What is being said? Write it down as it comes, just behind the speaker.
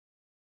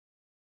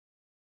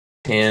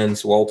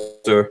hands,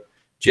 Walter.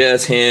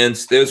 Jazz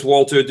hands. There's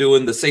Walter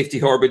doing the Safety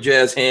Harbor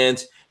jazz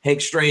hands.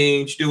 Hank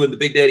Strange doing the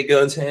Big Daddy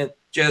Guns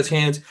jazz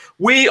hands.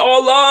 We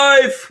are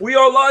live. We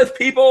are live,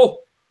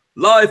 people.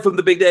 Live from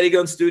the Big Daddy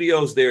Gun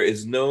Studios.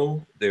 There's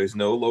no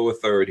lower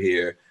third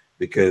here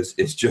because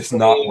it's just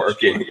not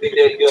working.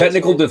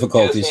 Technical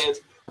difficulties.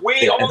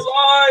 We are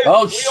live.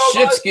 Oh,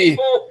 shitski.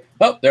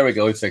 Oh, there we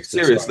go. We fixed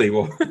it. Seriously,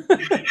 well,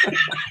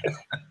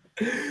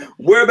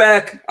 we're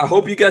back. I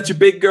hope you got your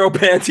big girl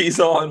panties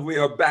on. We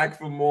are back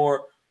for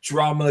more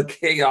drama,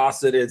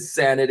 chaos, and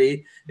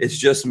insanity. It's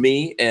just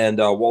me and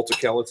Walter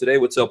Keller today.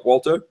 What's up,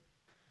 Walter?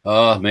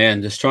 Oh,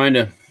 man, just trying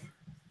to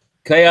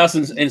chaos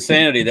and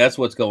insanity. That's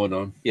what's going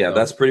on. Yeah, so,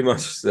 that's pretty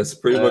much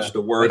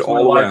the word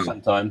all around.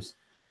 Sometimes.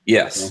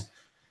 Yes. Yeah.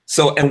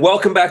 So, and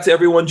welcome back to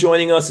everyone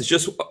joining us. It's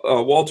just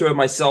Walter and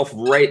myself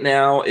right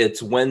now.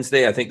 It's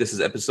Wednesday. I think this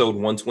is episode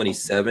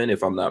 127,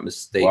 if I'm not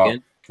mistaken. Wow.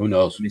 Who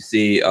knows? Let me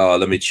see.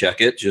 Let me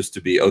check it just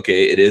to be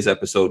okay. It is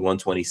episode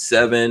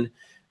 127.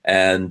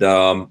 And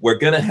we're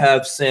going to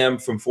have Sam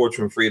from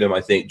Fortune Freedom,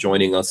 I think,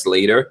 joining us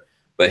later.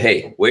 But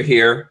hey, we're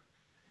here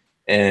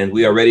and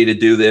we are ready to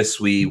do this.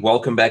 We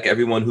welcome back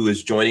everyone who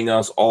is joining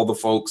us, all the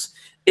folks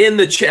in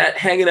the chat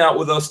hanging out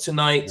with us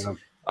tonight. Yeah.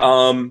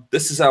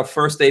 This is our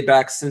first day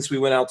back since we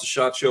went out to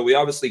SHOT Show. We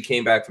obviously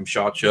came back from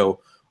SHOT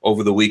Show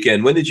over the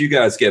weekend. When did you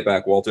guys get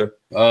back, Walter?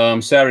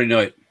 Saturday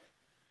night.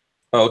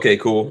 Oh, okay,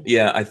 cool.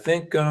 Yeah, I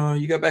think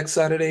you got back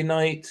Saturday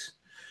night.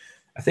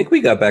 I think we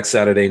got back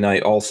Saturday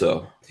night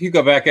also. You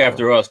got back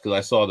after us because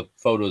I saw the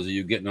photos of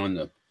you getting on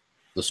the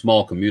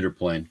small commuter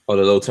plane. Oh,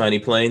 the little tiny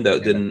plane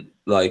that didn't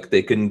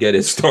they couldn't get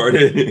it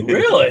started.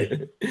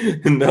 Really?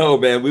 No,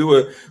 man. We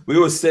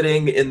were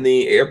sitting in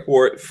the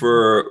airport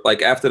for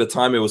after the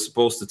time it was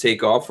supposed to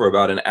take off for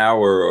about an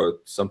hour or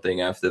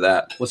something after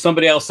that. Was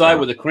somebody outside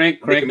with a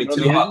crank? Me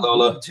too hot,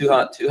 Lola. Too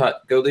hot. Too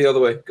hot. Go the other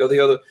way. Go the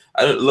other.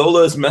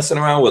 Lola is messing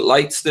around with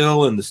lights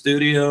still in the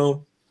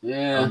studio.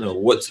 Yeah. I don't know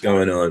what's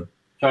going on.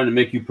 Trying to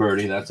make you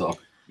pretty. That's all.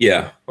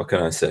 Yeah. What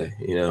can I say?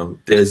 You know,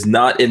 there's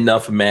not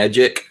enough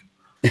magic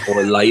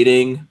or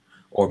lighting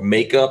or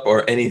makeup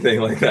or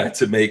anything like that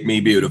to make me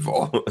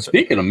beautiful.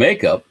 Speaking of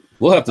makeup,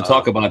 we'll have to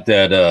talk about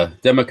that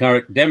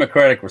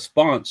democratic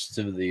response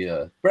to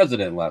the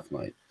president last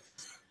night.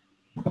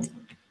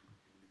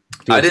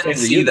 I didn't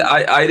see that.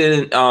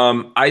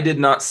 I did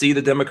not see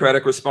the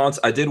Democratic response.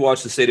 I did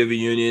watch the State of the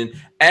Union,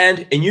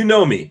 and you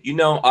know me. You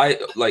know I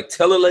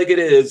tell it like it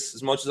is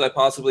as much as I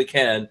possibly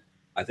can.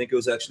 I think it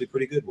was actually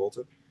pretty good,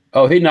 Walter.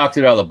 Oh, he knocked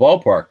it out of the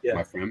ballpark,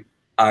 my friend.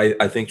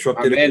 I think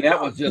Trump did. Man, that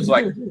was just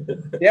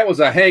that was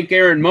a Hank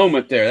Aaron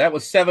moment there. That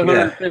was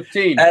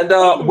 715. Yeah.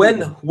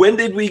 And when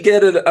did we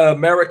get it?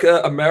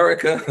 America?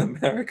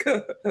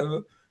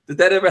 Did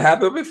that ever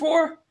happen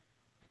before?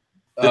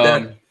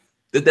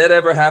 Did that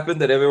ever happen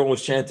that everyone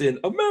was chanting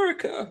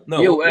America?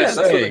 No,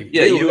 USA.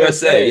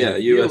 USA.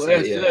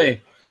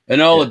 USA.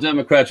 And all the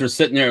Democrats were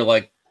sitting there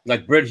like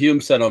Brit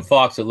Hume said on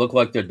Fox. It looked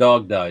like their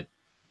dog died.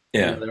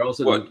 Yeah. They're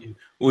also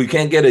we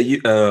can't get a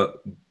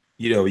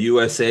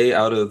USA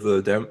out of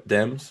the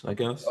Dems, I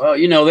guess. Well,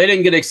 they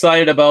didn't get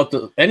excited about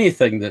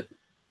anything that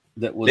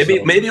was.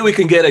 Maybe we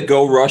can get a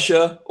Go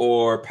Russia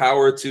or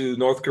Power to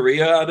North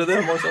Korea out of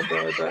them or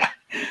something like that.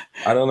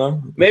 I don't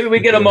know. Maybe we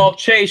get them all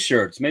Che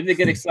shirts. Maybe they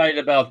get excited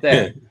about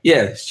that.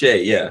 Yeah,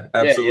 Che. Yeah,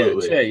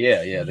 absolutely. Yeah,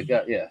 Che. Yeah. The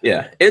guy. Yeah.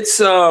 Yeah. It's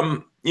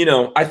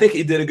I think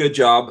he did a good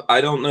job.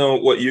 I don't know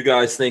what you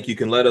guys think. You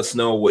can let us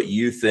know what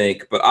you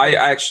think. But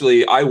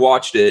I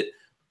watched it.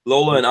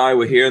 Lola and I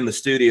were here in the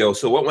studio.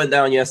 So what went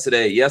down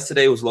yesterday?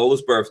 Yesterday was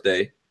Lola's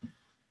birthday.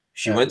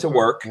 She went to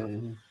work.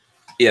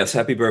 Yes,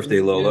 happy birthday,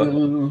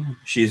 Lola.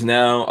 She's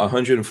now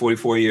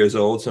 144 years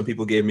old. Some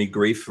people gave me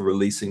grief for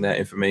releasing that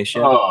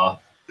information.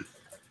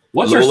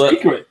 What's her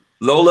secret?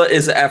 Lola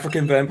is an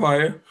African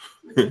vampire.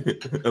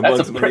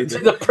 She's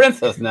a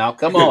princess now.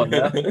 Come on.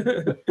 Now.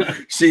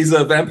 She's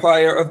a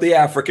vampire of the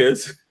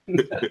Africas.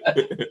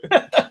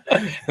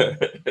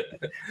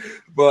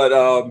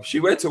 But she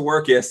went to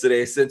work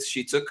yesterday since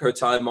she took her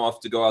time off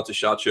to go out to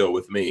SHOT Show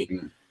with me.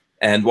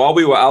 And while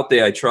we were out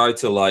there, I tried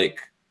to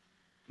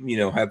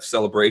have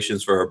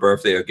celebrations for her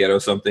birthday or get her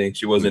something.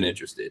 She wasn't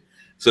interested.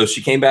 So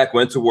she came back,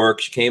 went to work.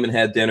 She came and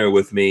had dinner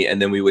with me.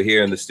 And then we were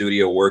here in the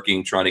studio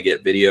working, trying to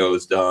get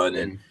videos done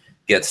and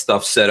get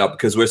stuff set up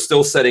because we're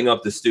still setting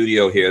up the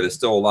studio here. There's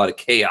still a lot of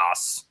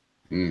chaos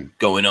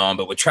going on,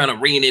 but we're trying to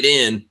rein it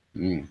in,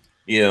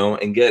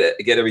 and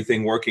get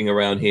everything working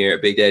around here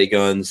at Big Daddy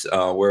Guns.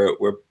 We're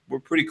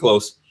pretty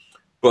close,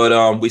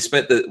 but we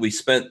spent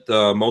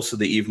most of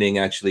the evening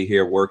actually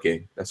here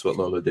working. That's what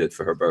Lola did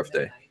for her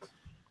birthday.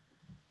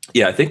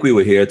 Yeah, I think we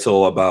were here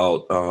till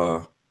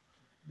about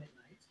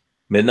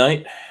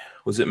midnight.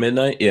 Was it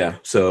midnight? Yeah.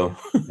 So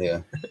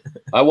yeah,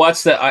 I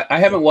watched that. I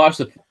haven't watched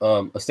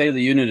a State of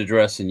the Union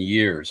address in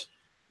years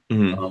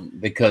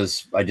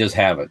because I just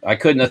haven't. I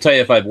couldn't tell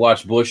you if I'd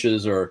watched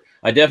Bush's or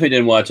I definitely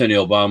didn't watch any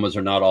Obamas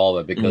or not all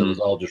of it because it was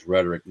all just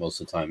rhetoric most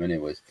of the time,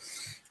 anyways.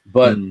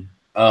 But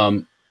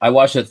I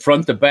watched it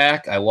front to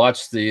back. I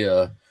watched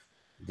the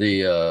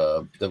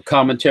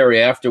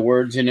commentary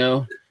afterwards.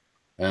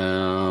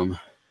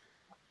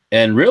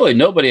 And really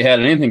nobody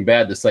had anything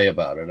bad to say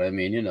about it. I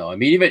mean,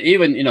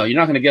 even you're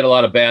not going to get a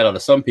lot of bad out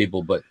of some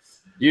people, but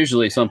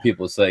usually some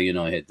people say,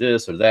 I hit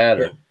this or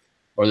that,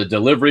 or the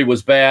delivery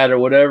was bad or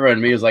whatever.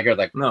 And me was like,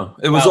 no,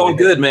 it was all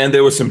good, man.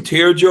 There was some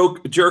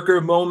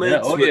jerker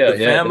moments with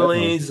the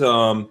families.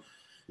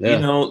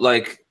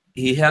 Like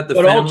he had the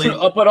family,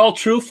 but all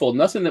truthful,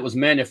 nothing that was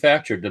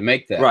manufactured to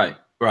make that.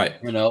 Right.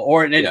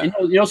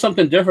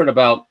 Something different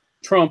about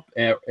Trump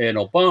and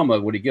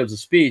Obama when he gives a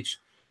speech.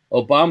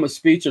 Obama's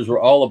speeches were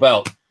all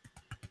about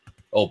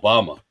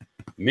Obama,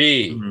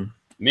 me,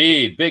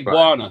 big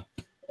Juana.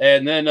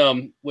 And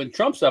then when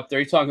Trump's up there,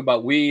 he's talking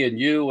about we and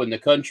you and the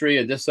country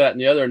and this, that, and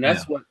the other. And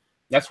that's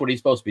what he's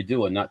supposed to be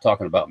doing, not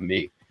talking about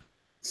me.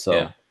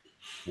 So,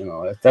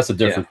 that's the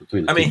difference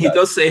between the two he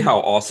does say how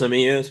awesome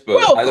he is.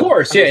 But of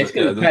course, he's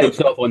going to pat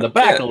himself on the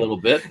back a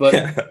little bit. But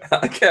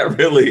I can't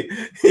really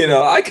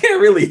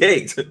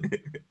hate.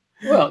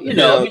 Well,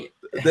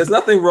 there's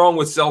nothing wrong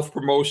with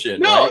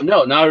self-promotion. No,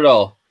 not at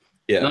all.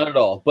 Yeah, not at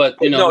all. But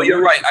no,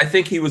 you're right. I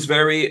think he was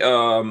very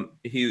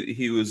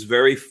he was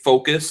very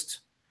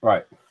focused,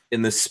 right,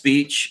 in the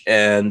speech,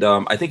 and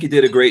I think he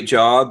did a great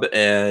job,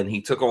 and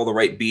he took all the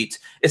right beats.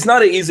 It's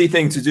not an easy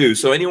thing to do.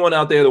 So anyone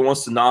out there that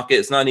wants to knock it,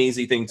 it's not an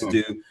easy thing to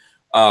do.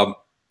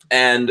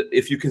 And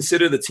if you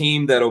consider the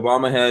team that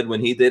Obama had when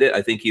he did it,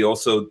 I think he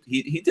also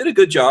he did a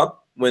good job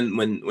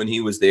when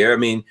he was there. I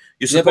mean,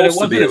 you're supposed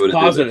to be able to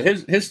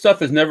positive. do His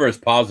stuff is never as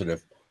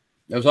positive.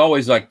 It was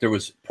always like there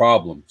was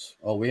problems.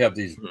 Oh, we have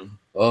these. We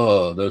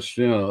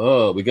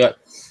got.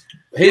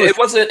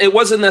 It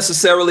wasn't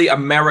necessarily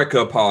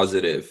America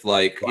positive.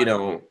 Like,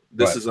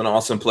 this is an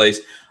awesome place.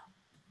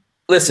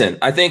 Listen,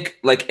 I think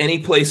like any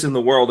place in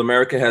the world,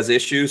 America has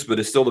issues, but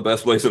it's still the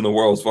best place in the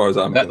world as far as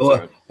I'm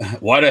concerned.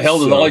 Why the hell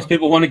does all these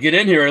people want to get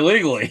in here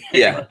illegally?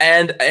 Yeah,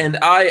 and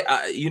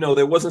I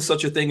there wasn't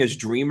such a thing as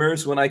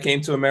dreamers when I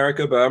came to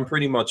America, but I'm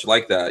pretty much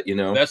like that.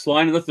 Best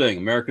line of the thing.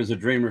 Americans are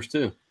dreamers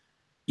too.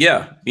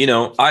 Yeah,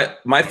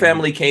 my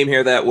family came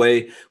here that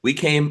way. We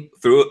came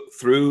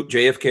through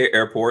JFK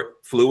Airport,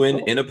 flew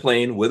in a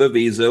plane with a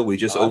visa. We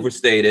just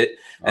overstayed it,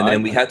 and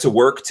then we had to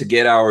work to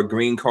get our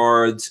green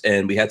cards,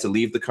 and we had to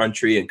leave the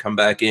country and come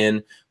back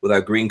in with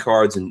our green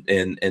cards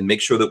and make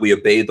sure that we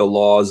obeyed the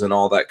laws and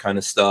all that kind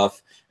of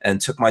stuff.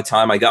 And took my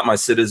time. I got my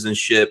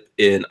citizenship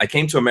I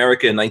came to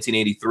America in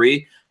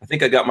 1983. I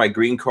think I got my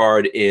green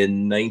card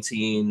in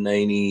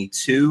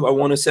 1992, I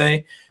want to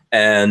say.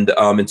 And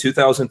in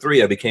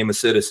 2003, I became a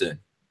citizen.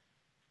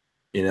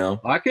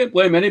 I can't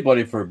blame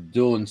anybody for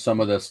doing some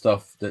of the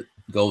stuff that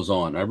goes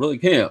on. I really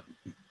can't.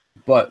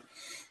 But,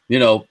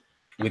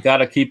 we got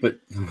to keep it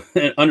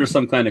under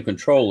some kind of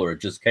control or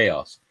it's just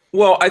chaos.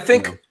 Well, I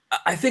think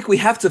we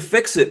have to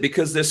fix it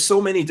because there's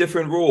so many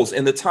different rules.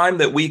 In the time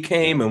that we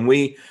came and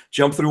we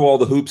jumped through all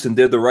the hoops and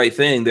did the right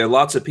thing, there are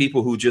lots of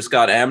people who just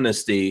got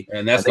amnesty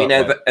and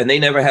they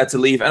never had to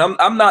leave. And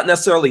I'm not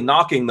necessarily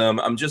knocking them.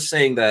 I'm just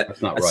saying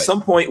that at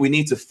some point we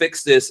need to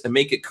fix this and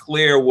make it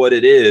clear what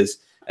it is,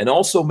 and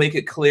also make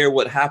it clear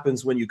what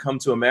happens when you come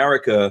to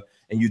America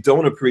and you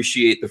don't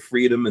appreciate the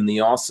freedom and the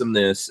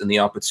awesomeness and the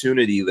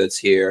opportunity that's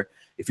here.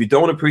 If you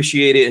don't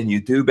appreciate it and you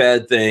do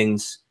bad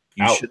things,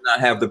 you should not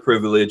have the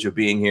privilege of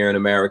being here in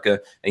America,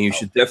 and you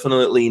should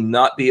definitely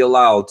not be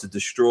allowed to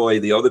destroy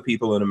the other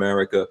people in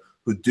America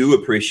who do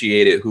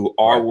appreciate it, who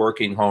are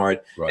working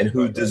hard, and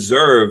who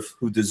deserve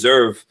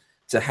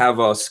to have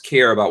us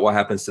care about what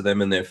happens to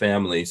them and their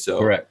families. So,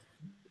 correct.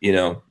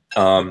 So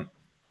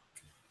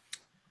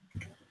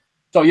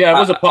yeah, it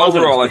was a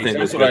positive. Overall, I think it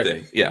was a good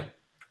thing. Yeah,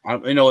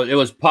 it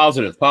was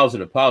positive.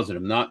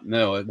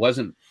 No, it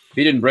wasn't.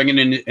 He didn't bring in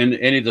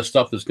any of the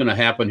stuff that's going to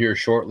happen here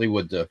shortly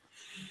with the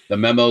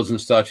memos and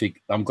stuff.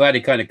 I'm glad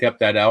he kind of kept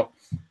that out.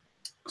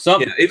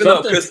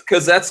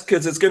 Because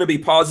it's going to be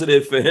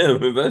positive for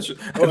him eventually.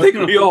 I think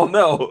we all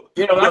know.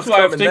 That's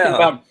why I was thinking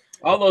about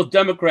all those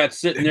Democrats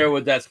sitting there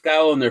with that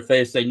scowl on their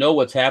face. They know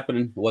what's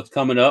happening, what's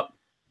coming up,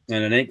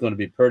 and it ain't going to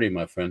be pretty,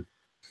 my friend.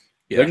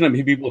 Yeah. There's going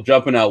to be people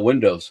jumping out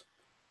windows.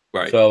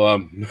 Right.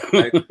 So,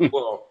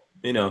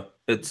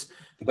 it's.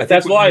 But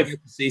that's life. To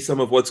see some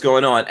of what's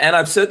going on. And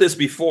I've said this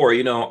before,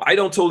 I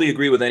don't totally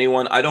agree with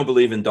anyone. I don't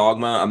believe in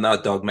dogma. I'm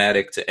not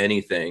dogmatic to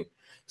anything.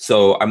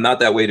 So I'm not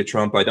that way to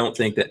Trump. I don't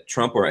think that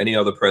Trump or any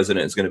other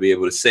president is going to be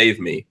able to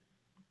save me.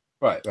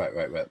 Right.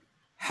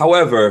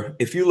 However,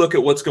 if you look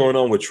at what's going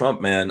on with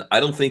Trump, man, I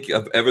don't think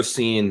I've ever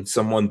seen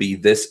someone be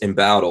this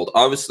embattled.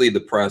 Obviously, the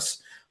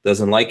press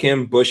doesn't like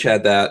him. Bush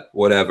had that,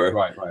 whatever.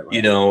 Right.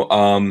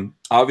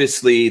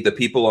 Obviously, the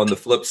people on the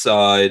flip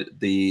side,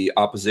 the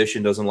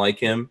opposition doesn't like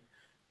him.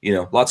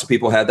 Lots of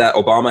people had that.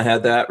 Obama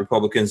had that.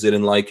 Republicans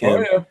didn't like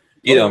him.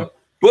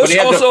 Bush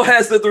also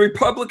has that the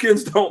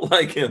Republicans don't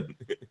like him.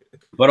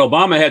 But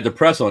Obama had the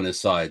press on his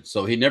side,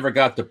 so he never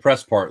got the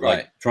press part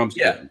like Trump's.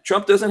 Yeah,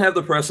 Trump doesn't have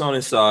the press on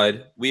his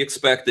side. We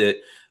expect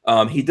it.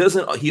 He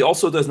doesn't. He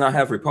also does not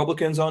have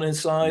Republicans on his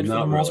side for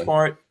the most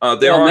part.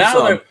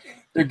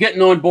 They're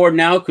getting on board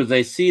now because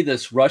they see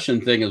this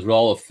Russian thing is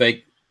all a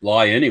fake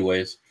lie,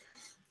 anyways.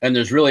 and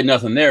there's really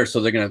nothing there. So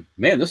they're gonna,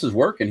 man, this is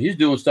working. He's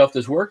doing stuff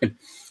that's working.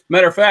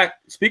 Matter of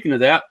fact, speaking of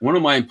that, one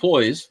of my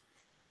employees,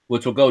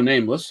 which will go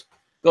nameless,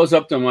 goes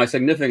up to my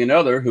significant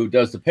other who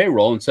does the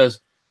payroll and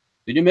says,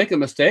 "Did you make a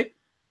mistake?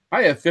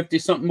 I have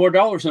 50-something more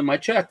dollars in my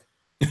check."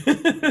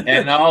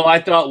 And all I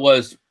thought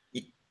was,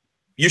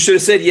 you should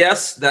have said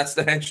yes. That's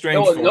the Hank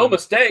Strange fund. No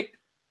mistake.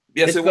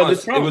 Yes, it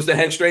was. It was the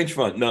Hank Strange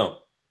fund. No,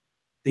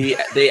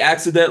 they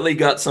accidentally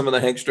got some of the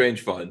Hank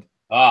Strange fund.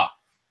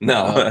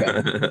 No,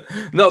 okay.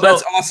 No,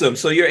 that's awesome.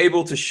 So you're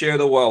able to share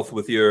the wealth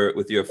with your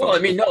fund. Well, I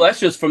mean, no, that's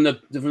just from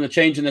the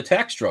change in the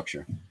tax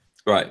structure.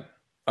 Right.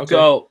 Okay.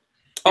 So,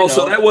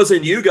 so that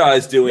wasn't you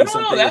guys doing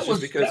something. That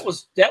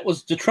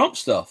was the Trump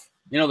stuff.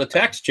 The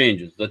tax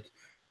changes, the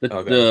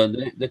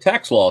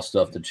tax law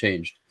stuff that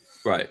changed.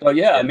 Right. So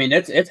yeah, I mean,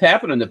 it's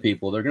happening to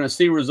people. They're going to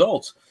see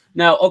results.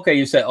 Now, okay,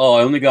 you say, "Oh,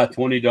 I only got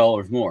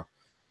 $20 more."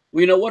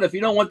 Well, you know what? If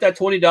you don't want that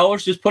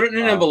 $20, just put it in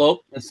an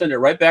envelope and send it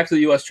right back to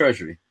the U.S.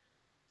 Treasury.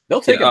 They'll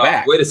take it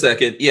back. Wait a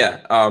second.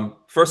 Yeah.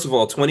 First of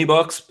all,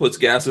 $20 puts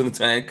gas in the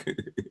tank.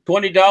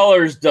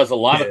 $20 does a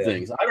lot of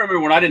things. I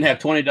remember when I didn't have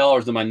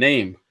 $20 in my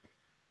name,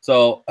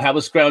 so I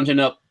was scrounging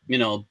up,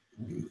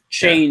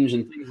 change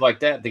and things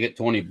like that to get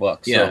 $20.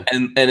 Yeah, so.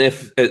 and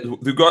if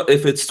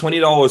it's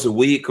 $20 a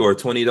week or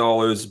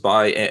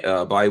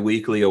 $20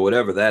 bi-weekly or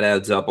whatever, that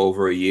adds up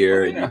over a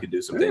year, and you can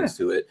do some things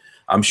to it.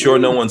 I'm sure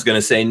no one's going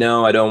to say,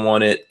 "No, I don't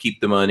want it.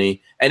 Keep the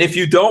money." And if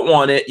you don't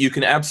want it, you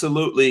can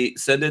absolutely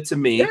send it to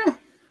me.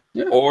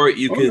 Yeah, or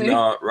you can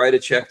write a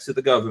check to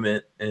the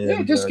government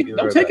and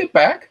don't take it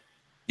back.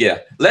 Yeah,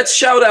 let's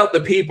shout out the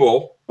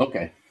people.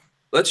 Okay,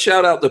 let's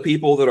shout out the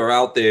people that are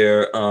out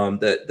there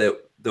that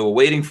were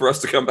waiting for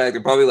us to come back.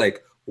 They're probably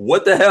like,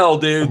 "What the hell,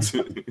 dudes?"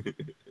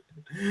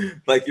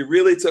 Like, you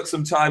really took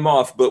some time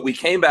off, but we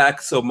came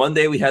back. So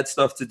Monday we had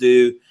stuff to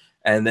do,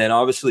 and then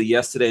obviously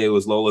yesterday it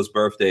was Lola's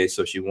birthday,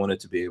 so she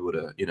wanted to be able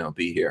to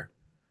be here.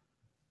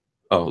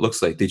 Oh,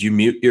 looks like, did you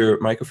mute your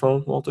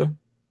microphone, Walter?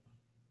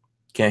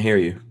 Can't hear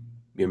you.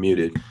 You're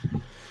muted.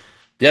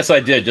 Yes, I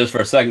did, just for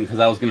a second, because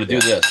I was going to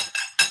do this.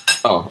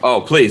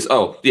 Oh, please.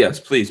 Oh,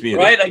 yes, please mute.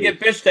 Right? I get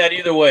pitched at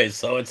either way,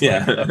 so it's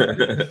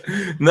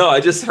No,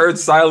 I just heard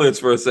silence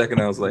for a second.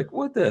 I was like,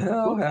 what the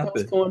hell happened?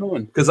 What's going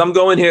on? Because I'm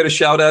going here to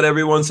shout out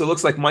everyone. So it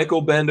looks like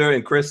Michael Bender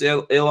and Chris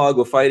Ilog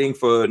were fighting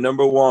for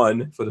number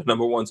one, for the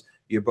number ones.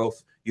 You're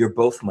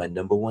both my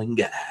number one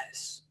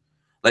guys.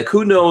 Like,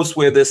 who knows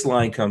where this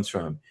line comes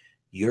from?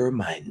 You're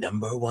my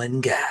number one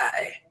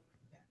guy.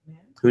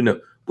 Who knows?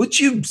 Would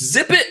you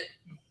zip it?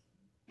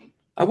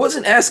 I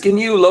wasn't asking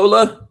you,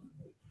 Lola.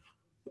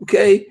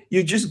 Okay,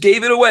 you just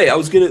gave it away. I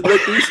was gonna let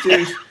these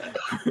two.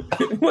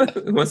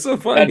 What's so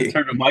funny? I had to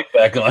turn the mic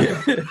back on.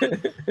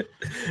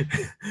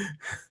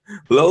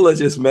 Lola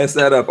just messed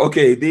that up.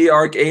 Okay, the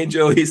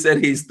Archangel. He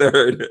said he's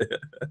third.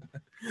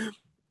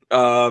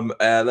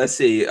 Let's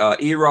see.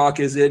 E-Rock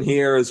is in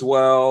here as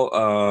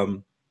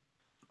well.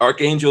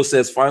 Archangel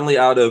says finally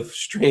out of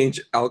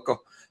Strangeaholics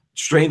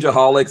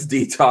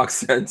Detox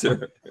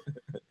Center.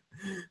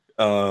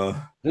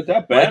 Is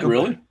that bad,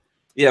 really?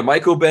 Yeah,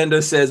 Michael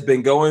Bender says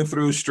been going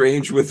through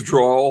strange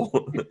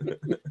withdrawal.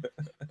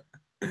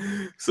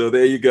 So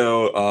there you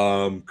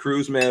go.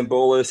 Cruiseman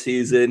Bolus,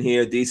 he's in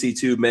here.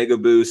 DC2 Mega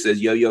Boost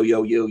says yo.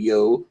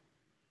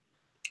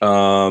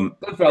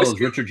 Good fellows,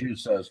 Richard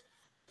Hughes says.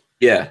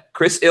 Yeah,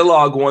 Chris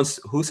Ilog wants.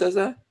 Who says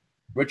that?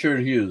 Richard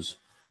Hughes.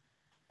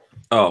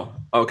 Oh,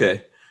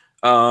 okay.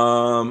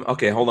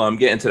 Okay, hold on. I'm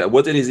getting to that.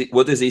 What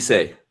does he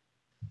say?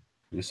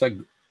 He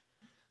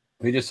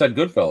just said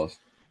Goodfellas.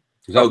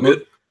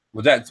 Good.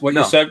 Was that what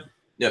you said?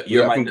 No,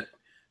 you're my.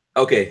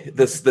 Okay,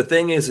 the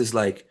thing is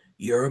like,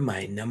 you're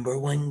my number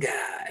one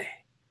guy.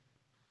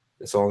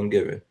 That's all I'm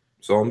giving.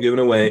 That's all I'm giving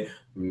away.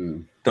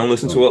 Don't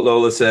listen to what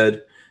Lola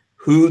said.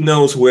 Who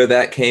knows where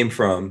that came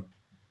from?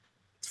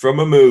 It's from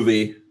a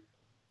movie.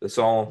 That's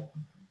all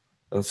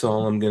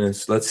I'm gonna.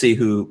 Let's see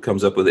who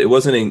comes up with it. It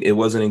wasn't in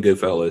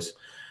Goodfellas.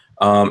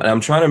 And I'm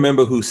trying to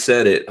remember who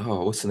said it.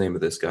 Oh, what's the name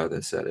of this guy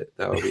that said it?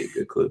 That would be a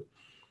good clue.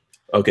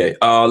 Okay,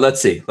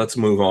 let's see. Let's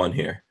move on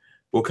here.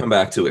 We'll come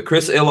back to it.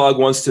 Chris Ilog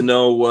wants to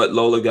know what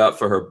Lola got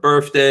for her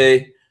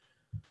birthday.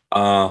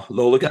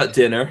 Lola got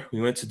dinner.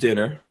 We went to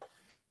dinner.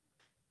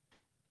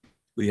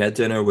 We had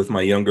dinner with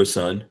my younger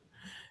son,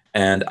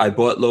 and I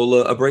bought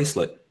Lola a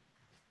bracelet.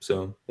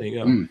 So there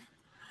you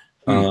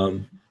go.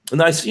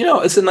 Nice,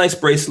 it's a nice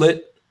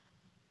bracelet.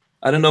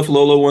 I don't know if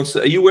Lola wants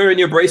to. Are you wearing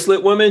your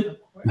bracelet, woman?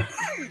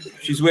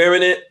 She's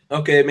wearing it.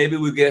 Okay, maybe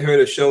we'll get her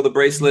to show the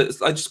bracelet.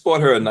 I just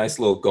bought her a nice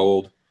little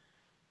gold,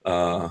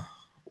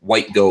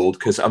 white gold,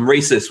 because I'm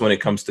racist when it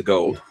comes to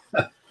gold.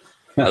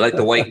 I like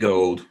the white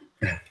gold.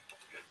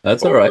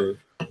 That's all right.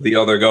 The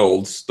other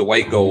golds. The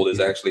white gold is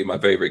actually my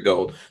favorite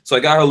gold. So I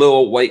got her a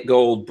little white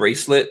gold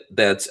bracelet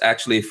that's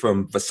actually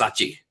from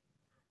Versace.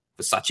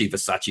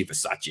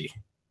 Versace.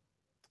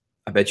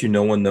 I bet you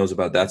no one knows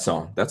about that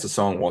song. That's a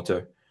song,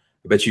 Walter.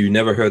 I bet you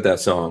never heard that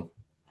song.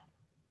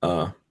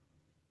 Oh,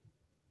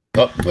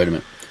 wait a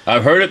minute.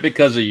 I've heard it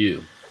because of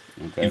you.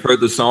 Okay. You've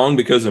heard the song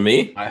because of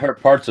me? I heard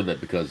parts of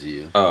it because of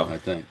you. Oh.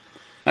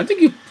 I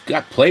think you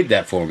got played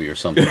that for me or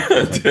something.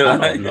 I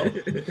don't know.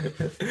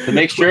 To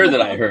make sure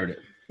that I heard it.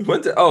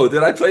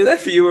 Did I play that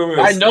for you? When we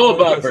were I know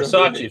about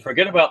Versace.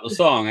 Forget about the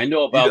song. I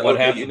know about what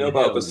happened. You know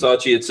about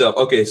Versace itself.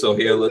 Okay, so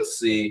here, let's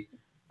see.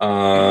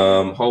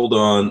 Hold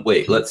on.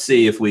 Wait, let's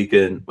see if we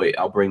can. Wait,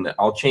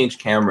 I'll change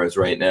cameras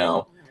right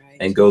now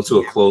and go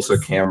to a closer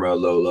camera,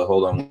 Lola.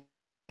 Hold on 1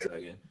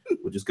 second.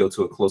 We'll just go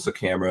to a closer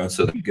camera.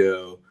 So there you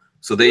go.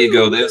 So there you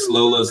go. There's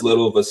Lola's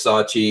little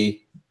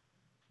Versace.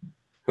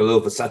 Her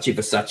little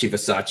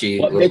Versace.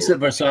 What makes it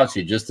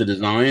Versace? Just the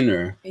design,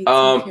 or?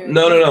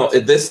 No.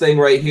 This thing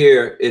right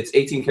here, it's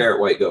 18 karat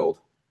white gold.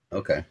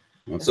 Okay.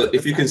 So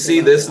if you can see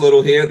this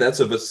little here, that's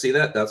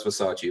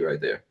Versace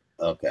right there.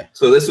 Okay.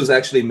 So this was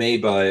actually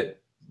made by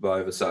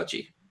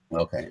Versace.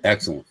 Okay.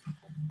 Excellent.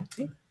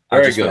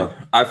 Very good.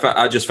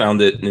 I just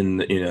found it in,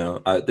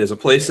 there's a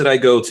place that I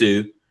go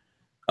to,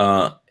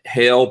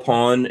 Hale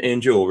Pawn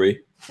and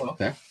Jewelry.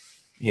 Okay.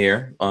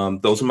 Here.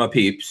 Those are my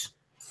peeps.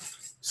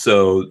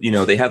 So,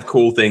 they have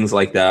cool things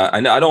like that.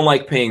 I don't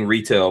like paying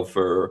retail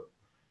for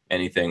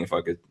anything if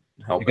I could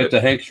help it. You get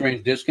the Hank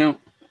Strange discount?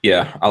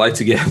 Yeah, I like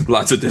to get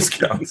lots of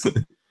discounts.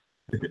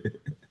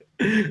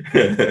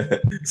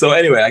 So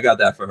anyway, I got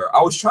that for her.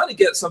 I was trying to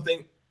get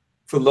something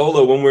for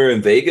Lola when we were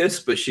in Vegas,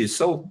 but she's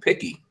so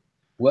picky.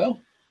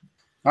 Well,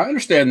 I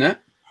understand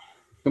that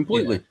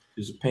completely. Yeah,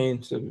 she's a pain.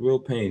 It's a real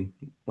pain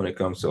when it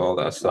comes to all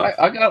that stuff.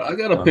 I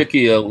got a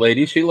picky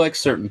lady. She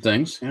likes certain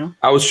things.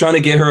 I was trying to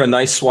get her a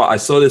nice swatch. I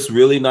saw this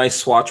really nice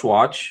Swatch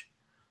watch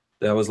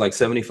that was like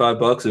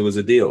 $75. It was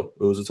a deal.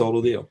 It was a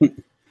total deal.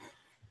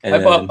 And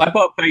I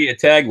bought Peggy a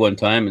tag one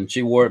time, and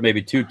she wore it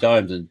maybe 2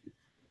 times.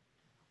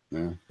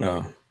 And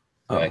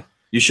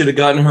you should have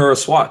gotten her a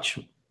Swatch.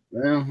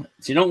 Well,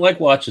 she don't like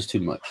watches too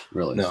much,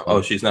 really. No. So.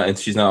 Oh, she's not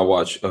a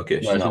watch. Okay,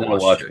 she's not a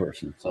watch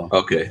person. So.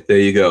 Okay, there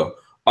you go.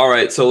 All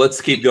right, so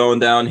let's keep going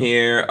down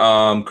here.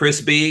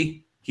 Chris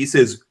B, he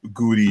says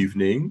good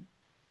evening.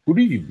 Good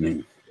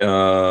evening.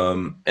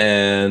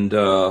 And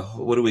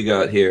what do we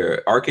got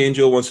here?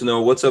 Archangel wants to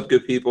know, what's up,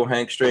 good people?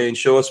 Hank Strange,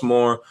 show us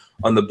more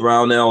on the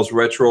Barnauls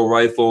retro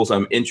rifles.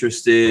 I'm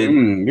interested.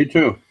 Me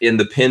too. In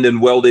the pinned and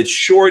welded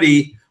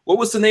shorty. What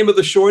was the name of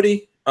the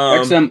shorty?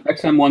 XM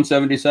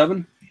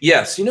 177.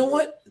 Yes, you know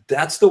what?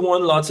 That's the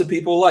one lots of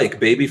people like.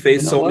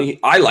 Babyface told me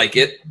I like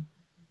it.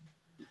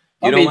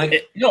 You don't like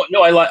it? No,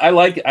 I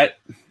like it.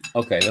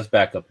 Okay, let's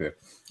back up here.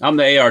 I'm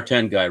the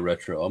AR-10 guy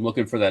retro. I'm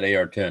looking for that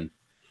AR-10.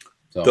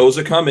 So those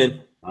are coming.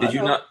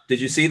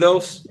 Did you see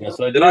those? Yes,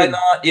 I did. Did I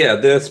not? Yeah,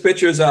 there's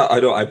pictures out.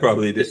 I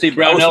probably did. You see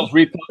Barnauls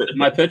reposted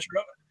my picture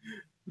of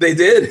it? They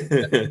did.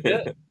 They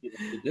did.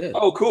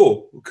 Oh,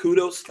 cool.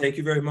 Kudos. Thank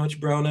you very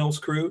much, Barnauls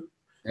crew.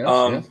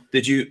 Yes.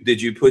 Did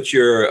you put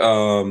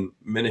your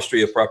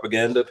Ministry of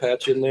Propaganda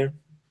patch in there?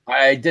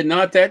 I did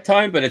not that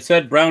time, but it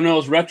said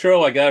Barnauls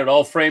retro. I got it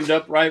all framed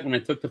up right when I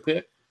took the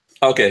pic.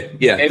 Okay,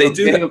 yeah,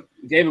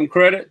 gave him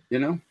credit,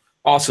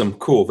 Awesome,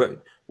 cool.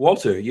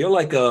 Walter, you're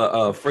like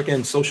a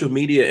freaking social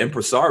media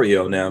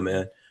impresario now,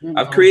 man.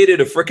 I've created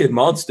a freaking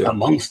monster. A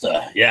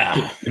monster,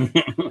 yeah.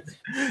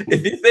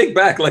 If you think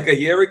back, like a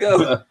year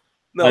ago.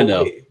 No, I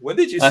know. Wait, when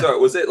did you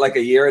start? Was it like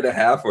a year and a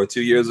half or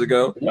 2 years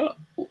ago? No.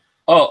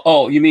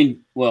 Oh, you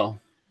mean, well,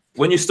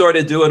 when you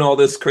started doing all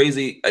this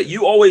crazy,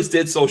 you always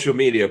did social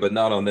media, but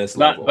not on this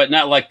level. But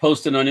not like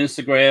posting on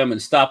Instagram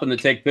and stopping to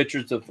take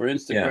pictures for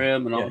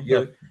Instagram and all.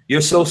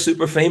 You're so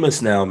super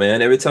famous now,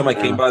 man. Every time I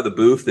came by the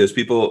booth, there's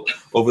people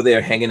over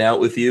there hanging out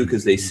with you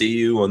because they see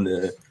you on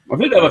the. I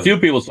did have a few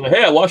people say,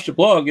 "Hey, I watched your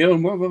blog." Blah,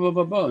 blah, blah,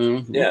 blah, blah.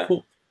 Yeah,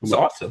 cool. It's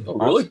awesome. Oh,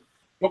 really?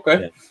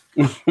 Okay.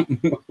 Yeah.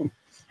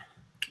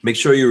 Make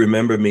sure you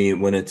remember me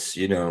when it's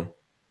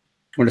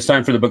when it's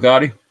time for the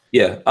Bugatti.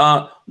 Yeah.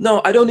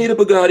 No, I don't need a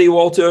Bugatti,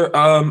 Walter.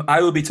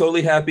 I would be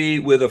totally happy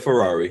with a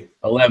Ferrari.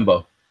 A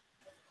Lambo.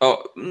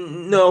 Oh,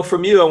 no,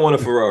 from you, I want a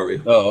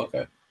Ferrari. Oh,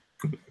 okay.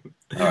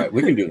 All right,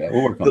 we can do that.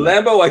 We'll work on the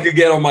that. Lambo I could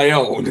get on my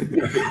own.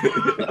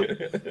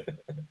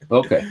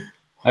 Okay,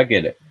 I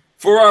get it.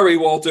 Ferrari,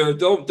 Walter,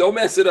 don't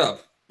mess it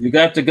up. You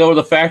got to go to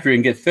the factory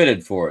and get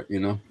fitted for it,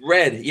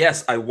 Red,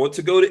 yes, I want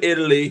to go to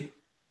Italy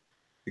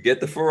to get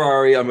the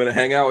Ferrari. I'm going to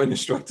hang out in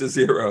Instructor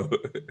Zero.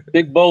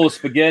 Big bowl of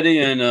spaghetti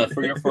and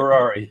for your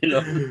Ferrari,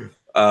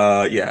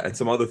 Yeah, and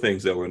some other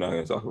things that we're not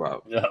going to talk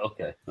about. Yeah,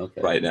 okay.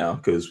 Right now,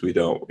 because we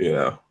don't,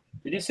 Did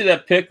you see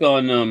that pic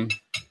on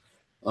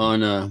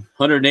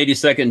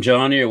 182nd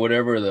Johnny or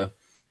whatever the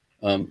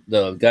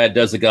guy that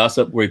does the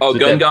gossip? Where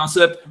Gun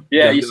Gossip?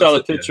 Yeah, Gun you Gossip, saw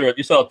the picture. Yeah.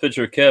 You saw a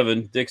picture of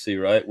Kevin Dixie,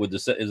 right? With the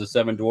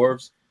 7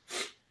 dwarves.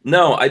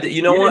 No, I did.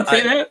 You know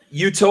what?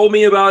 You told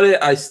me about it.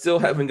 I still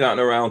haven't gotten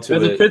around to it.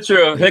 There's a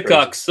picture of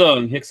Hickok's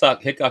son,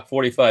 Hickok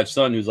 45's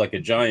son, who's like a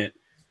giant.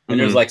 And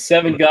there's like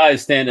 7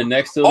 guys standing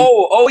next to him.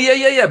 Oh,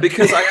 yeah.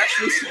 Because I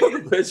actually saw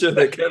the picture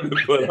that Kevin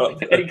put up.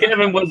 And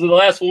Kevin was the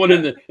last one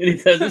and he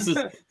said, "This is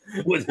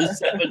with the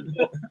 7."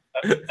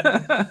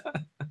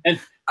 And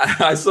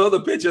I saw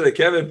the picture that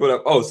Kevin put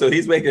up. Oh, so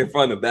he's making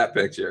fun of that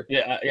picture.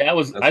 Yeah,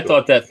 I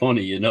thought that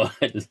funny,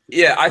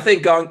 Yeah, I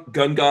think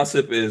gun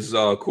gossip is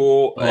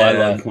cool. Oh, I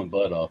laughed my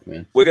butt off,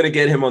 man. We're gonna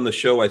get him on the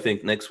show, I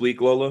think, next week,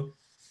 Lola.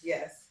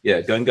 Yes.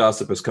 Yeah, Gun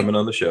Gossip is coming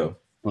on the show.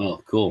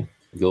 Oh, cool.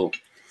 Cool.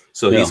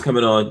 So he's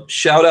coming on.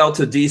 Shout out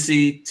to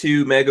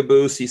DC2 Mega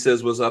Boost. He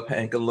says, "What's up,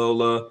 Hank and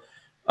Lola?"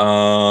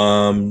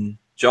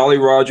 Jolly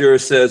Roger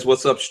says,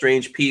 "What's up,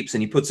 strange peeps?"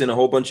 And he puts in a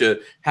whole bunch of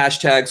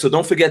hashtags. So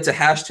don't forget to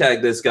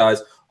hashtag this,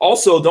 guys.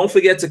 Also, don't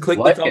forget to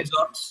click the thumbs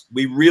ups.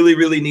 We really,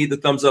 really need the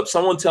thumbs up.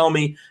 Someone tell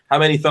me how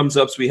many thumbs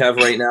ups we have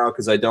right now,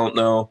 because I don't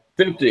know.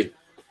 50.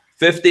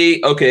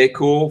 50. Okay,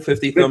 cool.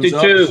 50 thumbs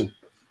up. 52.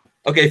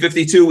 Okay,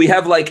 52. We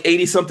have like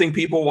 80-something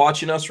people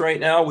watching us right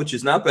now, which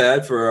is not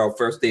bad for our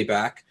first day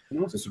back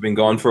since we've been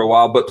gone for a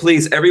while. But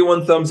please,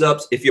 everyone, thumbs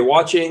ups. If you're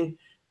watching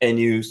and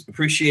you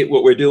appreciate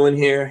what we're doing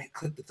here,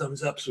 click the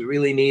thumbs ups. We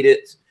really need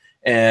it,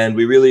 and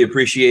we really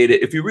appreciate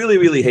it. If you really,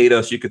 really hate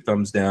us, you could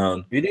thumbs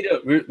down. You need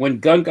to, when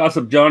Gun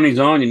Gossip Johnny's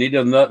on, you need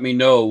to let me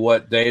know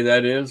what day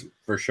that is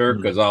for sure,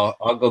 because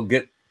I'll go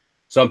get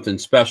something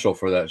special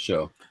for that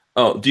show.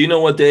 Oh, do you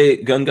know what day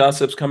Gun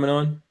Gossip's coming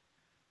on?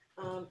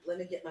 Let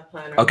me get my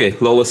planner. Okay,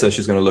 Lola says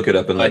she's going to look it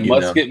up and let you know.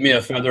 Must get me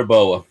a feather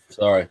boa.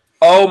 Sorry.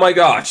 Oh my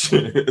gosh.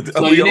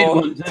 So you need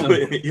one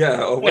too. Yeah.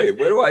 Oh wait,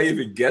 where do I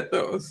even get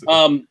those?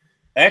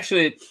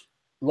 Actually,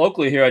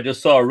 locally here, I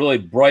just saw a really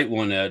bright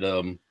one at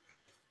the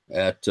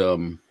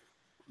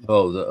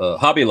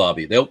Hobby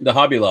Lobby. The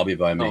Hobby Lobby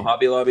by me. Oh,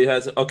 Hobby Lobby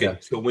has it. Okay, yeah.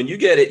 So when you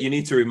get it, you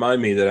need to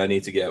remind me that I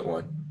need to get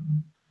one.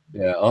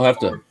 Yeah, I'll have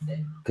to.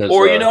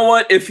 Or you know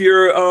what? If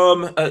you're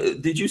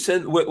did you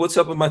send what's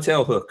up with my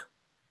tail hook?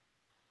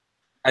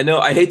 I know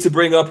I hate to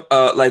bring up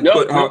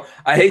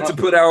I hate to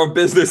put our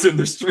business in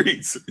the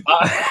streets.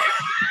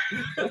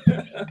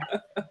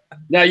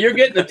 Now you're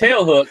getting the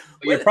tail hook.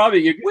 You're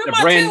getting a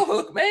brand tail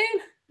hook, man.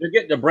 You're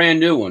getting a brand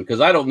new one,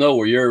 because I don't know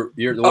where you're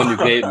the one you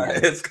gave me.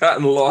 It's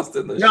gotten lost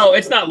in the No,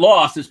 it's not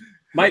lost. It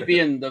might be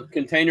in the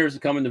containers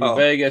coming to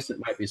Vegas. It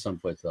might be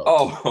someplace else.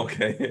 Oh,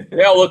 okay.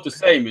 They all look the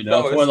same, you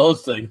know. It's one of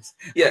those things.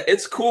 Yeah,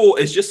 it's cool.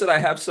 It's just that I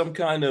have some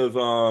kind of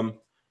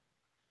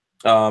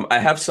I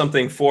have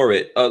something for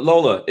it.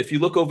 Lola, if you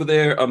look over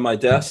there on my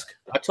desk,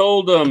 I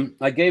told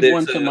I gave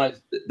one to my.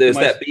 There's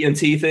that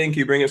B&T thing. Can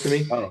you bring it for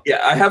me? Oh. Yeah,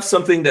 I have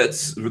something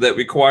that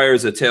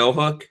requires a tail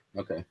hook.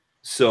 Okay.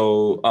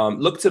 So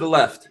look to the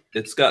left.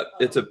 It's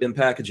in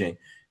packaging.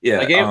 Yeah.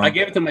 I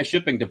gave it to my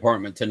shipping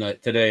department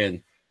today,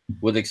 and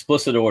with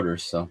explicit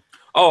orders. So.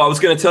 Oh, I was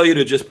going to tell you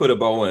to just put a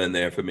boa in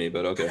there for me,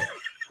 but okay.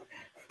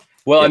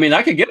 Well, yeah. I mean,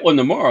 I could get one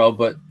tomorrow,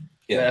 but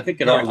yeah, I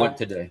think it already went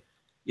today.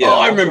 Yeah. Oh,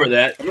 I remember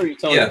that. I remember you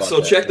telling me about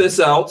that. Check this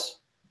out.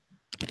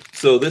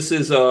 So this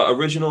is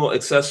original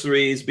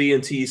accessories,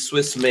 B&T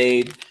Swiss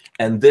made,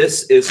 and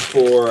this is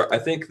for. I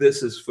think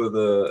this is for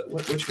the.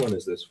 Which one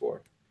is this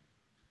for?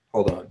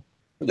 Hold on.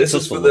 This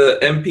is for the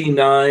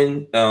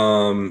MP9,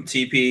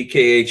 TP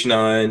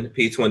KH9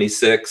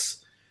 P26,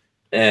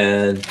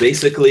 and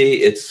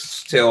basically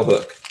it's tail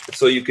hook.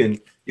 So you can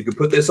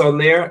put this on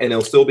there, and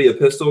it'll still be a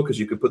pistol because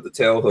you can put the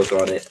tail hook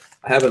on it.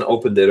 I haven't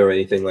opened it or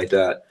anything like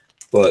that.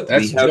 But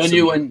that's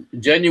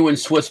genuine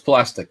Swiss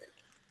plastic.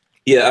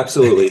 Yeah,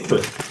 absolutely.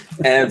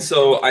 And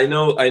so I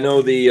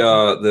know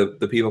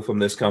the people from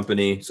this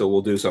company, so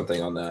we'll do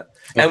something on that.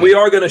 Okay. And we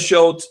are going to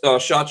show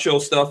SHOT Show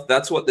stuff.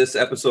 That's what this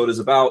episode is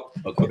about.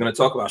 Okay. We're going to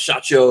talk about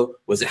SHOT Show.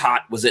 Was it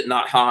hot? Was it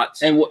not hot?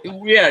 And we'll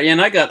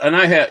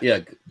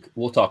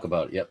talk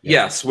about it. Yep.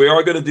 Yes, we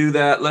are going to do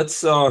that. Let's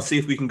see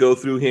if we can go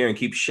through here and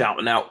keep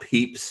shouting out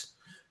peeps.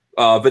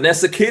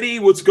 Vanessa Kitty,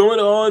 what's going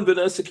on?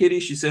 Vanessa Kitty,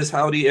 she says,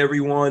 howdy,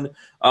 everyone.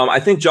 I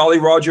think Jolly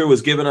Roger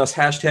was giving us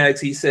hashtags.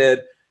 He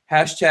said,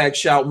 hashtag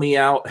shout me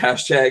out,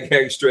 hashtag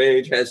Hank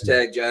Strange,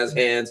 hashtag jazz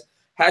hands,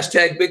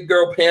 hashtag big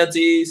girl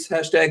panties,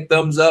 hashtag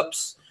thumbs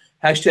ups,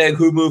 hashtag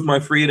who moved my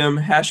freedom,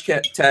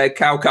 hashtag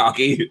cow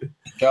cocky,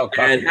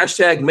 and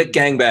hashtag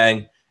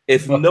McGangbang.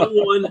 If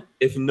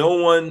no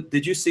one,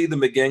 did you see the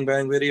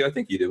McGangbang video? I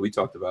think you did. We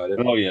talked about it.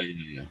 Oh, yeah.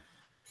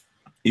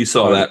 You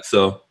saw that,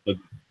 so.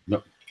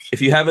 No.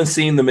 If you haven't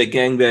seen the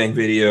McGangbang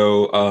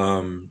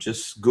video,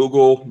 just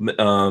Google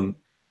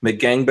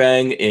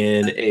McGangbang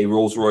in a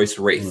Rolls-Royce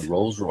Wraith.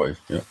 Rolls-Royce,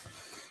 yeah.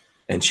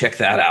 And check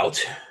that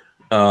out.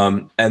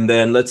 And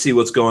then let's see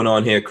what's going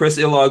on here. Chris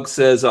Illog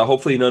says,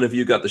 hopefully none of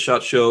you got the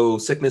SHOT Show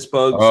sickness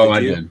bugs. Oh,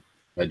 I did.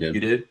 You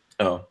did?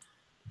 Oh.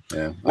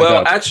 Yeah.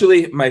 Well,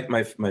 actually,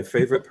 my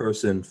favorite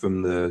person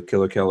from the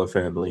Killer Keller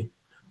family,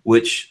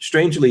 which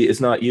strangely is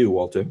not you,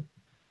 Walter.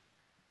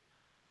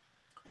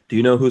 Do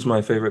you know who's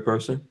my favorite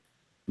person?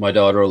 My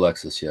daughter,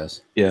 Alexis,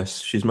 yes. Yes,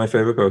 she's my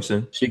favorite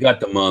person. She got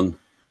the mung.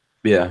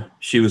 Yeah,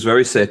 she was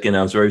very sick, and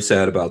I was very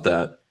sad about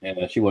that.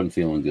 Yeah, she wasn't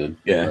feeling good.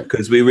 Yeah,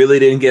 because we really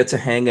didn't get to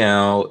hang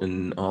out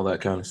and all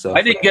that kind of stuff.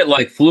 I didn't get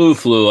like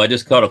flu. I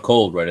just caught a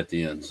cold right at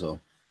the end, so.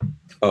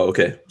 Oh,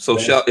 okay. So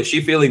is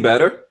she feeling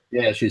better?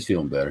 Yeah, she's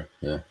feeling better,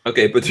 yeah.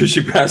 Okay, but did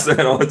she pass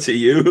that on to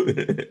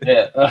you?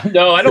 Yeah,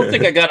 no, I don't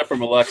think I got it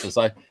from Alexis.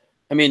 I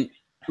mean,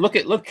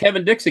 look,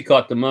 Kevin Dixie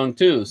caught the mung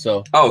too,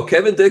 so. Oh,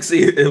 Kevin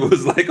Dixie, it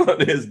was like on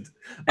his,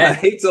 I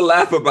hate to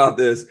laugh about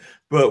this,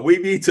 but we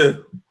need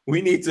to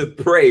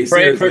pray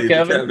for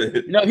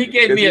Kevin. No, he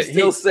gave me he's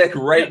still sick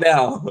right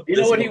now. You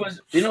know what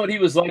he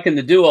was liking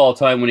to do all the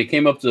time when he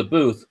came up to the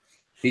booth?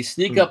 He'd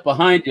sneak up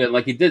behind you, and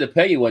like he did to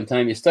Peggy one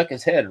time, he stuck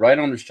his head right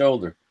on her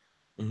shoulder.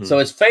 So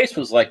his face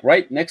was like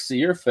right next to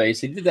your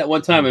face. He did that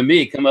one time with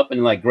me, come up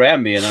and like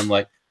grab me, and I'm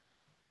like,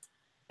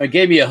 I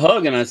gave me a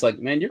hug, and I was like,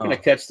 man, you're gonna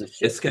catch the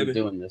shit from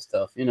doing this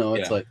stuff. You know,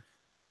 it's like,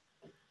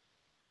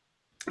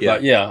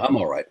 but I'm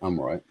all right. I'm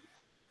all right.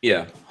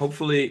 Yeah,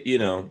 hopefully, you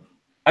know.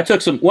 I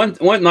took some one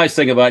nice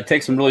thing about it,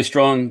 take some really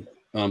strong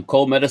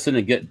cold medicine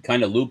and get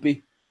kind of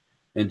loopy,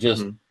 and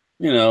just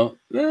you know,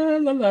 la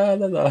la la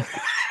la la.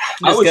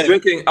 I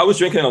was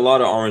drinking a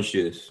lot of orange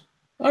juice.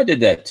 I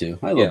did that too.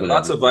 I love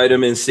lots of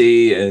vitamin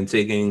C and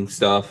taking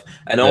stuff,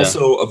 and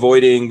also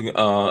avoiding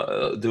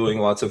doing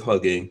lots of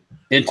hugging,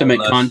 intimate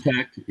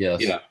contact.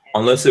 Yes. Yeah,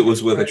 unless it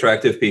was with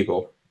attractive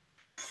people,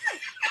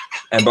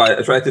 and by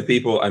attractive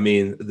people I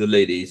mean the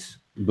ladies.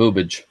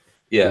 Boobage.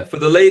 Yeah, for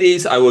the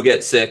ladies, I will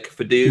get sick.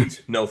 For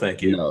dudes, no,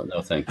 thank you. No,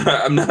 thank you.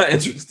 I'm not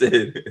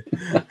interested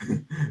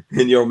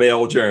in your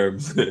male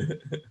germs.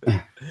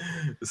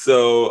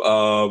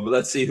 So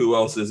let's see who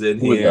else is in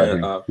here.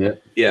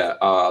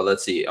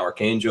 Let's see,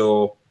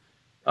 Archangel,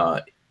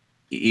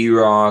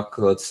 E-Rock.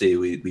 Let's see,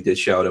 we did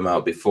shout him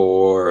out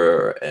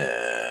before,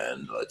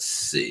 and let's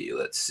see.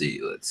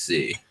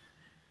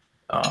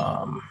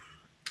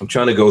 I'm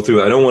trying to go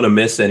through. I don't want to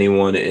miss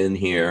anyone in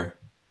here.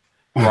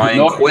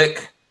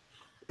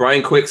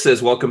 Brian Quick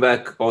says, welcome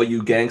back, all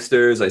you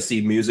gangsters. I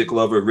see Music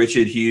Lover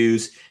Richard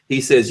Hughes.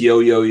 He says, yo,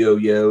 yo, yo,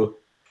 yo.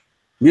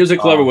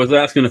 Music Lover was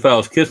asking if I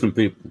was kissing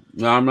people.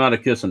 No, I'm not a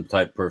kissing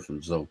type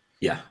person, so.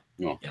 Yeah.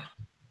 No.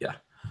 Yeah.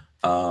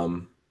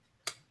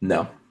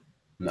 No.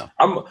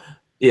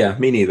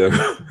 Me neither.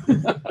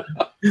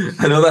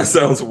 I know that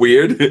sounds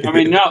weird. I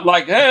mean, not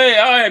like,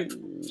 hey,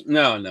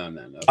 no.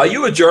 Are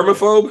you a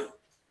germaphobe?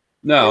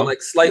 No. Or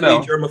like slightly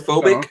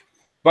germophobic? No.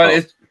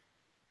 But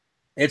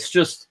it's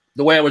just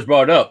the way I was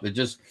brought up. It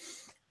just,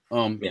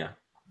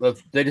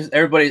 they just,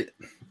 everybody,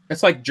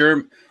 it's like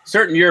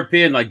certain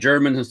European, like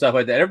Germans and stuff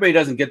like that. Everybody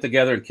doesn't get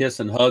together and kiss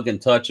and hug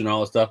and touch and all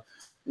this stuff.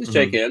 Just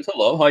shake hands.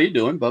 Hello, how you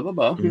doing? Blah, blah,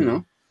 blah, you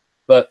know.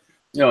 But,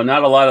 you know,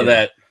 not a lot of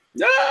that.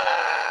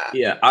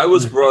 Yeah, I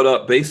was brought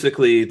up,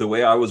 basically the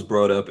way I was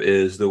brought up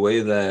is the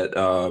way that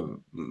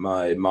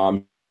my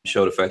mom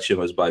showed affection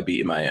was by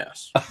beating my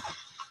ass.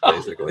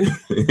 Basically.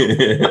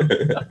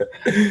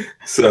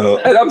 So,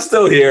 and I'm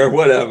still here,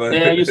 whatever.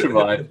 Yeah, you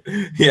survived.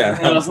 Yeah.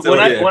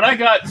 When I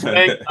got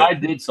spanked, I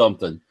did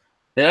something.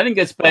 And I didn't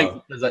get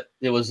spanked because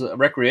it was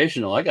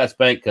recreational. I got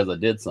spanked because I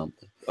did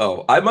something.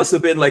 Oh, I must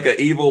have been like an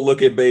evil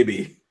looking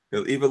baby,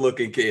 an evil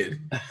looking kid.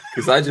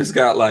 Because I just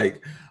got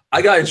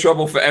I got in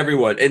trouble for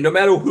everyone. And no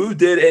matter who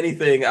did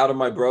anything out of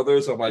my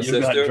brothers or my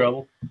sister, got in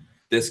trouble?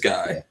 This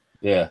guy.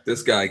 Yeah.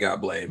 This guy got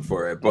blamed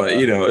for it. But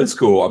you know, it's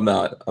cool. I'm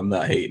not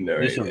hating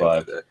or anything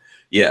like that.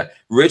 Yeah.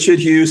 Richard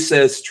Hughes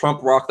says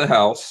Trump rocked the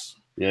house.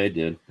 Yeah, he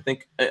did. I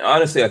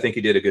think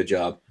he did a good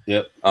job.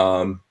 Yep.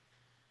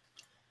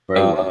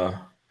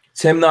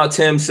 Tim Not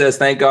Tim says,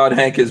 thank God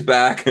Hank is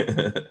back.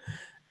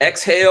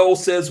 Exhale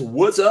says,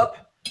 what's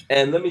up?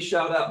 And let me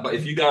shout out, but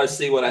if you guys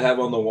see what I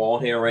have on the wall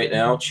here right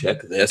now,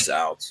 check this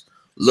out.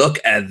 Look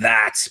at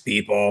that,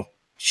 people.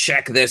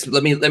 Check this.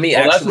 Let me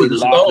actually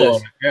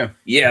lock this.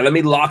 Yeah, let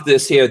me lock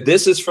this here.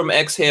 This is from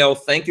Exhale.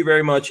 Thank you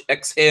very much.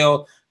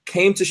 Exhale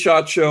came to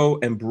SHOT Show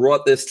and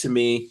brought this to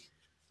me,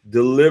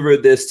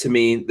 delivered this to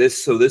me.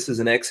 This is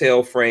an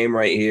Exhale frame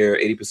right here,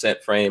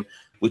 80% frame,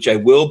 which I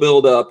will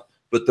build up.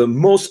 But the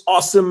most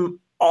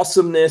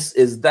awesomeness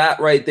is that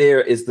right there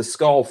is the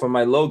skull from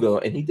my logo.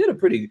 And he did a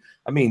pretty,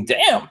 I mean,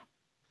 damn.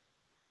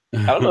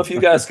 I don't know if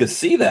you guys could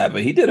see that,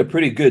 but he did a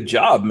pretty good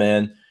job,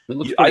 man.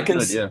 I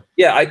can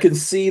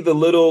see the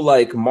little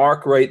like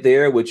mark right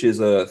there, which is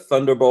a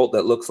thunderbolt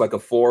that looks like a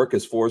 4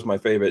 because 4 is my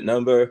favorite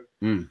number.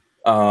 And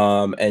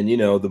you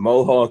know, the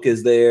mohawk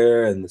is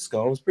there and the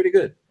skull is pretty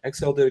good.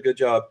 Exhale did a good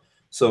job.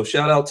 So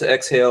shout out to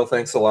Exhale.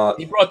 Thanks a lot.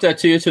 He brought that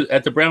to you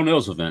at the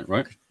Barnauls event,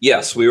 right?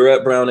 Yes, we were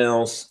at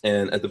Barnauls,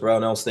 and at the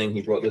Barnauls thing,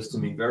 he brought this to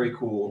me. Very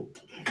cool.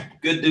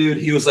 Good dude.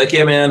 He was like,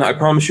 yeah, man, I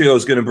promise you I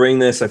was going to bring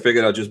this. I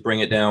figured I'll just bring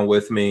it down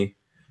with me.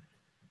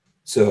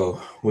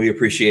 So we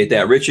appreciate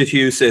that. Richard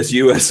Hughes says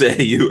USA,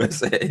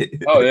 USA.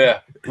 Oh, yeah.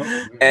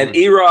 And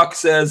E-Rock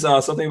says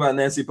something about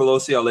Nancy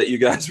Pelosi. I'll let you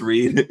guys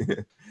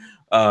read.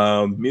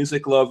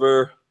 Music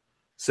Lover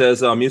says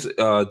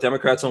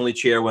Democrats only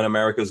cheer when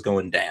America's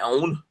going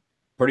down.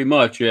 Pretty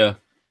much, yeah.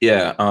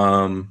 Yeah.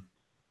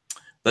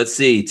 Let's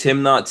see.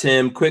 Tim Not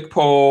Tim. Quick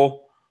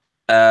poll.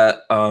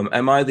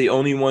 Am I the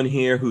only one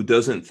here who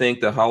doesn't think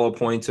the hollow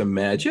points are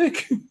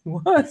magic?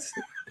 What?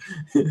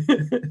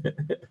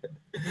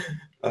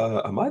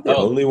 Am I the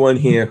only one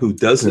here who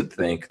doesn't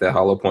think the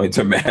hollow points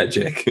are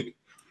magic?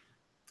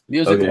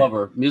 Music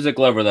Lover.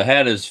 The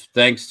hat is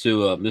thanks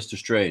to Mr.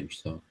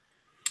 Strange. So.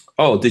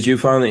 Oh, did you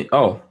finally?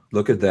 Oh,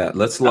 look at that.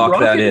 Let's lock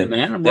that in.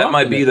 Man. That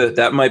might be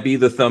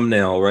the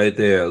thumbnail right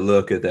there.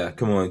 Look at that.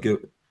 Come on,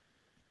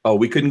 oh,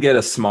 we couldn't get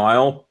a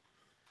smile.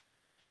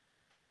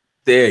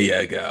 There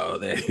you go.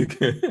 There you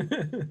go.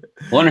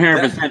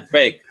 100%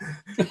 fake.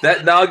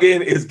 That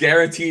noggin is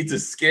guaranteed to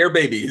scare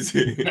babies.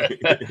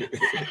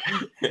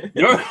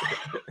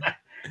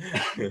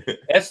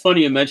 That's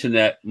funny you mentioned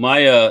that.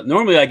 My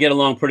normally I get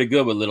along pretty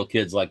good with little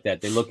kids like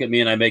that. They look at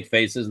me and I make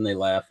faces and they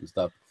laugh and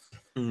stuff.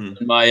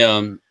 Mm-hmm.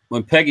 My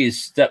when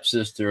Peggy's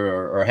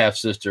stepsister or half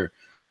sister,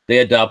 they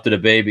adopted a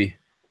baby,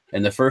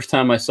 and the first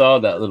time I saw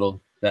that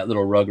little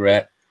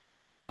rugrat,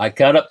 I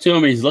got up to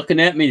him and he's looking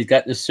at me. He's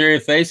got this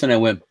serious face, and I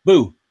went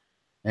boo,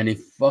 and he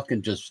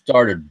fucking just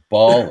started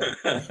bawling.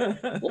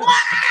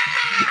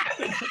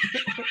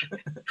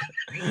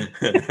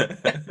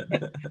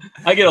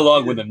 I get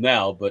along with him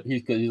now, but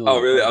he's oh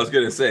really? I was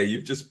gonna say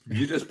you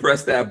just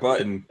pressed that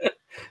button.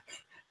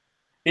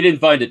 He didn't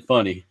find it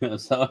funny.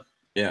 So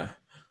yeah.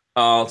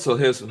 So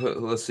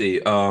let's see.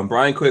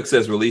 Brian Quick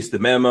says release the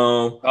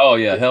memo. Oh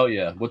yeah, hell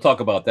yeah. We'll talk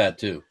about that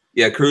too.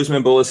 Yeah,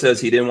 Cruzman Bullet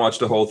says he didn't watch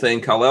the whole thing.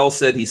 Kal-El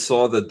said he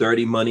saw the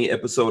Dirty Money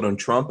episode on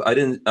Trump. I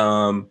didn't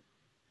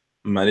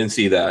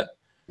see that.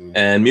 Mm-hmm.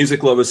 And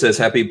Music Lover says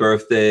happy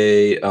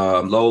birthday.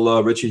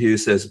 Lola. Richard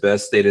Hughes says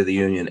best State of the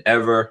Union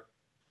ever.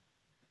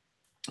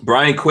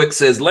 Brian Quick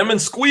says lemon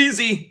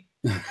squeezy.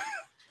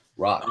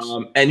 Rocks.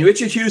 And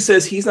Richard Hughes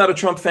says he's not a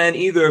Trump fan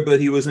either,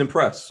 but he was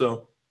impressed.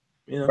 So,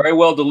 you know. Very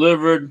well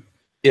delivered.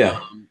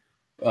 Yeah.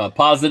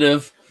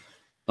 Positive.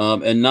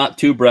 And not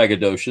too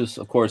braggadocious.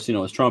 Of course, you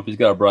know, as Trump, he's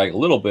got to brag a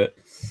little bit.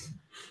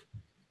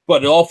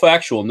 But all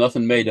factual,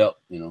 nothing made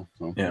up, you know.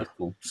 So yeah. That's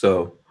cool.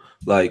 So,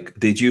 like,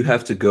 did you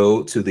have to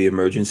go to the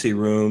emergency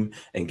room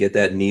and get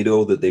that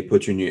needle that they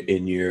put in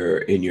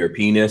your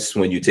penis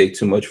when you take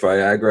too much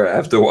Viagra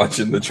after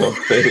watching the Trump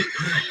thing?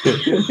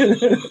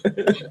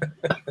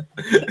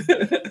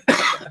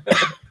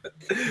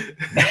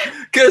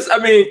 Because I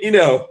mean, you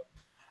know,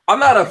 I'm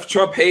not a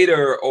Trump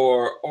hater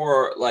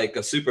or like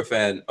a super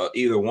fan of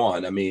either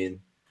one. I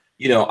mean,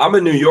 you know, I'm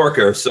a New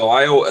Yorker, so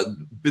I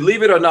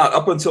believe it or not,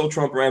 up until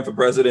Trump ran for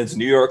president,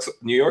 New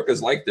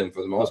Yorkers liked him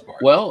for the most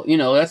part. Well, you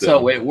know, that's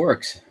how it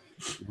works.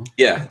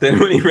 Yeah. Then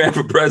when he ran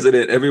for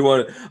president,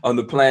 everyone on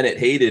the planet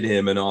hated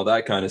him and all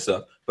that kind of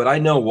stuff. But I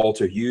know,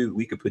 Walter,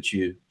 we could put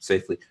you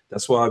safely.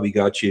 That's why we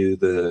got you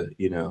the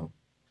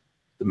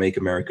Make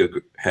America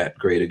hat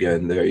great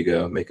again. There you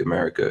go. Make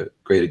America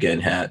great again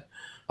hat.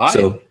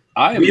 Were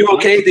you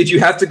okay? Did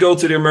you have to go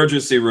to the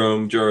emergency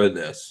room during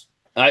this?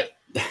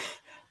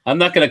 I'm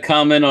not going to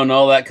comment on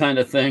all that kind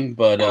of thing,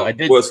 but I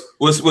did.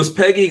 Was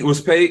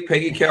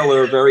Peggy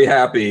Keller very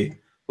happy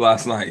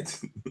last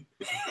night?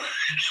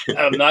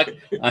 I'm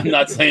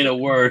not saying a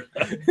word.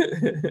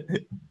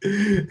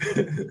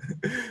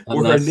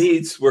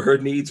 Were her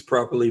needs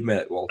properly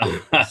met,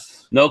 Walter?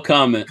 No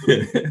comment.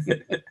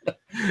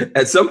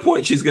 At some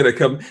point, she's gonna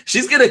come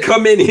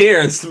in here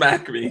and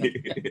smack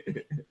me.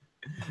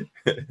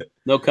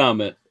 No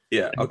comment.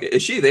 Yeah. Okay.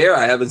 Is she there?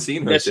 I haven't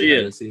seen her. Yes, she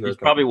is. She's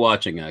probably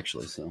watching,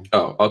 actually. So.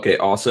 Oh, okay.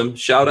 Awesome.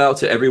 Shout out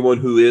to everyone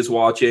who is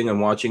watching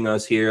and watching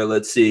us here.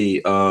 Let's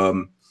see.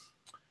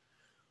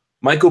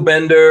 Michael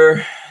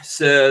Bender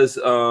says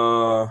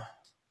Trump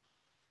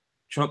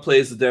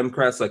plays the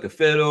Democrats like a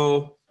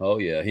fiddle. Oh,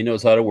 yeah. He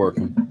knows how to work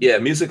them. Yeah.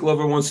 Music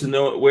Lover wants to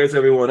know, where's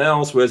everyone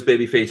else? Where's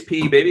Babyface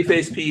P?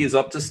 Babyface P is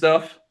up to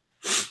stuff.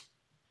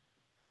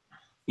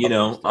 You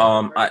know,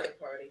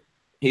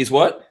 he's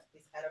what?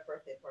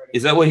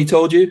 Is that what he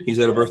told you? He's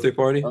at a birthday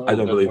party? I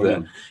don't believe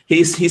that.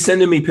 He's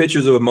sending me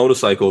pictures of a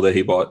motorcycle that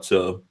he bought.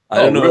 So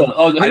I don't know.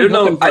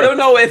 Really? I don't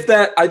know if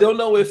that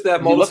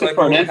motorcycle looking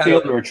for an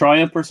Enfield or a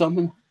Triumph or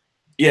something.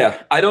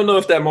 Yeah, I don't know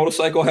if that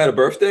motorcycle had a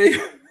birthday.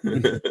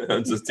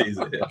 I'm just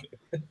teasing him.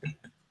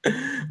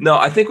 No,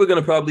 I think we're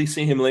gonna probably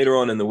see him later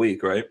on in the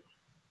week, right?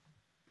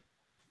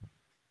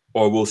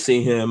 Or we'll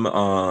see him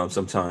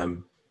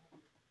sometime.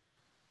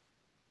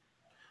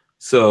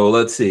 So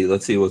let's see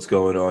what's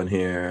going on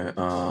here.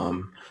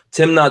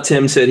 Tim Not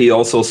Tim said he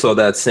also saw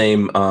that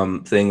same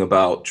thing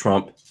about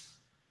Trump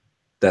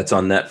that's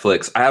on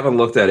Netflix. I haven't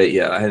looked at it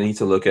yet. I need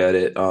to look at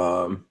it.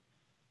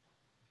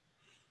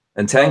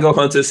 And Tango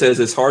Hunter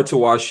says it's hard to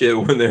watch shit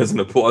when there's an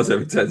applause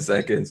every 10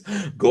 seconds.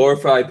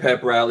 Glorified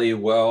pep rally,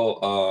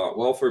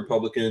 well for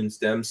Republicans,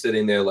 them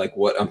sitting there like,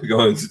 what I'm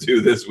going to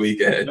do this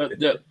weekend.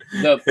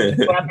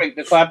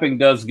 The clapping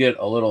does get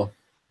a little,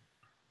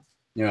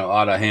 you know,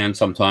 out of hand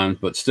sometimes,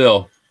 but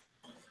still,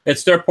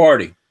 it's their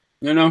party,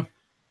 you know?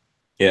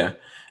 Yeah.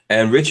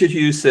 And Richard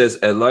Hughes says,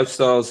 at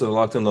Lifestyles of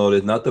Locked and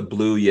Loaded, not the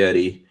Blue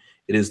Yeti.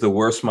 It is the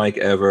worst mic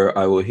ever.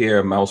 I will hear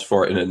a mouse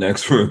fart in the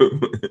next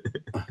room.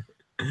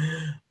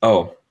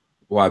 Oh,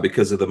 why?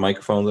 Because of the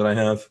microphone that I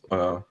have?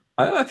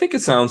 I think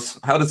it sounds,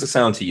 how does it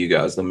sound to you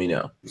guys? Let me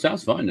know. It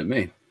sounds fine to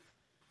me.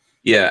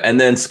 Yeah, and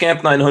then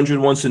Scamp 900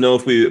 wants to know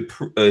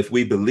if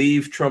we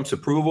believe Trump's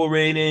approval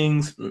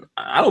ratings.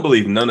 I don't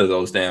believe none of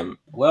those damn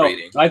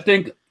ratings. I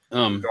think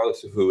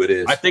regardless of who it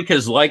is, I think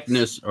his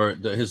likeness or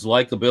his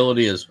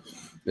likability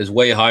is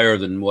way higher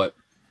than what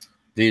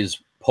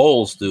these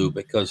polls do,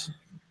 because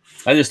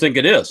I just think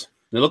it is.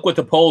 Now look what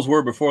the polls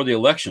were before the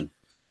election,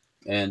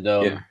 and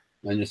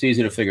it's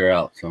easy to figure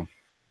out. So.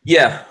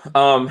 Yeah,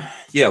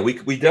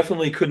 we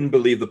definitely couldn't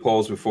believe the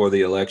polls before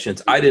the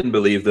elections. I didn't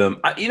believe them.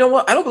 You know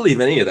what? I don't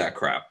believe any of that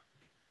crap.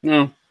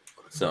 No,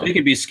 so they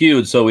can be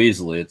skewed so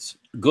easily. It's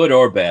good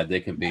or bad. They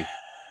can be.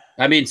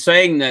 I mean,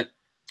 saying that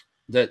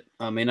that,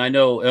 I mean, I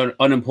know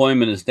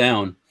unemployment is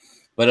down,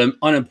 but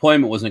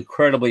unemployment was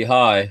incredibly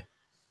high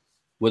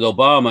with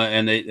Obama,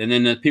 and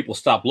then the people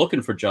stopped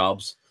looking for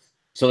jobs,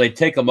 so they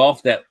take them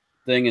off that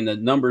thing, and the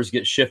numbers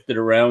get shifted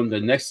around. The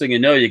next thing you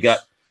know, you got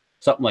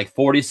something like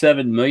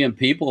 47 million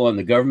people on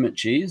the government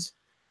cheese.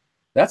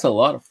 That's a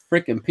lot of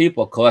freaking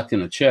people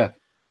collecting a check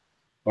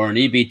or an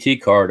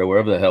EBT card or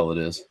whatever the hell it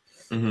is.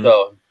 Mm-hmm.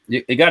 So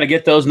you got to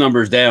get those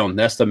numbers down.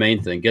 That's the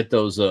main thing. Get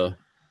those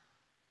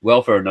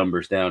welfare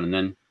numbers down, and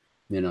then,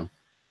 you know,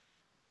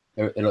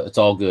 it's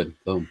all good.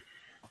 Boom.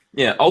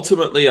 Yeah,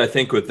 ultimately, I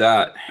think with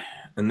that,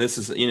 and this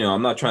is, you know,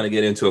 I'm not trying to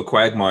get into a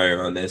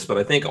quagmire on this, but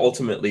I think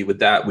ultimately with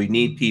that, we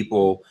need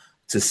people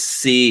to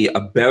see a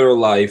better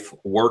life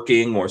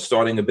working or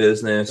starting a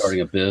business,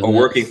 or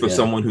working for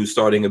someone who's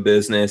starting a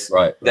business,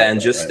 than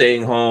just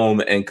staying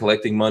home and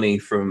collecting money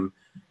from,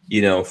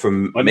 you know,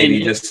 from maybe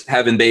just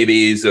having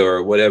babies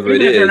or whatever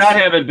it is. If they're not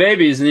having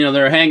babies and, you know,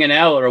 they're hanging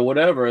out or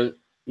whatever,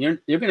 you're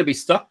going to be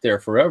stuck there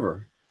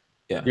forever.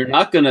 Yeah. You're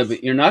not going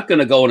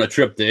to go on a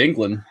trip to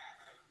England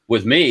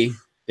with me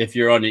if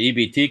you're on the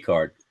EBT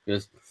card,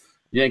 because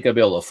you ain't going to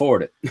be able to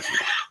afford it.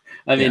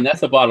 I mean,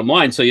 that's the bottom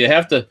line. So you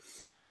have to,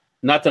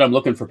 not that I'm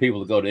looking for people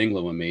to go to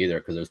England with me either,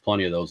 because there's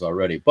plenty of those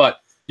already,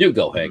 but you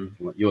go, Hank.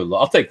 Mm-hmm.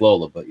 I'll take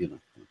Lola, but, you know.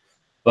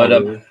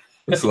 But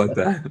it's like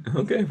that.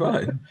 Okay,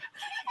 fine.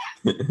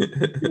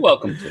 You're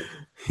welcome to.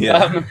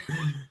 Yeah.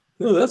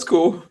 No, that's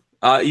cool.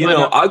 You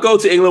know, I'll go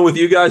to England with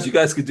you guys. You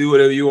guys could do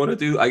whatever you want to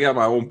do. I got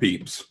my own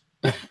peeps.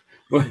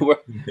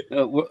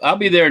 I'll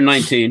be there in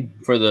 19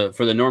 for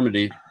the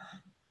Normandy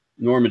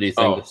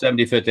thing, the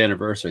 75th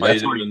anniversary.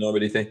 That's the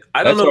Normandy thing.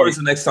 I don't know when's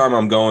the next time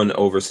I'm going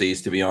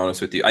overseas, to be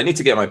honest with you. I need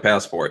to get my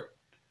passport.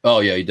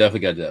 Oh yeah, you definitely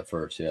got to do that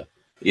first. Yeah.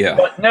 Yeah.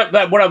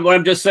 But what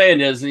I'm just saying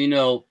is, you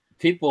know,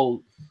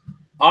 people,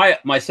 I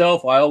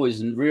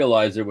always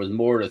realized there was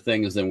more to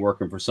things than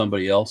working for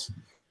somebody else,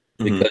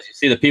 because you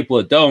see the people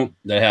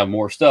that have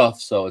more stuff.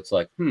 So it's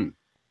like, And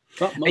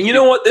you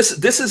know what?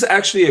 This is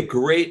actually a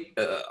great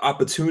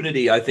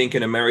opportunity, I think,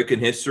 in American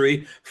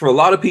history for a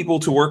lot of people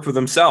to work for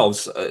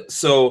themselves.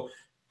 So,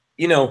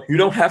 you know, you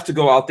don't have to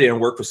go out there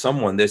and work for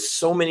someone. There's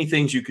so many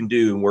things you can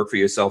do and work for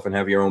yourself and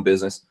have your own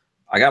business.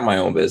 I got my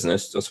own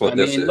business. That's what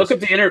this is. Look at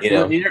the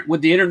internet.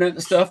 With the internet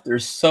and stuff,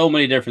 there's so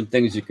many different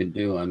things you can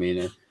do. I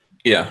mean,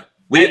 yeah.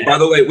 By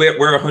the way,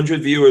 we're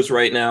 100 viewers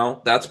right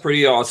now. That's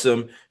pretty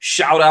awesome.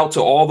 Shout out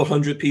to all the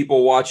 100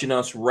 people watching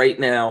us right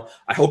now.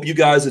 I hope you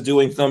guys are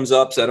doing thumbs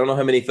ups. I don't know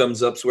how many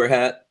thumbs ups we're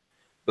at,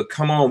 but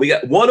come on. We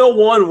got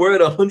 101. We're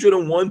at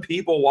 101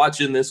 people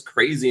watching this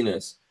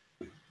craziness.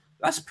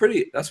 That's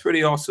pretty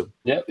awesome.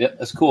 Yeah,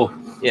 that's cool.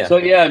 Yeah. So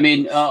yeah, I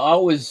mean, I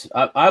was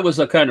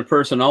a kind of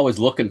person always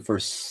looking for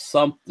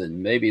something,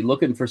 maybe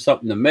looking for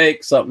something to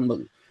make,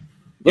 something.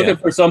 Looking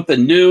for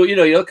something new, you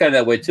know, you look kind of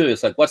that way too.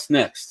 It's like, what's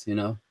next, you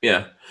know?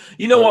 Yeah.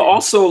 You know what?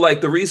 Also, like,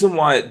 the reason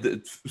why,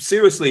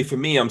 seriously, for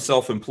me, I'm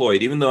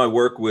self-employed. Even though I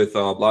work with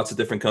lots of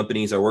different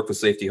companies. I work for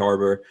Safety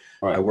Harbor.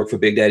 Right. I work for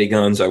Big Daddy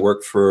Guns. I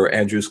work for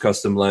Andrew's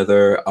Custom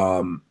Leather.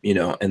 You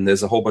know, and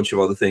there's a whole bunch of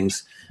other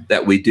things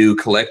that we do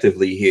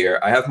collectively here.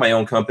 I have my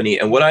own company,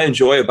 and what I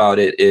enjoy about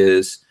it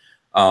is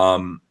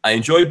I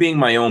enjoy being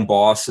my own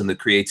boss and the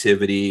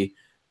creativity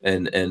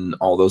and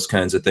all those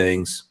kinds of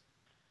things.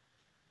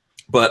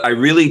 But I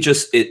really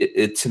just,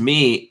 to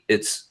me,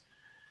 it's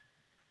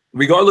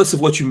regardless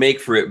of what you make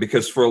for it,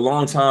 because for a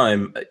long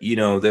time, you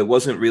know, there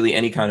wasn't really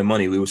any kind of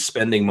money. We were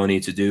spending money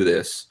to do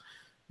this.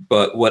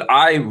 But what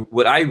I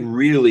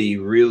really,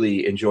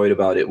 really enjoyed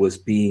about it was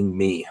being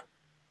me.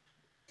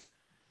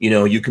 You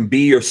know, you can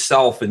be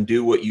yourself and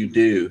do what you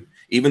do,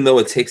 even though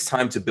it takes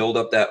time to build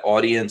up that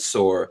audience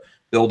or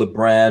build a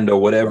brand or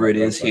whatever it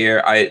is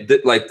here.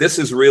 Like, this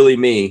is really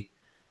me.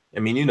 I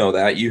mean, you know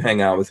that. You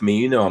hang out with me.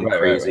 You know I'm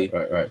crazy.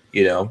 Right.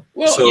 You know?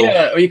 Well, so,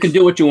 yeah, or you can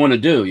do what you want to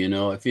do, you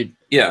know? If you,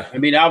 yeah. I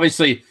mean,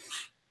 obviously,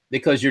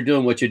 because you're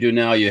doing what you do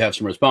now, you have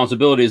some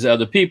responsibilities to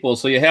other people,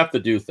 so you have to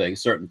do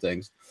certain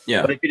things.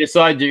 Yeah. But if you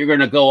decide that you're going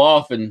to go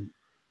off and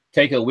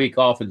take a week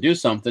off and do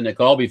something, it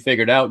can all be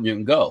figured out and you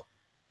can go.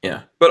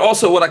 Yeah. But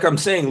also, what, like I'm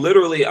saying,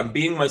 literally, I'm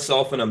being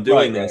myself and I'm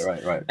doing this.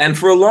 Right. And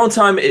for a long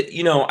time,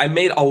 you know, I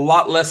made a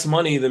lot less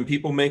money than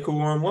people make who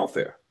are on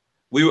welfare.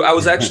 I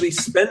was actually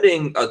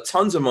spending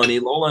tons of money.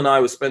 Lola and I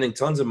was spending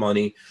tons of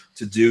money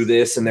to do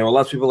this. And there were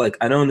lots of people like,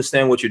 I don't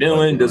understand what you're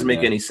doing. It doesn't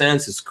make any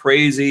sense. It's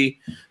crazy.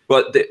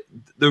 But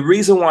the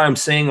reason why I'm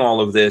saying all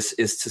of this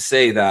is to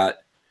say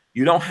that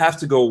you don't have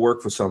to go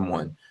work for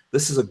someone.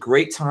 This is a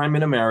great time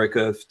in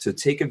America to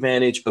take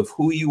advantage of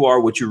who you are,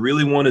 what you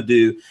really want to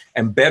do,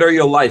 and better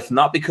your life,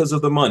 not because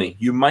of the money.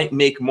 You might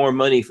make more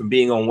money from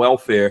being on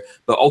welfare,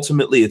 but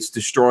ultimately it's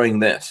destroying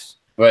this.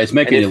 Right. It's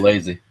making you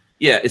lazy.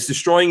 Yeah, it's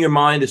destroying your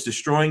mind, it's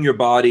destroying your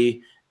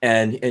body,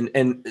 and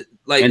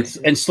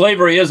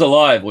slavery is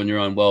alive when you're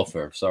on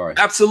welfare. Sorry.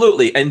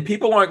 Absolutely. And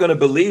people aren't going to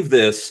believe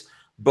this,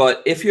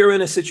 but if you're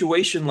in a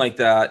situation like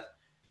that,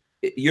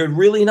 you're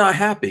really not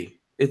happy.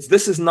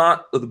 This is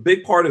not the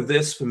big part of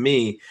this for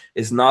me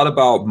is not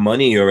about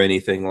money or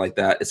anything like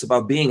that. It's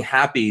about being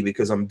happy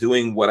because I'm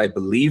doing what I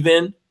believe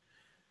in.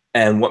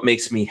 and what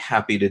makes me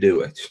happy to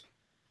do it.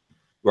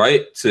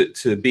 Right?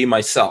 To be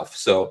myself.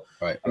 So,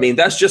 right. I mean,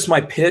 that's just my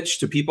pitch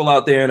to people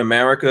out there in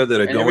America that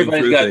are going through things.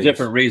 Everybody's got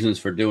different reasons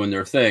for doing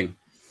their thing.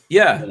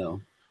 Yeah. You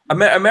know.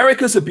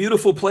 America's a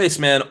beautiful place,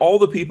 man. All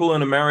the people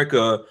in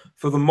America,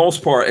 for the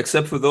most part,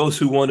 except for those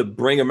who want to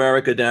bring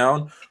America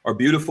down, are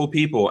beautiful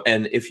people.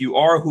 And if you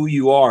are who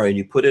you are and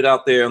you put it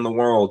out there in the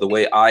world the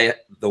way I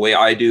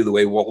do, the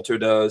way Walter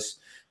does,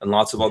 and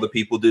lots of other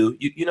people do,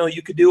 you know,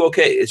 you could do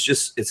okay.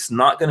 It's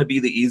not going to be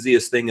the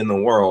easiest thing in the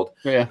world,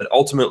 but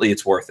ultimately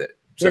it's worth it.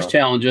 There's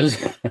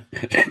challenges.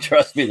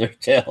 Trust me, there's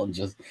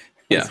challenges.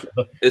 Yeah,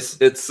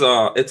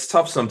 it's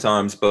tough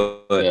sometimes,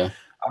 but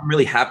I'm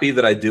really happy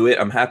that I do it.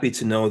 I'm happy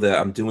to know that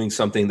I'm doing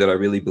something that I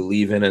really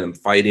believe in, and I'm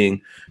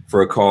fighting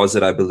for a cause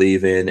that I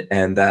believe in,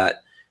 and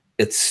that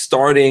it's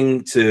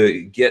starting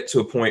to get to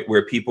a point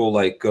where people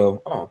like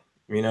go, oh,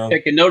 you know,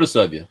 taking notice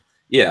of you.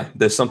 Yeah,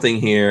 there's something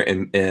here,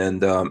 and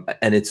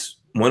it's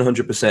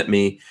 100%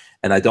 me,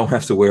 and I don't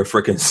have to wear a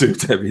freaking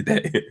suit every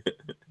day.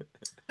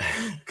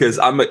 Because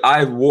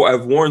I've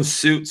worn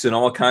suits and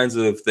all kinds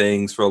of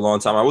things for a long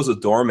time. I was a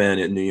doorman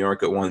in New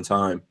York at one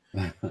time.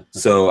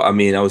 So I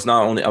mean, I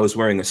was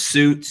wearing a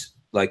suit,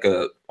 like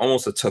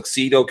almost a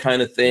tuxedo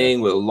kind of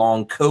thing, with a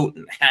long coat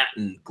and hat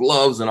and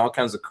gloves and all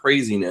kinds of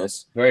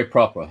craziness. Very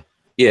proper.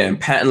 Yeah, and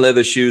patent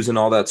leather shoes and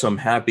all that. So I'm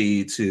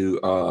happy to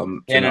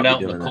stand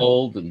out in the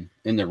cold and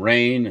in the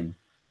rain, and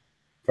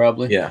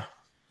probably.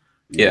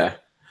 Yeah.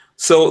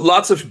 So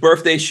lots of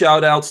birthday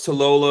shout outs to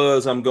Lola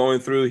as I'm going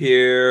through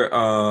here.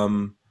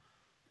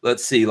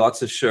 Let's see,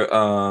 lots of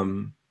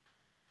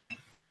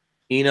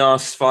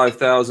Enos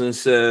 5000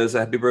 says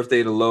happy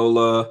birthday to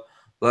Lola.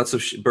 Lots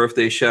of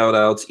birthday shout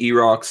outs.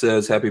 E-Rock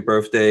says happy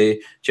birthday.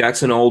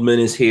 Jackson Oldman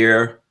is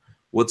here.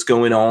 What's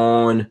going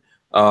on?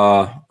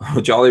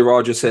 Jolly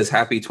Roger says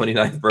happy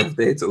 29th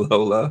birthday to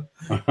Lola.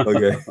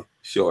 Okay,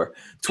 sure.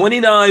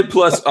 29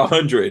 plus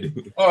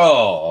 100.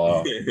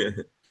 Oh.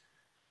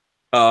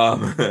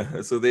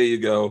 So there you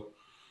go.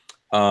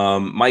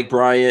 Mike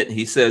Bryant,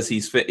 he says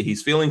he's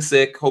feeling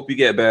sick. Hope you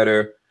get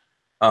better.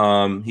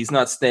 He's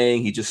not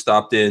staying. He just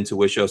stopped in to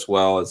wish us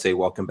well and say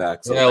welcome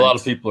back. So yeah, a lot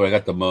of people. I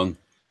got the mung.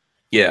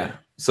 Yeah.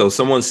 So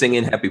someone's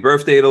singing happy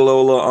birthday to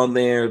Lola on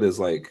there. There's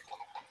like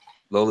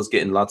Lola's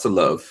getting lots of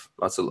love.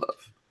 Lots of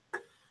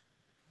love.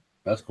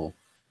 That's cool.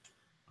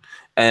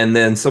 And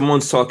then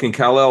someone's talking,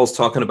 Kal-El's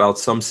talking about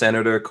some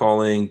senator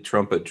calling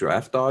Trump a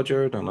draft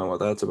dodger. Don't know what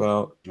that's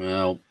about.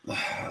 Well,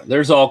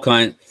 there's all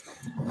kinds.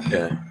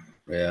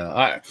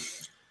 Yeah.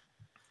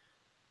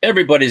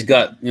 Everybody's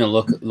got, you know,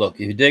 look,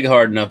 if you dig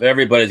hard enough,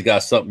 everybody's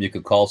got something you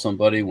could call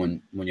somebody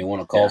when you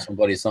want to call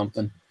somebody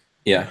something.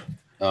 Yeah.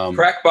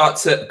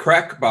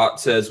 Crackbot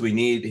says we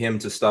need him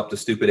to stop the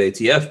stupid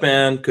ATF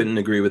ban. Couldn't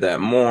agree with that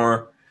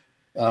more.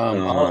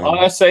 All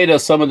I say to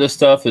some of this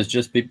stuff is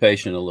just be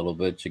patient a little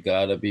bit. You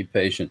gotta be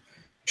patient.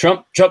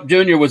 Trump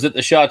Jr. was at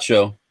the SHOT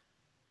Show.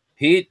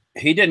 He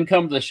didn't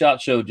come to the SHOT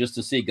Show just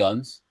to see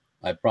guns.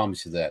 I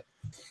promise you that.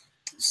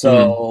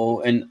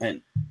 So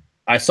and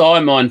I saw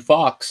him on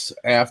Fox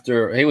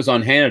after he was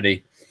on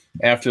Hannity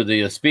after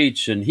the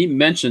speech, and he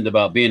mentioned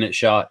about being at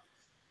SHOT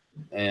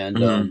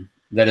and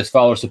that his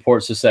follower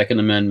supports the Second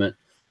Amendment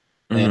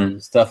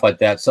and stuff like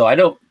that. So I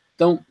don't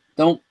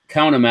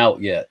count him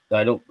out yet.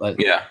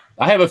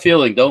 I have a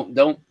feeling don't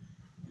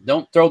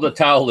throw the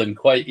towel in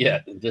quite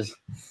yet. Just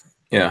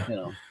you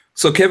know.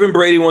 So Kevin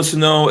Brady wants to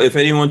know if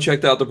anyone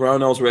checked out the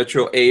Barnauls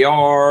Retro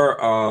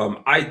AR.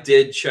 I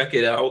did check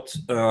it out.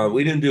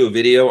 We didn't do a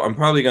video. I'm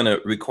probably gonna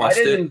request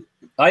it.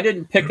 I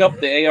didn't pick up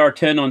the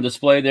AR-10 on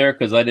display there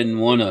because I didn't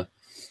want to.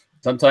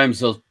 Sometimes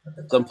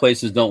some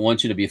places don't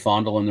want you to be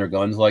fondling their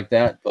guns like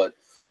that, but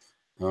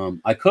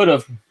I could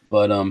have,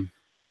 but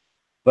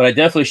I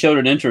definitely showed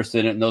an interest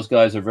in it, and those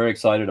guys are very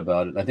excited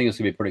about it. I think it's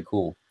gonna be pretty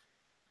cool.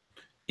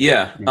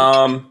 Yeah.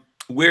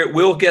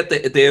 We'll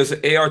get there's an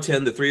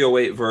AR-10, the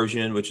 308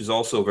 version, which is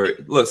also very.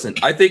 Listen,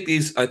 I think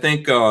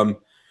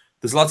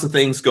there's lots of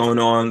things going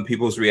on.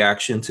 People's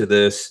reaction to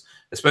this,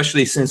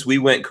 especially since we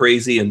went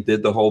crazy and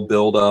did the whole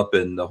build up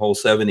and the whole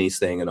 70s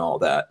thing and all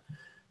that.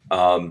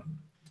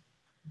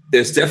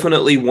 There's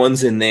definitely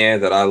ones in there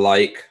that I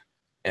like,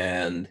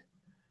 and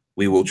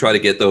we will try to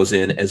get those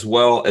in, as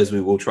well as we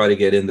will try to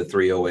get in the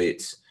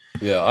 308s.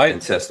 Yeah, and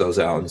test those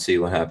out and see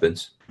what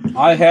happens.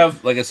 I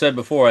have, like I said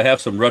before, I have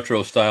some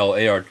retro style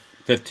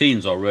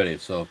AR-15s already,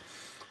 so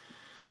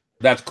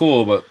that's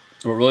cool. But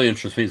what really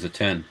interests me is the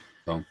 10.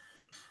 So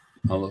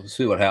I'll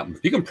see what happens.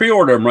 You can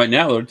pre-order them right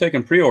now. They're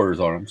taking pre-orders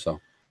on them,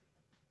 so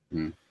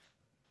I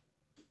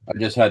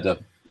just had to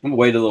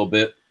wait a little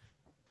bit.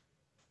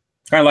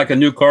 Kind of like a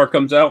new car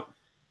comes out,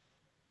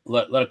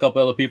 let a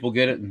couple other people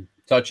get it and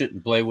touch it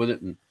and play with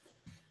it, and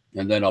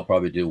then I'll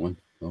probably do one.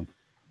 So.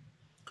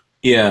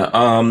 Yeah,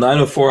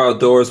 904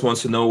 Outdoors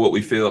wants to know what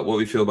we feel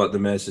about the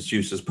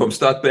Massachusetts pump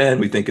stock ban.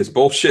 We think it's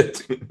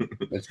bullshit.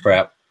 It's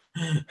crap.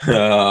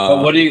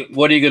 But what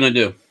are you gonna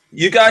do?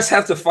 You guys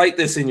have to fight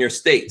this in your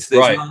states.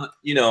 There's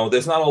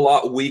not a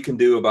lot we can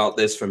do about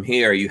this from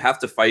here. You have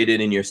to fight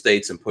it in your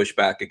states and push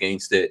back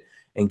against it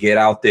and get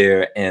out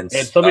there and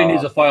somebody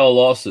needs to file a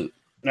lawsuit.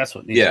 That's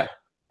what needs to.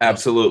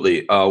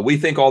 Absolutely. We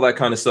think all that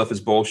kind of stuff is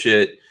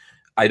bullshit.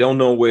 I don't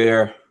know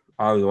where.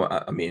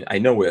 I mean, I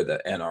know where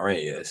the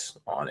NRA is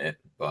on it,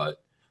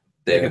 but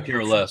they could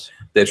care less.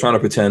 They're trying to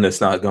pretend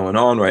it's not going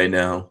on right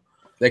now.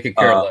 They could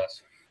care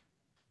less.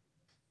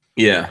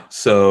 Yeah.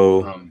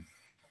 So.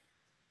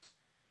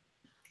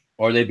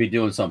 Or they'd be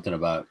doing something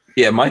about it.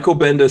 Yeah, Michael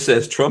Bender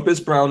says Trump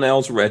is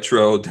Brownells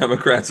retro.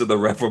 Democrats are the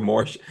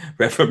Reformation.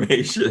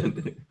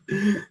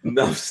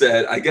 Enough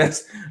said. I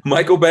guess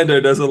Michael Bender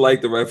doesn't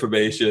like the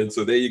Reformation.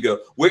 So there you go.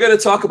 We're going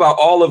to talk about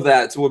all of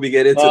that when we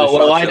get into the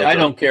show. I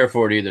don't care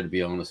for it either, to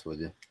be honest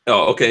with you.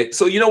 Oh, okay.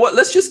 So you know what?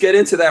 Let's just get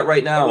into that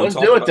right now. Let's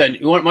do it then.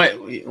 You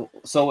want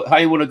so how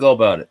you want to go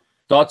about it?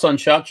 Thoughts on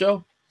SHOT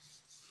Show?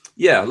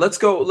 Yeah, let's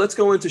go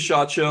into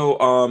SHOT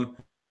Show.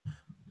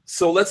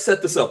 So let's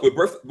set this up. We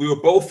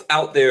were both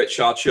out there at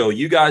SHOT Show.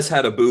 You guys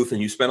had a booth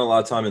and you spent a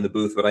lot of time in the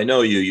booth, but I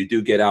know you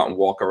do get out and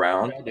walk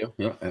around. Yeah,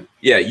 I do.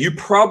 Yeah, you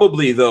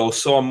probably, though,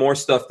 saw more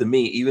stuff than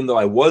me, even though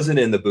I wasn't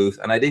in the booth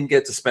and I didn't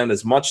get to spend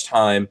as much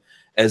time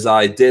as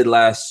I did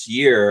last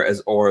year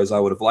as I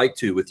would have liked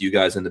to with you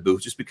guys in the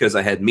booth, just because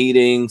I had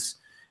meetings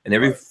and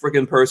every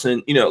freaking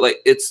person, like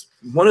it's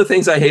one of the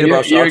things I hate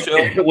about SHOT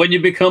Show. When you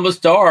become a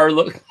star,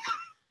 look.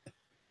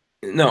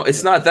 No,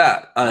 it's not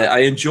that. I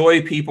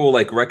enjoy people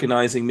like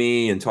recognizing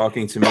me and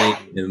talking to me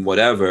and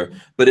whatever,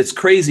 but it's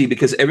crazy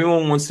because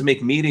everyone wants to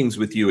make meetings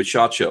with you at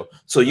SHOT Show.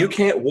 So you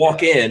can't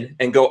walk in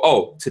and go,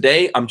 oh,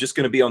 today I'm just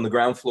going to be on the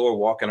ground floor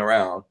walking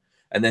around.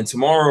 And then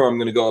tomorrow I'm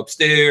going to go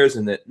upstairs.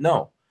 And then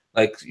no,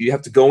 like you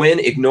have to go in,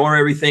 ignore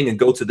everything and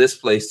go to this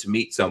place to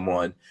meet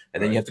someone.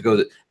 And then you have to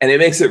go and it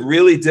makes it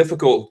really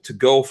difficult to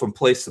go from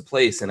place to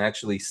place and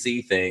actually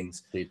see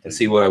things and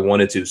see what I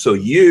wanted to. So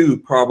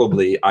you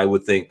probably, I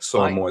would think,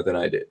 saw more than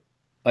I did.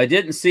 I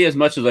didn't see as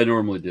much as I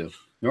normally do.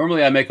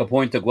 Normally I make a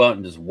point to go out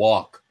and just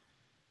walk.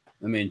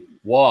 I mean,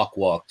 walk,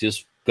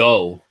 just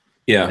go.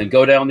 Yeah. And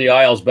go down the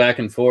aisles back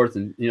and forth.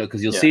 And,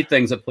 because you'll see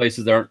things at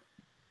places that aren't.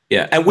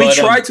 Yeah. And we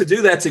tried to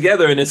do that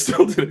together and it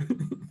still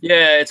didn't.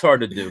 Yeah, it's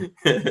hard to do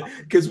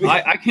because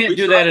I can't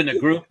do that in a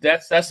group.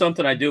 That's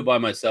something I do by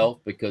myself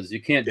because you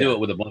can't do it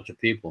with a bunch of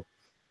people.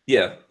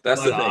 Yeah,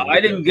 that's the thing.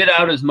 I didn't get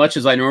out as much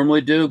as I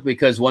normally do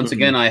because once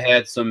again I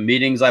had some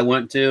meetings I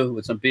went to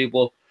with some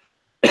people,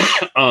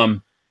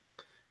 and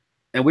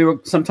we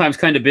were sometimes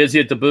kind of busy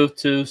at the booth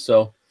too.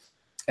 So,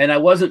 and I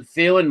wasn't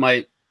feeling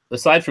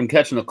aside from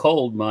catching a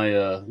cold, my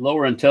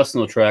lower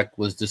intestinal tract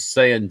was just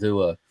saying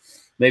to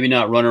maybe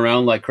not run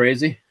around like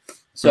crazy.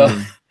 So.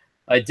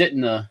 I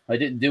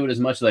didn't do it as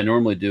much as I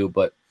normally do,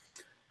 but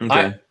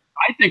I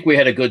think we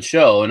had a good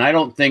show, and I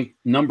don't think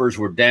numbers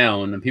were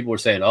down. And people were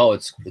saying, "Oh,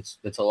 it's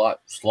a lot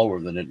slower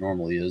than it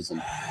normally is."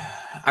 And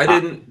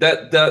it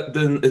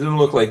didn't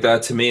look like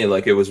that to me.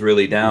 Like it was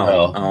really down.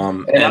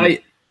 No.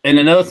 And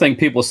another thing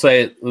people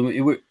say,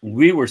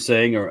 we were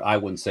saying, or I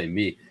wouldn't say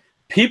me,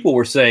 people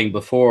were saying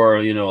before,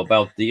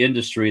 about the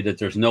industry that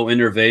there's no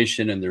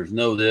innovation and there's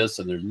no this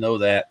and there's no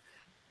that.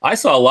 I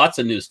saw lots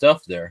of new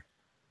stuff there.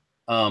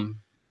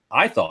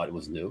 I thought it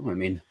was new. I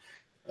mean,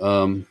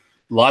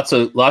 lots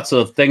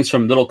of things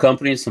from little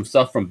companies, some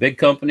stuff from big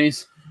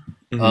companies.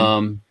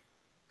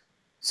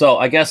 So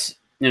I guess,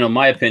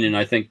 my opinion,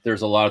 I think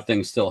there's a lot of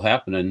things still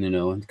happening,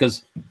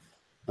 because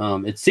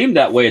it seemed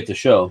that way at the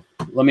show.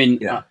 I mean,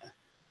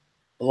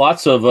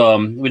 lots of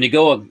when you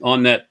go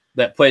on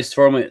that place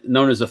formerly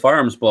known as the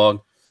Firearms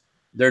Blog,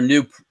 they're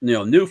new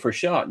for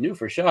SHOT.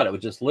 It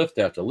would just list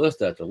after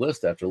list after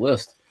list after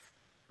list.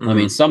 I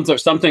mean, some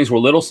things were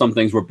little, some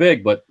things were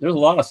big, but there's a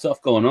lot of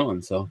stuff going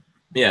on. So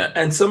yeah,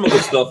 and some of the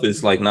stuff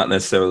is like not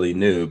necessarily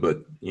new,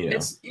 but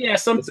it's a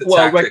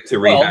tactic to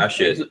rehash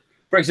it.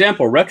 For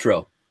example,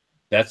 retro.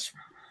 That's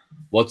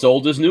what's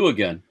old is new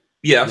again.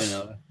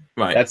 Yes,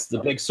 right. That's the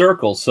big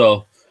circle.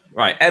 So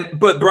right,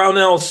 but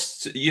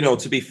Brownells,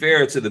 to be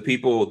fair to the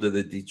people,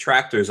 the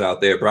detractors out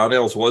there,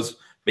 Brownells was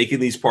making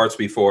these parts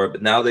before,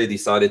 but now they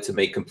decided to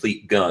make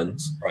complete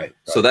guns. Right.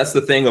 So that's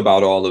the thing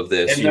about all of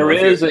this. And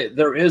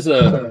there is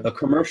a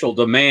commercial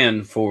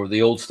demand for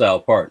the old style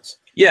parts.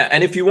 Yeah,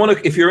 and if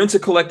you're into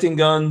collecting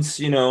guns,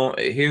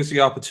 here's the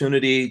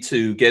opportunity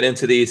to get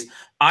into these.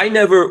 I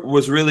never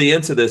was really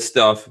into this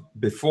stuff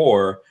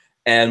before,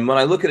 and when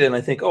I look at it and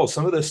I think, oh,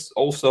 some of this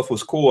old stuff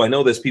was cool. I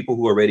know there's people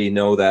who already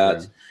know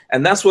that,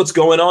 and that's what's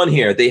going on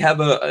here. They have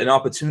an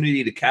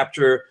opportunity to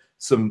capture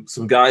some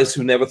guys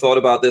who never thought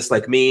about this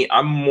like me.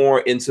 I'm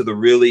more into the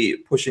really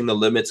pushing the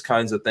limits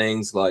kinds of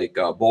things like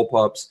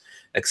bullpups,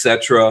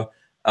 etc.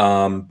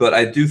 But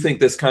I do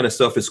think this kind of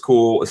stuff is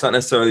cool. It's not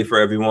necessarily for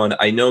everyone.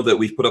 I know that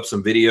we've put up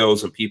some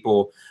videos and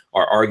people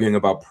are arguing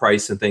about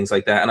price and things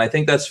like that. And I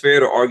think that's fair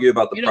to argue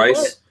about the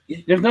price.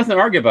 There's nothing to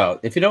argue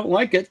about. If you don't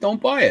like it,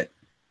 don't buy it.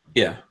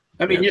 Yeah.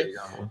 I mean,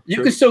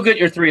 you can still get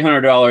your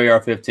 $300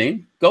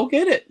 AR-15. Go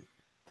get it.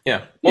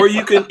 Yeah, or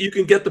you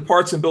can get the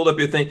parts and build up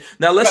your thing.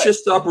 Now let's just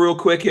stop real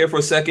quick here for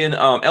a second.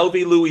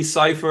 LV Louis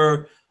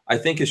Cypher, I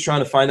think, is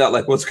trying to find out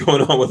like what's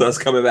going on with us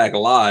coming back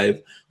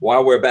live. Why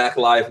we're back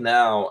live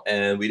now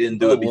and we didn't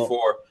do it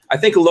before. I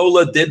think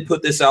Lola did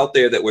put this out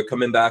there that we're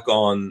coming back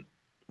on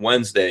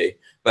Wednesday,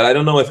 but I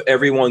don't know if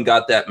everyone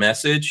got that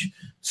message.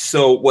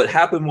 So what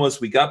happened was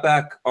we got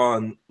back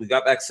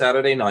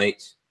Saturday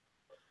night.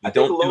 I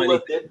think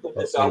Lola did put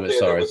this out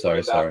there.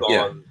 Sorry.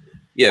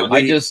 Yeah.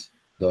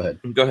 Go ahead.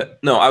 Go ahead.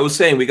 No, I was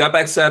saying we got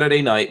back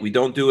Saturday night. We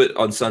don't do it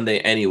on Sunday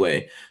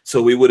anyway.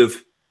 So we would have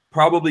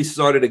probably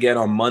started again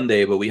on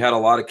Monday, but we had a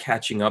lot of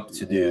catching up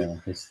to do.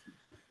 Yeah,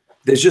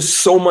 there's just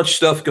so much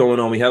stuff going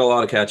on. We had a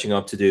lot of catching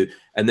up to do.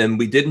 And then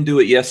we didn't do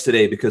it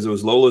yesterday because it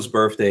was Lola's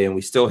birthday and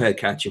we still had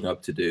catching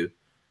up to do.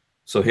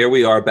 So here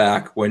we are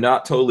back. We're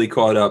not totally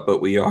caught up,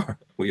 but we are.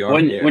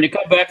 When you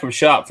come back from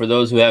shop, for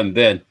those who haven't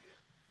been,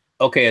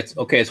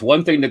 it's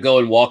one thing to go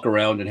and walk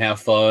around and have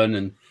fun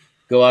and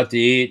go out to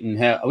eat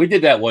and we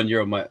did that one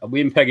year.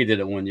 We and Peggy did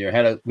it one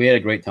year. We had a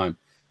great time.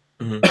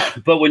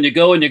 Mm-hmm. But when you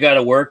go and you got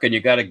to work and you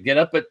got to get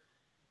up at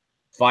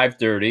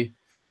 5:30,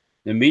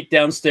 then meet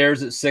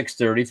downstairs at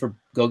 6:30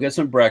 go get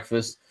some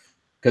breakfast,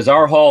 because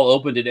our hall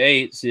opened at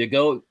 8. So you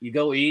go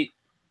eat,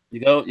 you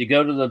go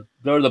to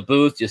the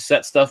booth, you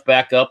set stuff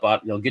back up,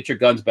 get your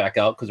guns back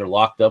out because they're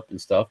locked up and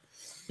stuff.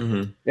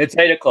 Mm-hmm. It's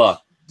 8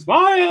 o'clock.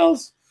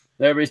 Smiles.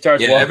 Everybody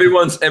starts. Yeah,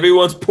 walking.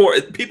 Everyone's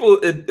poor. People,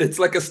 it's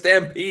like a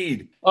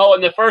stampede. Oh,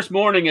 and the first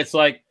morning, it's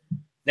like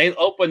they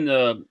open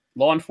the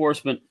law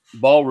enforcement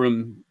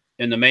ballroom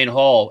in the main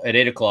hall at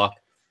 8 o'clock,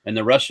 and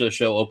the rest of the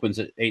show opens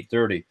at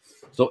 8:30.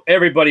 So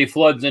everybody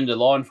floods into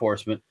law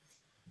enforcement,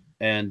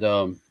 and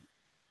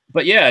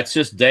but yeah, it's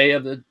just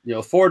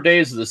 4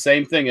 days of the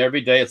same thing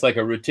every day. It's like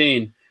a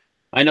routine.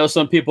 I know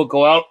some people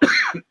go out,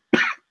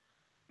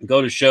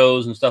 go to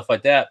shows and stuff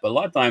like that, but a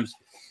lot of times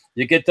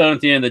you get done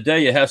at the end of the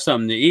day, you have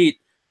something to eat,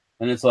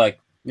 and it's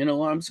like, you know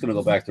what, I'm just gonna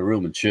go back to the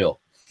room and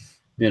chill,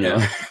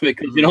 because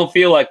you don't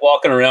feel like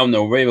walking around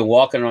or even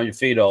walking on your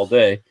feet all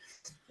day.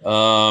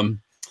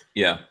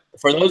 Yeah.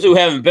 For those who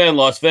haven't been,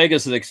 Las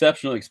Vegas is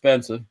exceptionally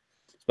expensive,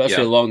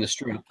 especially along the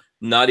street.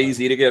 Not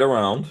easy to get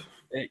around.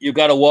 You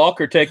got to walk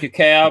or take a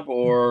cab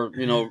or,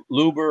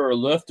 Uber or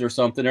Lyft or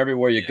something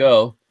everywhere you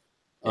go.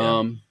 Yeah.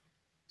 And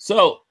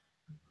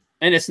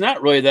it's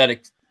not really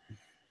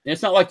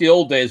it's not like the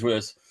old days where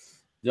it's,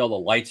 the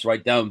lights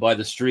right down by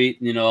the street,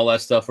 all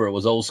that stuff where it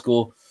was old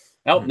school.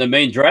 Out in the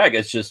main drag,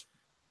 it's just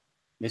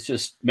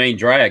main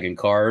drag and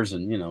cars,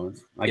 and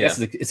I guess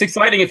it's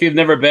exciting if you've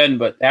never been,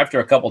 but after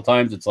a couple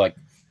times, it's like.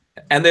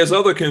 And there's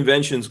other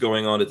conventions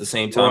going on at the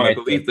same time. Right. I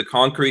believe the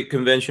Concrete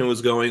convention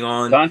was going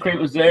on. Concrete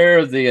was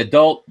there. The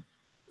adult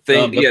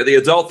thing, the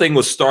adult thing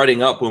was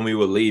starting up when we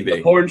were leaving.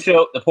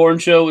 The porn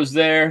show was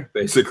there,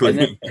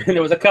 basically. And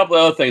there was a couple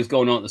of other things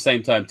going on at the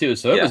same time too.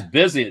 So it was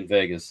busy in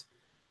Vegas.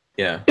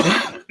 Yeah.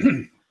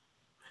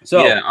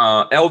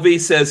 LV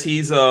says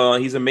he's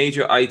a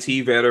major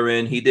IT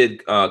veteran. He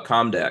did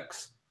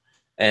Comdex.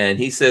 And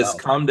he says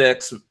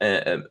Comdex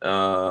and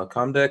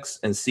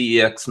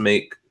CEX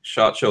make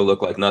SHOT Show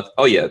look like nothing.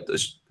 Oh yeah,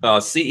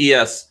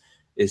 CES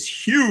is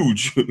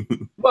huge.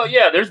 Well,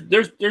 yeah, there's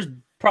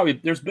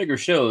bigger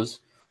shows,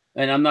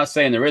 and I'm not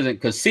saying there isn't,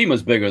 because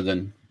SEMA's bigger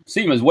than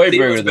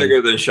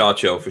bigger than SHOT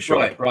Show for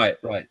sure. Right.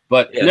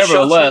 But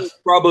nevertheless,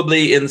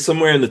 probably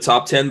somewhere in the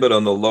top 10, but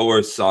on the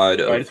lower side.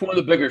 It's one of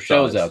the bigger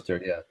shows out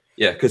there. Yeah.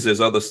 Yeah, because there's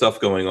other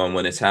stuff going on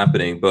when it's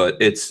happening, but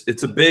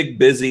it's a big,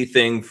 busy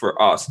thing for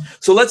us.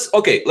 So let's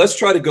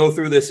try to go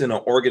through this in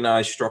an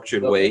organized,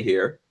 structured way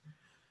here.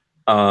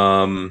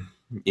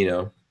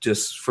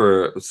 Just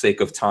for the sake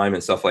of time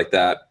and stuff like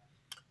that.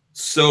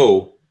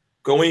 So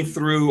going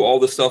through all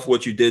the stuff,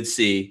 what you did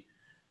see,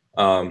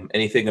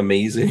 anything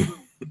amazing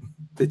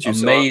that you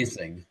saw?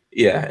 Amazing.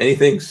 Yeah,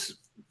 anything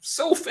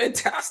so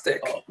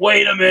fantastic. Oh,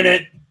 wait a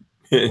minute.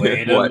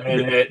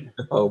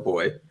 Oh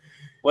boy.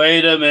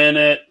 Wait a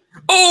minute.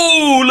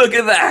 Oh, look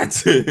at that.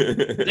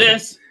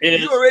 This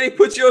is... You already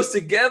put yours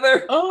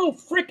together? Oh,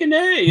 freaking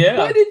A, yeah.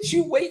 Why didn't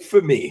you wait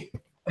for me?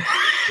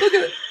 Look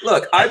at it.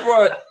 Look, I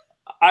brought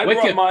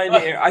mine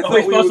here. I thought are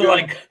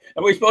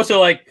we supposed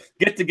to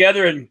get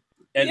together and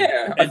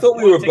I thought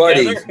we were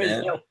buddies,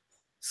 man.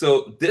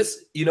 So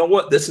this, you know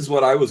what? This is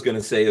what I was going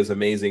to say is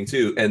amazing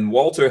too. And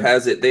Walter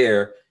has it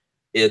there.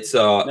 It's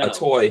a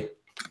toy.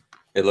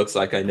 It looks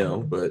like, I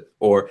know,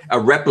 or a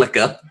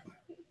replica.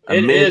 A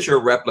miniature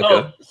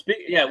replica.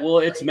 Well,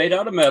 it's made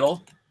out of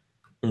metal.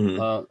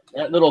 Mm-hmm.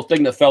 That little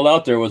thing that fell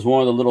out there was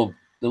one of the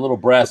little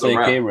brass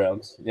AK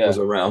rounds. Yeah, was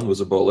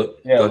a bullet.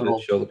 Yeah, go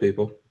ahead, show the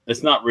people.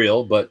 It's not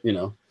real, but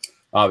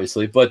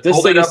obviously. But this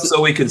hold it up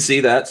so we can see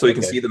that, so we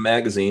can see the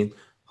magazine.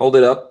 Hold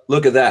it up.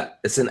 Look at that.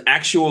 It's an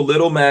actual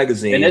little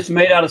magazine, and it's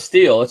made out of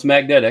steel. It's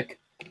magnetic.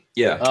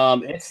 Yeah.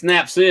 It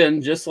snaps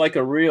in just like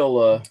a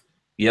real.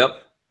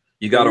 Yep.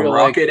 You got to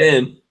rock it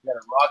in. You got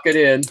to rock it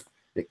in.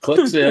 It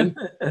clicks in.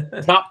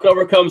 Top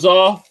cover comes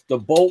off. The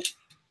bolt.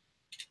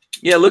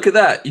 Yeah, look at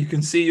that. You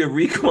can see your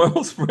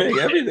recoil spring.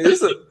 Everything.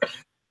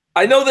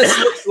 I know this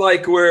looks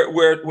like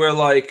we're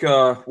like,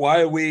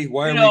 why are we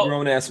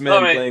grown ass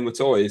men playing with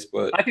toys?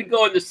 But I could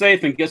go in the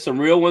safe and get some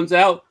real ones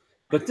out.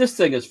 But this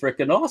thing is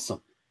freaking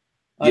awesome.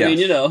 I mean,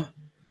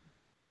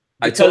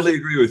 I totally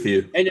agree with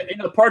you. And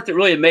the part that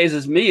really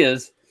amazes me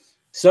is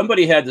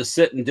somebody had to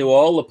sit and do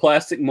all the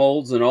plastic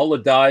molds and all the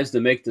dies to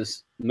make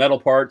this metal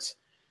parts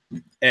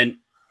and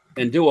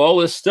do all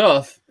this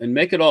stuff and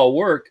make it all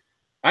work.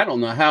 I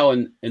don't know how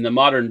in the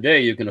modern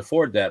day you can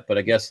afford that, but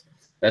I guess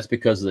that's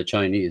because of the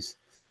Chinese.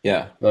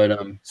 Yeah. But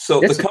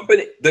so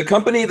the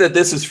company that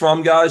this is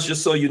from, guys,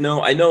 just so you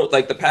know, I know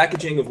like the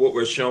packaging of what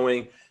we're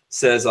showing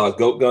says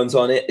goat guns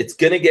on it. It's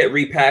gonna get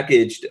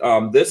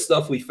repackaged. This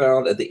stuff we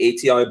found at the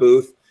ATI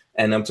booth,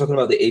 and I'm talking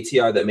about the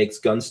ATI that makes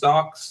gun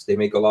stocks. They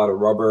make a lot of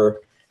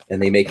rubber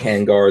and they make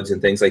handguards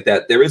and things like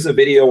that. There is a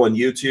video on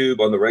YouTube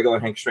on the regular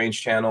Hank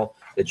Strange channel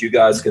that you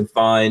guys can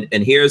find.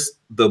 And here's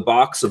the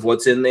box of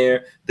what's in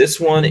there. This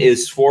one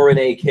is for an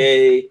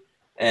AK,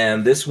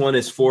 and this one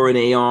is for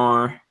an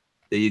AR.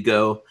 There you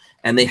go.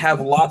 And they have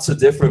lots of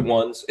different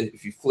ones.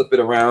 If you flip it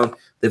around,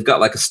 they've got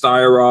like a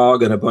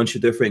Styrog and a bunch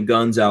of different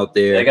guns out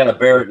there. They got a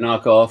Barrett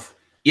knockoff.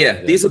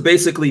 Yeah, these are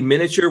basically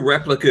miniature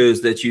replicas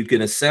that you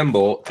can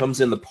assemble. It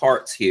comes in the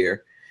parts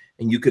here,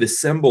 and you could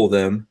assemble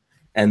them.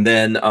 And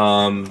then,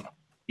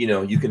 you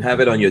know, you can have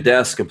it on your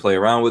desk and play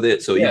around with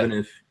it. So even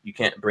if you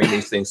can't bring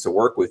these things to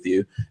work with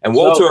you. And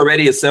Walter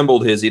already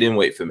assembled his. He didn't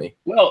wait for me.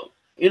 Well,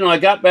 you know, I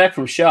got back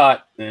from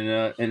SHOT,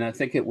 and I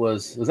think it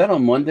was that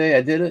on Monday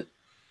I did it?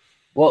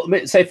 Well,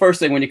 say first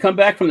thing, when you come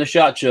back from the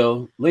SHOT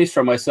Show, at least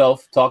for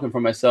myself, talking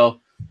for myself,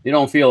 you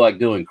don't feel like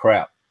doing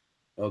crap,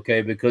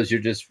 okay? Because you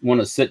just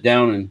want to sit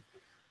down and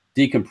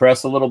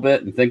decompress a little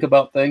bit and think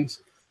about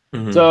things.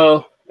 Mm-hmm.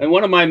 So, in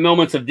one of my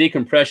moments of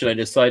decompression, I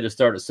decided to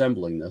start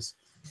assembling this.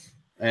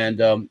 And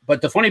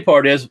but the funny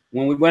part is,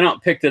 when we went out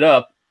and picked it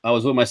up, I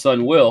was with my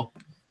son Will,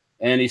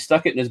 and he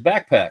stuck it in his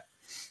backpack.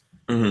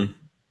 Mm-hmm.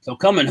 So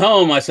coming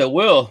home, I said,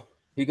 Will,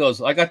 he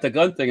goes, I got the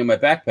gun thing in my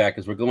backpack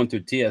as we're going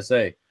through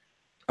TSA.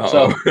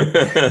 So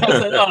I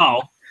said,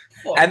 oh,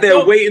 and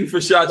they're waiting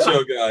for SHOT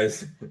Show,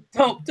 guys.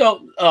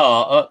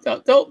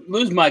 Don't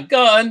lose my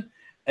gun.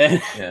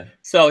 And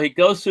so he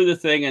goes through the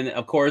thing, and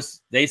of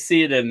course they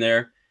see it in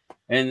there,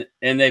 and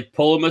they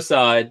pull him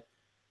aside,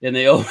 and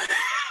they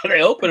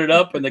open it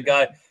up, and the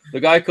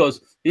guy goes,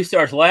 he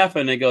starts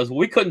laughing, and he goes,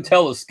 we couldn't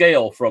tell the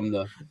scale from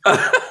the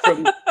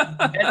from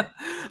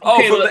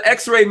the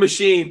X-ray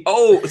machine.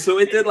 Oh, so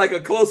it did like a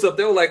close-up.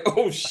 They were like,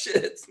 oh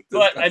shit.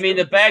 But I mean,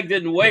 the bag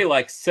didn't weigh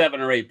like 7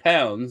 or 8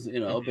 pounds, you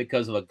know,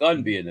 because of a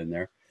gun being in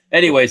there.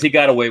 Anyways, he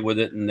got away with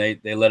it, and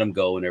they let him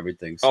go and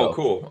everything. So. Oh,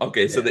 cool.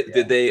 Okay, so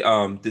did they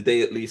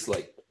at least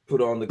like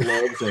put on the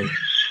gloves and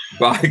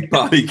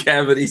body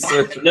cavity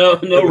search? No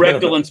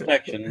rectal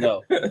inspection.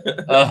 No.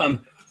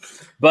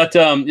 But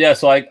yeah,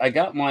 so I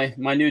got my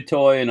new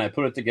toy and I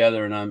put it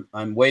together, and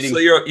I'm waiting. So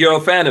you're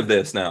a fan of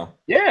this now?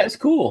 Yeah, it's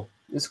cool.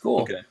 It's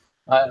cool. Okay.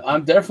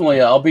 I'm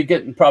definitely. I'll be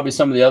getting probably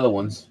some of the other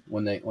ones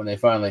when they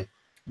finally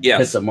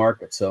hit the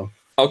market. So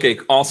okay,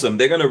 awesome.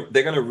 They're gonna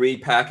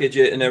repackage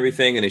it and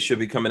everything, and it should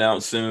be coming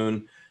out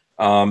soon.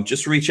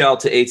 Just reach out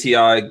to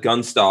ATI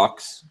Gun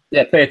Stocks.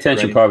 Yeah, pay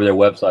attention. Probably their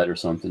website or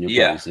something.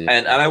 You'll probably see it.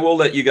 And I will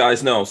let you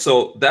guys know.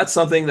 So that's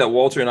something that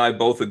Walter and I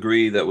both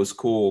agree that was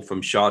cool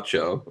from SHOT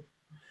Show.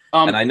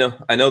 And I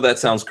know that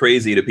sounds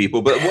crazy to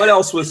people, but what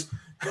else was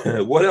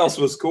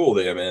cool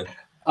there, man?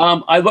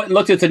 I went and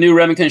looked at the new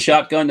Remington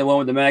shotgun, the one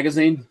with the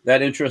magazine.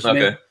 That interests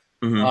me.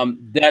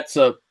 Mm-hmm. That's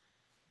a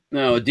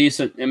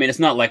decent. I mean, it's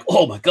not like,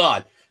 oh my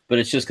god, but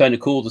it's just kind of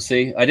cool to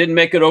see. I didn't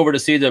make it over to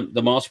see the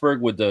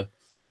Mossberg with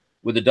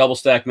the double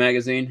stack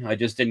magazine. I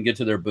just didn't get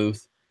to their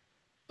booth.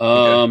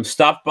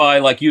 Stopped by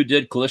like you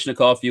did,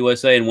 Kalashnikov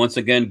USA, and once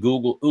again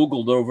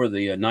oogled over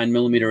the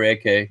 9mm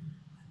AK.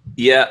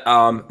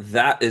 Yeah,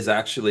 that is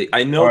actually.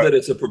 I know that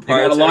it's a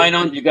proprietary.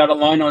 You got a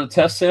line on a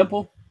test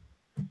sample?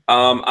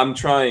 I'm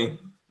trying.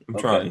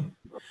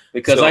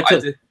 Because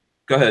so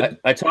go ahead.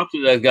 I talked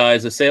to the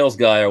guys, a sales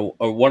guy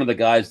or one of the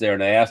guys there,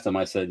 and I asked him.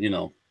 I said, when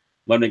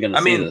are they going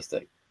to see this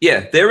thing?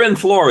 Yeah, they're in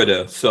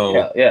Florida,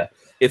 so yeah.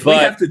 If we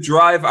have to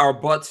drive our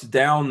butts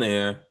down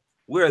there,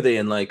 where are they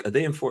in? Like, are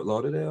they in Fort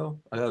Lauderdale?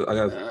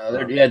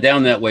 They're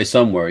down that way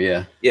somewhere.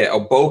 Yeah. Yeah,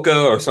 or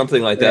Boca or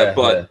something like that.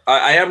 But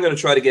I am going to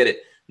try to get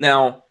it.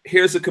 Now,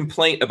 here's a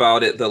complaint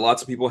about it that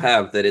lots of people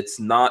have, that it's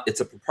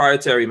a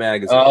proprietary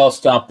magazine. Oh,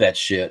 stop that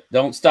shit.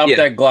 Don't stop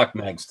that Glock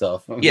mag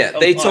stuff. Yeah,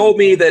 they told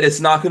me that it's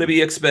not going to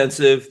be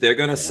expensive. They're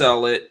going to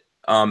sell it.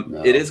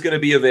 It is going to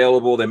be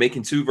available. They're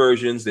making 2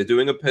 versions. They're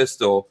doing a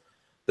pistol.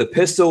 The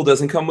pistol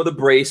doesn't come with a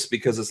brace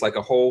because it's like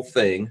a whole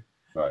thing.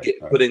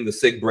 Putting the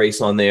SIG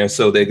brace on there.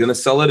 So they're going to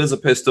sell it as a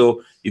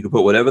pistol. You can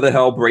put whatever the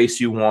hell brace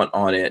you want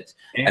on it.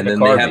 And then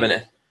they have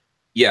an...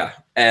 Yeah,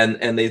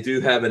 and they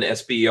do have an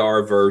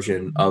SBR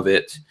version of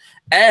it.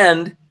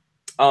 And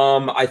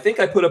I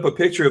think I put up a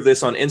picture of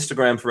this on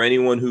Instagram for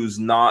anyone who's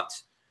not,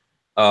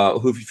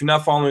 if you're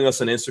not following us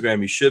on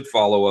Instagram, you should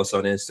follow us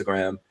on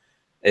Instagram.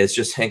 It's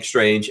just Hank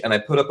Strange. And I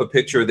put up a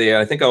picture there.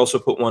 I think I also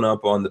put one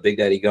up on the Big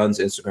Daddy Guns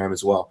Instagram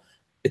as well.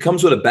 It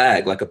comes with a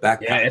bag, like a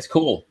backpack. Yeah, it's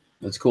cool.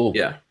 It's cool.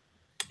 Yeah.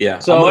 Yeah.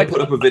 So I'm going to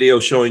put up a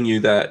video showing you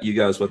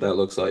guys what that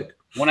looks like.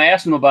 When I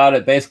asked him about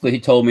it, basically he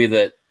told me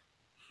that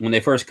when they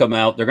first come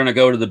out, they're going to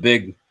go to they're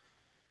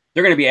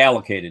going to be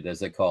allocated, as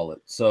they call it.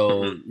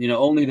 So,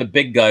 only the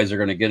big guys are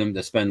going to get them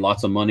to spend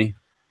lots of money.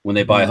 when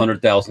they buy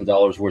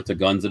 $100,000 worth of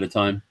guns at a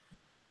time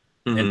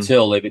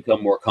until they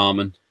become more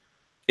common.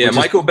 Yeah,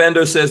 Michael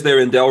Bender says they're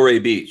in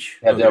Delray Beach.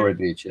 Yeah, Delray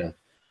Beach, yeah.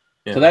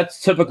 So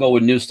that's typical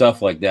with new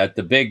stuff like that.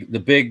 The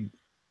big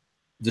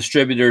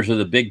distributors or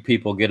the big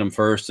people get them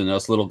first, and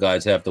us little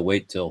guys have to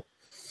wait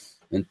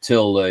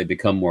until they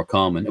become more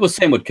common. It was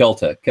the same with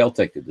Keltec.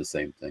 Keltec did the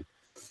same thing.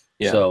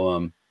 Yeah.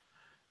 So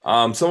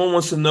someone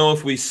wants to know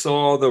if we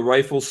saw the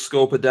rifle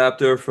scope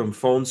adapter from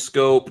Phone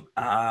Scope.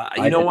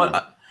 You know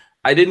what?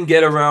 I didn't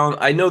get around.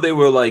 I know they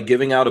were like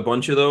giving out a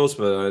bunch of those,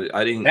 but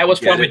I didn't. That was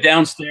probably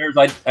downstairs.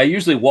 I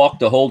usually walk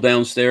the whole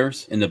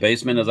downstairs in the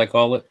basement, as I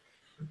call it.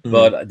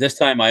 But this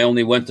time I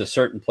only went to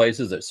certain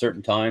places at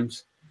certain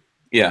times.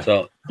 Yeah.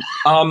 So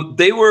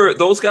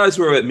those guys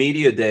were at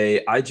Media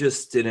Day. I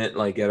just didn't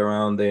like get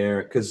around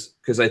there because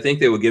I think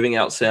they were giving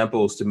out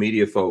samples to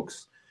media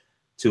folks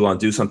to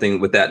do something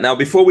with that. Now,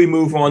 before we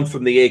move on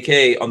from the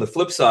AK, on the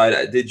flip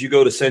side, did you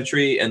go to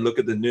Sentry and look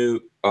at the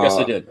new Yes,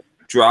 I did.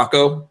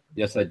 Draco?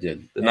 Yes, I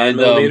did. The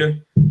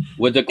 9mm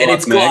with the Glock, and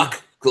it's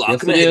Glock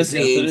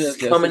magazines yes,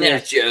 coming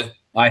at you.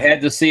 I had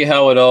to see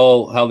how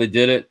they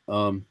did it.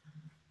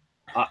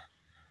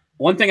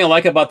 One thing I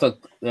like about the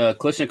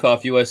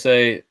Kalashnikov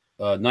USA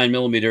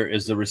 9mm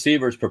is the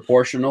receiver is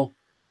proportional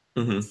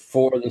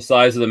for the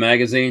size of the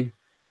magazine.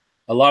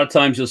 A lot of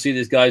times you'll see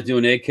these guys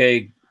doing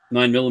AK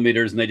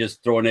 9mm and they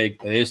just throw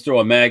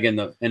a mag in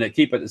and they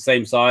keep it the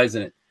same size,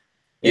 and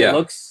it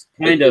looks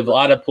kind of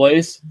out of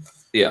place.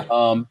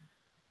 Yeah.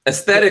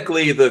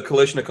 Aesthetically, the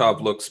Kalashnikov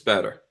looks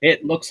better.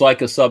 It looks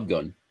like a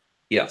subgun.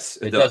 Yes,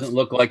 it doesn't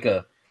look like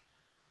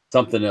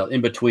something else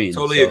in between.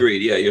 Totally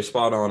agreed. Yeah, you're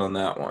spot on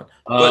that one.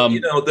 But you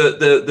know,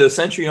 the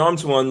Century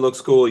Arms one looks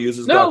cool. It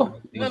uses I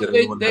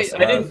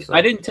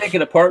didn't take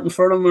it apart in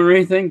front of them or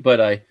anything,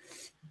 but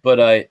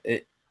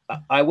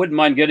I wouldn't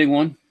mind getting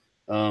one,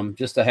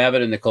 just to have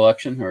it in the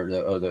collection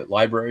or the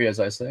library, as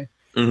I say.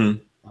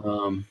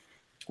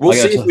 We'll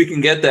see if we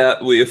can get that.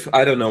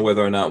 I don't know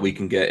whether or not we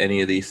can get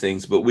any of these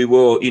things, but we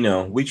will. You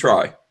know, we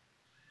try.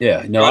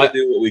 Yeah, no, try to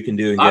do what we can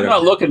do. And I'm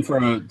not looking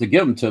to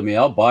give them to me.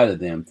 I'll buy the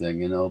damn thing,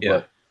 you know. Yeah.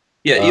 But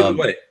yeah, either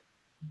way.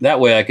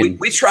 That way I can.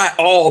 We try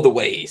all the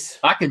ways.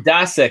 I can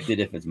dissect it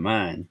if it's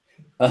mine.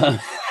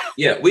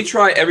 Yeah, we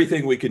try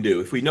everything we can do.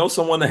 If we know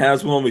someone that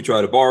has one, we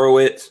try to borrow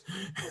it.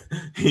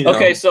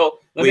 Okay, so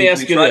let me ask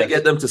you this. We try this. to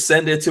get them to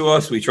send it to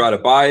us. We try to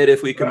buy it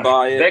if we can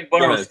buy it. Beg,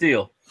 borrow,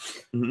 steal.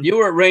 You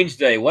were at Range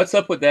Day. What's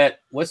up with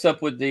that? What's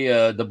up with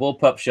the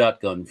bullpup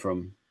shotgun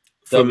from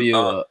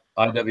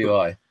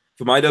IWI?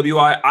 From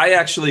IWI, I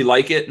actually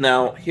like it.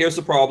 Now, here's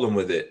the problem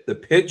with it. The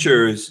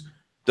pictures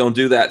don't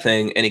do that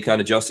thing any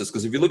kind of justice,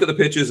 because if you look at the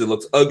pictures, it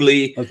looks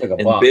ugly and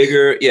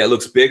bigger. Yeah, it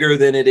looks bigger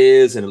than it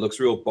is, and it looks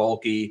real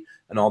bulky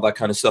and all that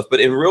kind of stuff.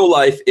 But in real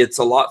life, it's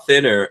a lot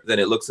thinner than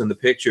it looks in the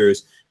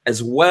pictures,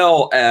 as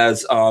well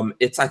as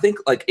it's, I think,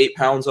 like 8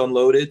 pounds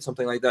unloaded,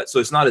 something like that. So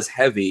it's not as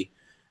heavy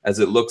as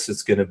it looks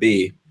it's going to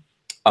be.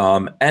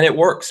 And it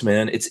works,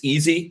 man. It's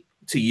easy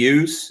to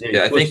use.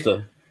 Yeah, I think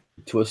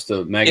twist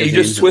the magazine.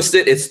 You just twist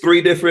it. It's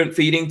 3 different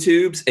feeding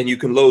tubes, and you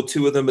can load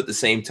 2 of them at the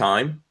same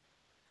time,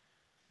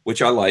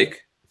 which I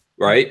like,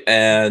 right?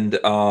 And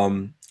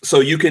so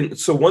you can.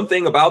 So one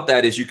thing about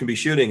that is you can be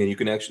shooting, and you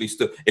can actually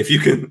still, if you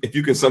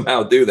can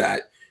somehow do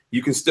that,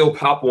 you can still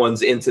pop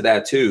ones into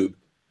that tube.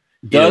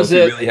 Does it?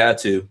 If you really had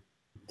to.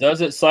 Does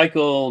it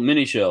cycle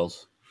mini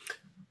shells?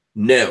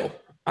 No.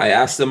 I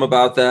asked them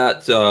about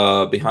that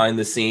behind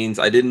the scenes.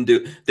 I didn't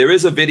do. There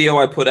is a video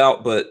I put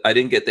out, but I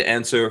didn't get the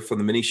answer for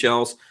the mini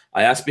shells.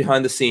 I asked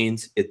behind the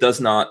scenes. It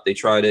does not. They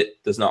tried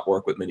it. Does not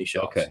work with mini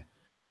shells. Okay,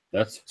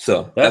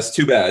 that's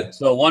too bad.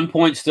 So 1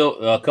 point still.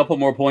 A couple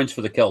more points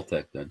for the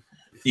Keltec then.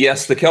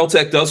 Yes, the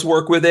Keltec does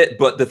work with it,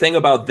 but the thing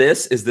about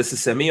this is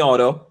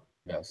semi-auto.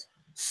 Yes.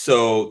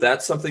 So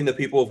that's something that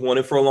people have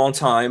wanted for a long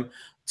time.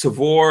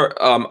 Tavor,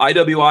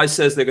 IWI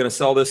says they're going to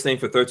sell this thing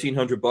for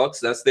 $1,300.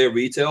 That's their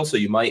retail, so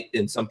you might,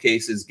 in some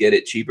cases, get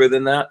it cheaper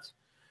than that.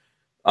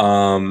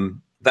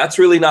 That's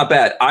really not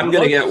bad. I'm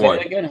going to get one.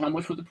 Again, how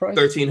much was the price?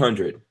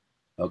 $1,300.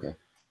 Okay,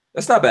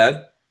 that's not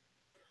bad.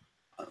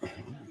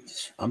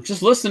 I'm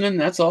just listening.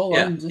 That's all.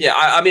 Yeah.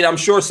 I mean, I'm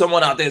sure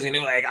someone out there is going to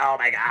be like, "Oh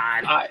my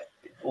god,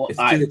 it's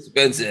too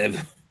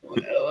expensive."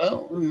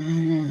 Well.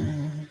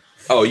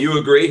 Oh, you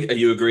agree? Are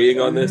you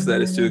agreeing on this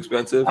that it's too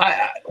expensive?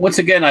 Once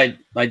again,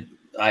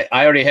 I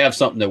already have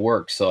something that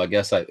works, so I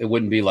guess it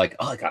wouldn't be like,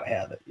 oh, I gotta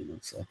have it, you know.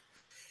 So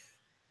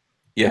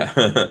yeah,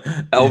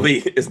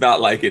 LV is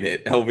not liking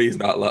it. LV is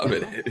not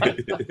loving it.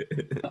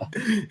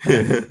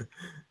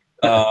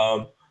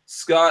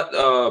 Scott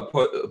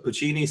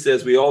Pacini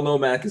says we all know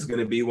Mac is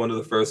going to be one of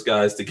the first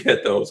guys to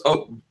get those.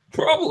 Oh,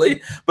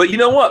 probably. But you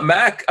know what,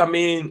 Mac? I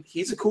mean,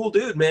 he's a cool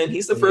dude, man.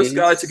 He's the first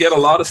guy to get a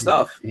lot of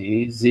stuff.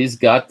 He's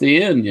got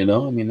the in, you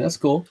know. I mean, that's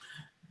cool.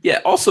 Yeah.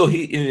 Also,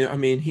 he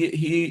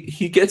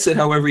gets it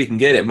however he can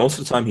get it. Most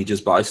of the time, he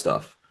just buys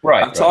stuff.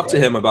 Right. I've talked to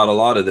him about a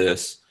lot of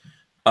this.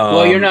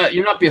 Well, you're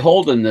not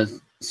beholden to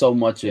so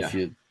much if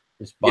you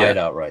just buy it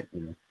outright.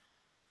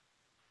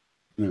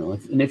 You know,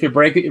 and if you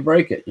break it, you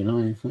break it. You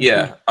know.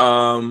 Yeah.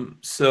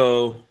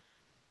 So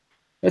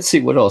Let's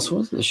see what else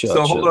was the shot.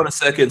 So hold on a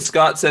second.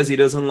 Scott says he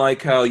doesn't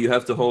like how you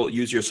have to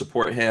use your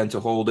support hand to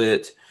hold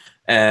it.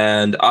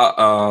 And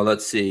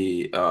let's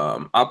see.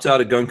 Opt out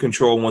of gun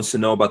control wants to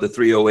know about the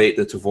 308,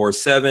 the Tavor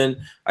 7.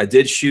 I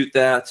did shoot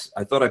that.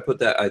 I thought I put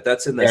that.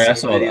 That's in the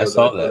same video. I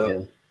saw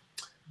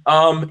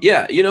that.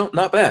 Yeah, you know,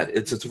 not bad.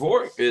 It's a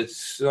Tavor.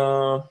 It's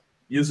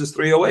uses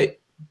 308.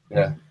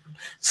 Yeah.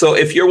 So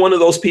if you're one of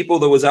those people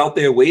that was out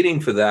there waiting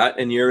for that,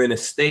 and you're in a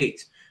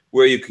state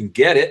where you can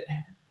get it,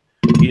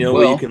 you know,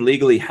 where you can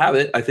legally have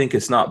it, I think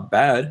it's not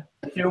bad.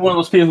 If you're one of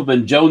those people who've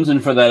been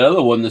jonesing for that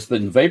other one that's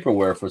been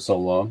vaporware for so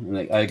long,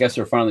 and I guess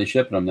they're finally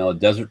shipping them now,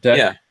 Desert Tech.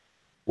 Yeah.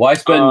 Why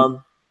spend,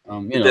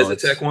 you know, Desert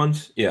Tech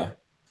ones? Yeah.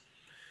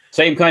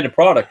 Same kind of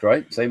product,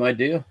 right? Same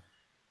idea.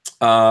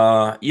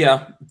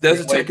 Yeah.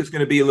 Desert Tech is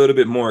going to be a little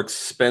bit more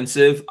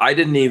expensive. I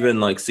didn't even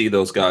like see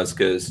those guys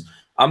because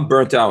I'm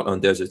burnt out on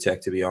Desert Tech,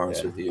 to be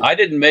honest with you. I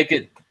didn't make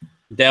it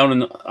down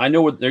in. I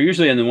know what they're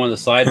usually in one of the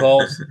side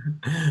halls,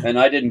 and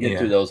I didn't get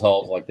through those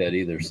halls like that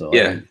either. So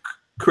yeah.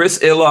 Chris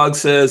Ilog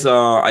says,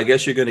 I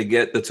guess you're going to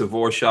get the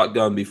Tavor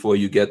shotgun before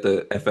you get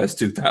the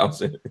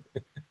FS2000.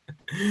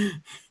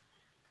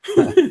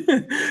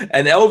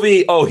 And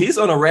LV, oh, he's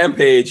on a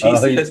rampage.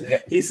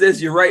 He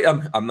says, you're right.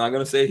 I'm not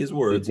going to say his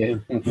words. Right,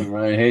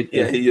 I hate that.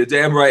 Yeah, you're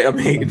damn right. I'm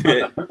hating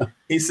it.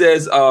 He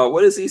says,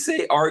 what does he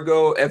say?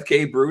 Argo,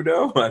 FK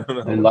Bruno? I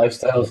don't know. And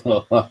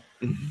lifestyles.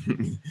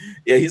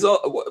 Yeah, he's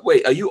all.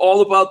 Wait, are you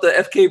all about the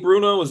FK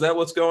Bruno? Is that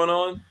what's going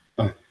on?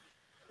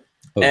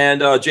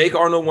 And Jake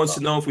Arnold wants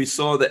to know if we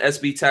saw the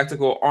SB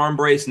Tactical arm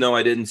brace. No,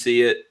 I didn't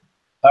see it.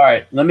 All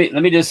right, let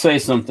me just say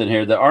something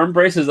here. The arm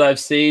braces I've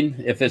seen,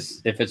 if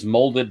it's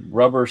molded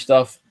rubber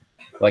stuff,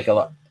 like a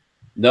lot.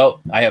 No,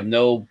 I have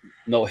no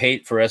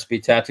hate for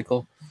SB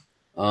Tactical,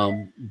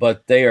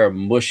 but they are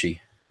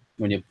mushy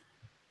when you.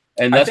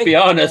 And let's be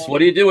honest, what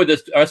do you do with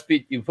this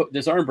SB? You put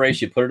this arm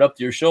brace, you put it up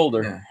to your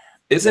shoulder. Yeah.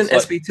 Isn't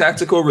SB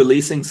Tactical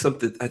releasing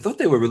something? I thought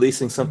they were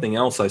releasing something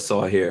else I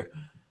saw here.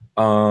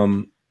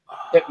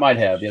 It might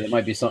have, yeah. It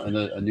might be something,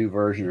 a new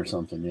version or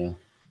something, yeah.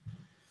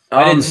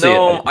 I didn't see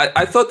it.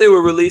 I thought they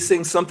were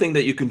releasing something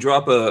that you can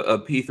drop a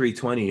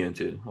P320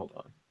 into. Hold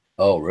on.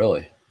 Oh,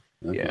 really?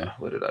 Okay. Yeah.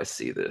 Where did I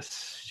see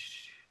this?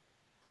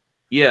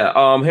 Yeah.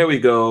 Here we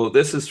go.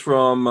 This is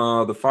from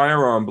the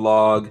Firearm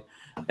blog,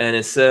 and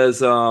it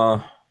says,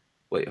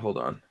 wait, hold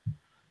on.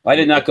 I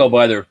did not go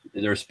by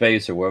their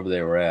space or wherever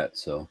they were at.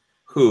 So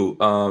who?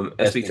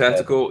 SB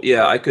Tactical?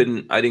 Yeah, I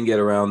didn't get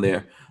around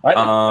there.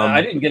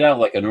 I didn't get out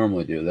like I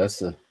normally do. That's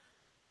the.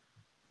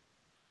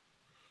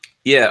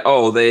 Yeah.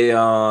 Oh, they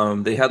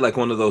had like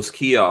one of those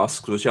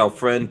kiosks, which our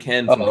friend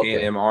Ken from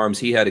K&M Arms,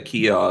 he had a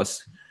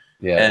kiosk.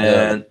 Yeah.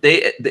 And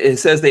it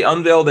says they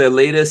unveiled their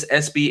latest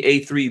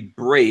SB-A3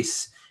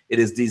 brace. It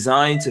is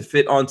designed to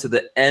fit onto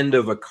the end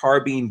of a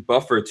carbine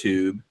buffer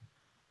tube.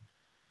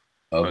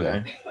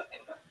 Okay.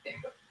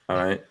 All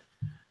right.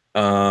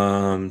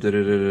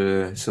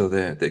 So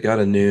they got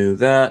a new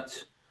that.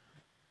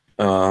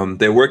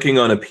 They're working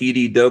on a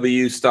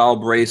PDW style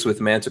brace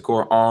with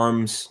Manticore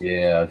arms.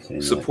 Yeah, I've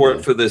seen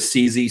support for the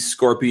CZ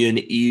Scorpion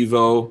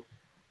Evo.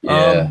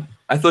 Yeah,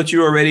 I thought you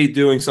were already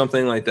doing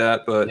something like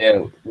that, but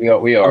yeah,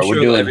 we are. I'm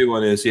sure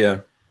everyone is. Yeah,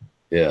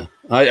 yeah.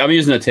 I'm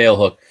using a tail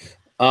hook.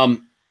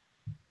 And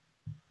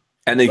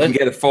then you can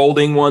get a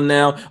folding one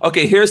now.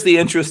 Okay, here's the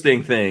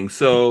interesting thing.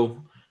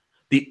 So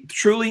the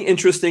truly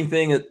interesting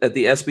thing at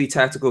the SB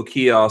Tactical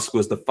kiosk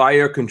was the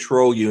fire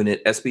control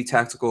unit. SB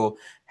Tactical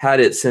had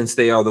it since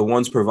they are the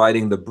ones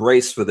providing the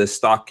brace for this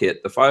stock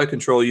kit. The fire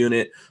control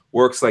unit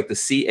works like the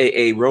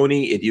CAA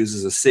Roni. It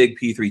uses a SIG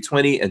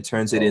P320 and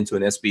turns it into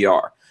an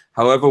SBR.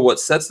 However, what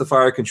sets the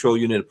fire control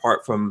unit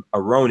apart from a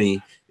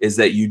Roni is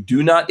that you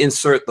do not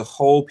insert the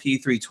whole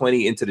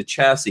P320 into the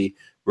chassis.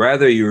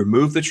 Rather, you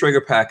remove the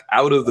trigger pack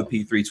out of the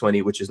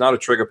P320, which is not a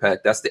trigger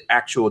pack. That's the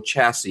actual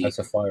chassis. That's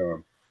a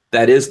firearm.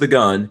 That is the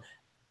gun.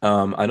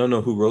 I don't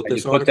know who wrote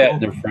this article. Put that in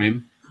their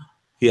frame.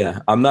 Yeah,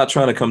 I'm not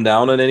trying to come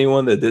down on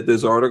anyone that did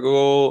this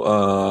article.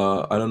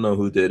 I don't know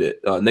who did it.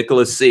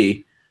 Nicholas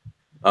C.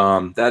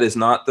 That is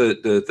not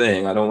the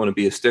thing. I don't want to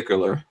be a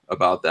stickler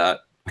about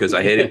that because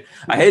I hate it.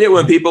 I hate it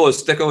when people are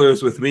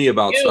sticklers with me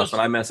about stuff,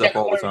 and I mess up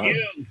all the time.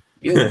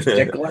 You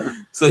stickler.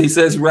 So he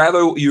says,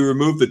 rather you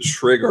remove the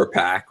trigger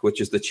pack,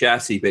 which is the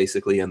chassis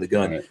basically and the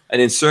gun,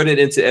 and insert it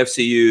into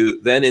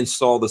FCU, then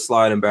install the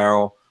slide and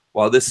barrel.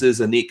 While this is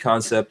a neat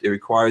concept, it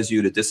requires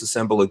you to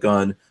disassemble a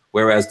gun,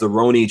 whereas the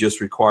Roni just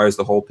requires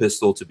the whole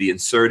pistol to be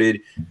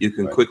inserted. You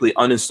can quickly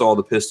uninstall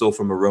the pistol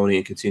from a Roni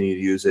and continue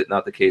to use it.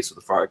 Not the case with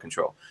the fire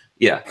control.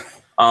 Yeah.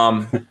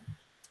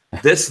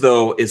 This,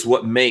 though, is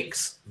what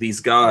makes these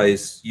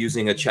guys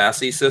using a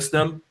chassis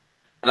system.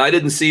 And I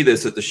didn't see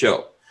this at the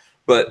show,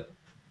 but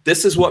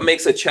this is what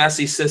makes a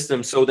chassis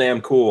system so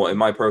damn cool, in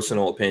my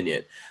personal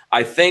opinion.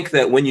 I think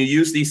that when you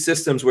use these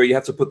systems where you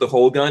have to put the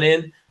whole gun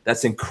in,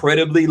 that's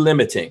incredibly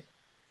limiting.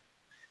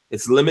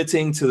 It's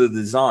limiting to the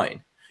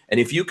design. And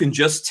if you can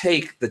just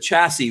take the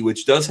chassis,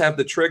 which does have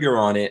the trigger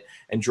on it,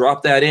 and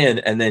drop that in,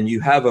 and then you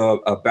have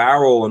a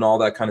barrel and all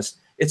that kind of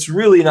stuff, it's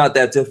really not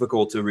that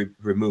difficult to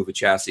remove a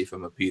chassis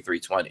from a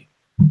P320.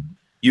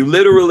 You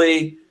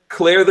literally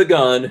clear the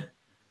gun,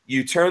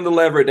 you turn the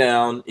lever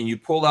down, and you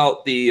pull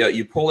out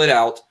you pull it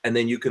out, and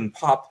then you can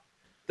pop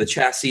the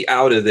chassis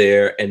out of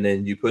there, and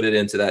then you put it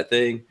into that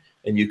thing,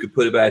 and you could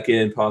put it back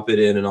in, pop it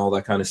in, and all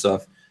that kind of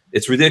stuff.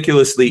 It's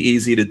ridiculously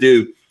easy to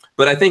do,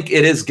 but I think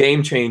it is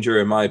game changer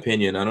in my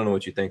opinion. I don't know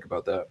what you think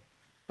about that.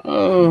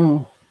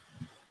 Oh,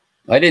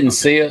 I didn't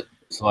see it,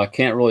 so I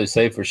can't really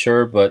say for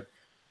sure, but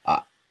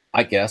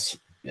I guess,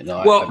 you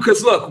know. Well,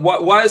 because look,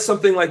 why is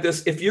something like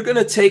this? If you're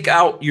gonna take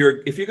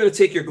your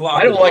Glock,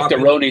 I don't like the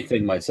Roni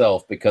thing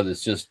myself because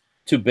it's just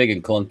too big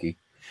and clunky.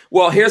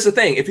 Well, here's the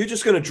thing: if you're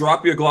just gonna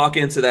drop your Glock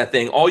into that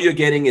thing, all you're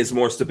getting is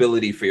more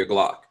stability for your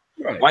Glock.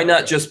 Right. Why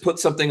not just put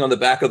something on the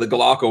back of the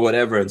Glock or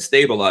whatever and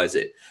stabilize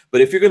it?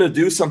 But if you're gonna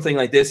do something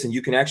like this and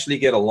you can actually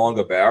get a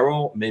longer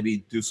barrel,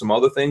 maybe do some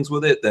other things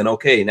with it, then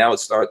okay, now it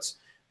starts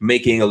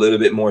making a little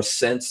bit more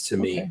sense to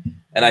me. Okay.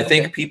 And I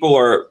think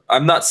people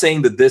I'm not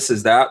saying that this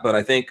is that, but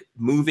I think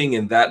moving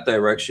in that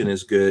direction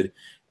is good.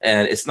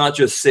 And it's not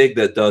just SIG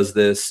that does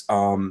this.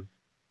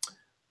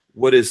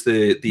 What is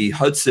the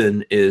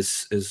Hudson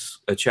is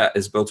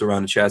built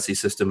around a chassis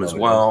system as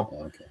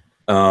well.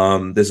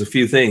 Okay. There's a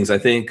few things. I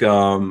think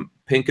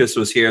Pincus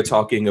was here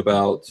talking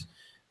about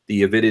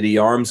the Avidity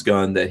Arms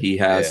gun that he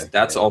has.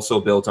 That's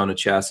also built on a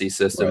chassis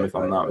system, if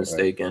I'm not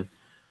mistaken.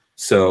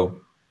 So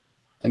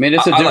I mean,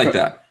 I like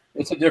that.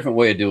 It's a different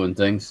way of doing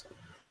things.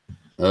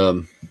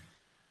 A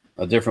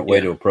different way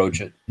to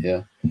approach it.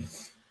 Yeah.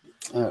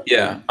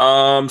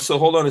 So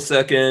hold on a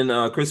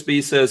second. Chris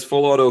B says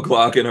full auto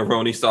Glock and a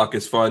Roni stock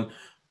is fun.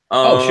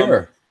 Oh,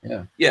 sure.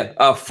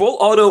 Yeah. Full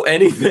auto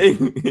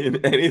anything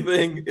in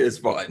anything is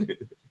fun.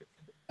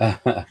 I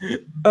agree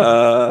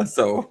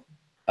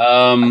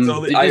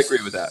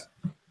with that.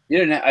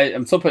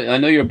 I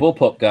know you're a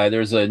bullpup guy.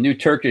 There's a new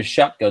Turkish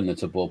shotgun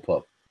that's a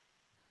bullpup.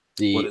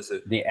 What is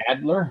it? The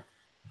Adler.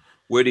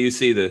 Where do you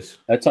see this?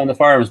 That's on the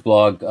Firearms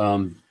blog.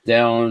 Down.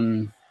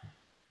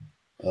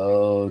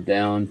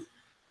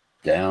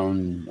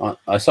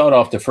 I saw it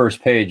off the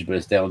first page, but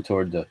it's down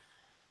toward the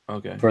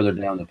further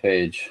down the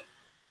page.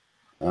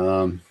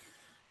 But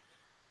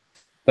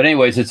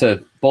anyways, it's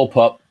a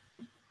bullpup.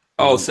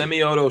 Oh,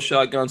 semi-auto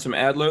shotguns from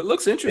Adler. It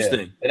looks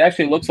interesting. Yeah. It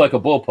actually looks like a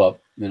bullpup,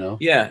 you know.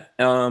 Yeah,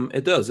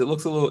 it does. It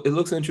looks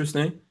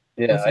interesting.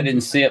 Yeah, I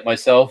didn't see it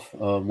myself.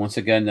 Once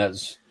again,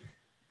 that's.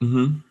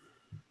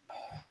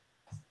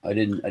 I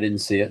didn't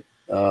see it.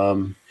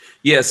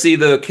 See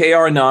the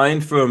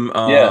KR9 from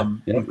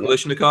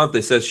Kalashnikov.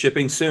 They said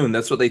shipping soon.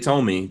 That's what they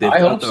told me. They've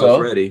got those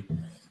ready.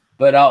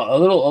 But a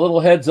little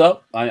heads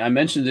up. I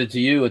mentioned it to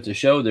you at the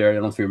show there. I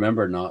don't know if you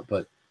remember or not,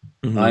 but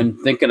I'm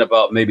thinking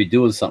about maybe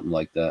doing something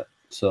like that.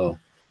 So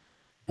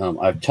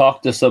I've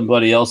talked to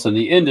somebody else in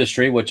the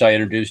industry, which I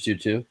introduced you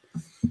to.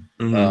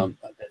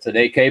 It's an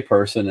AK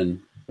person, and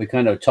we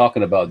kind of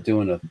talking about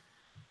doing a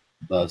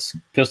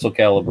pistol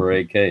caliber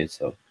AK.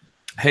 So.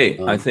 Hey,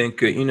 I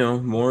think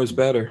more is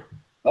better.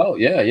 Oh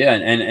yeah,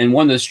 and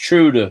one that's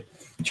true to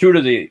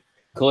the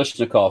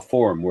Kalashnikov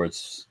form, where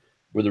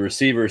the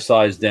receiver is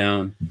sized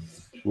down,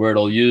 where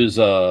it'll use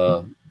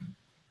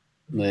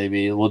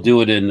maybe we'll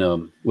do it in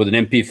with an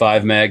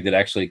MP5 mag that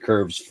actually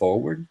curves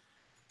forward.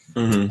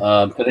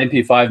 Because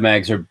MP5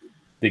 mags are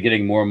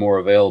getting more and more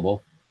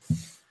available,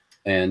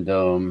 and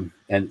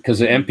because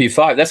the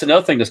MP5, that's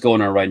another thing that's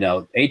going on right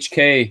now.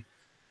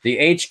 The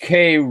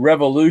HK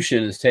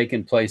revolution is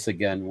taking place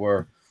again,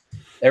 where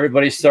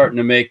everybody's starting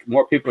to make,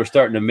 more people are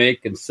starting to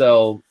make and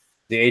sell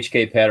the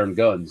HK pattern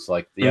guns,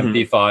 like the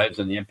MP5s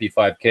and the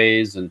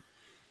MP5Ks, and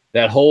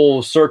that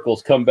whole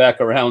circle's come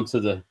back around to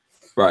the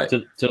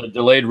to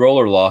delayed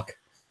roller lock,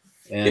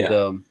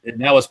 and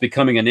now it's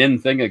becoming an in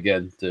thing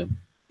again. And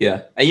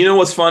you know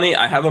what's funny?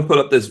 I haven't put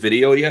up this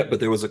video yet,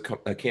 but there was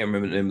I can't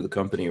remember the name of the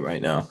company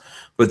right now,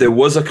 but there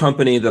was a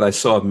company that I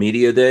saw at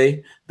Media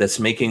Day that's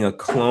making a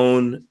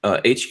clone,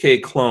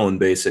 HK clone,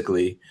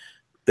 basically,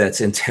 that's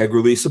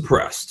integrally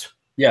suppressed.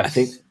 Yeah, I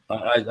think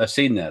I've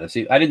seen that. I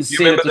didn't see.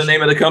 You remember the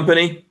name of the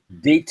company?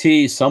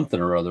 DT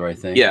something or other, I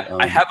think. Yeah,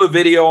 I have a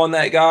video on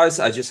that, guys.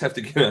 I just have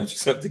to get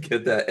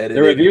that edited.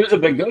 The reviews have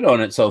been good on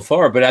it so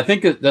far, but I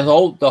think the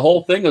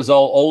whole thing is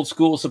all old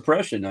school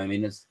suppression. I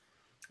mean, it's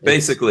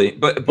basically,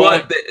 but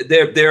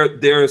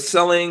they're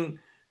selling.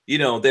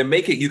 They're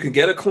making. You can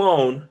get a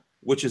clone,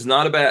 which is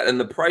not a bad, and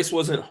the price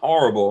wasn't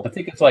horrible. I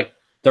think it's like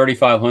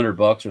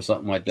 $3,500 or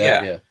something like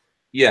that.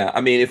 Yeah.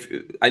 I mean, if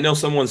I know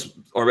someone's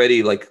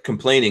already like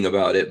complaining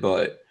about it,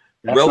 but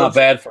that's not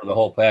bad for the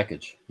whole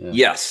package. Yeah.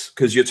 Yes,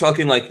 because you're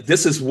talking like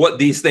this is what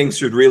these things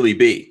should really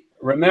be.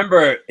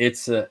 Remember,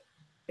 it's a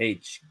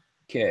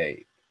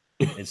HK.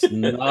 It's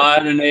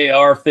not an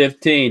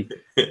AR-15.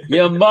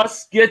 You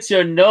must get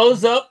your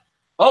nose up.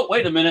 Oh,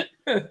 wait a minute.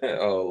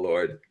 Oh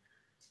Lord.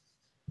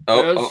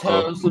 Let's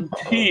have some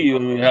tea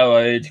when we have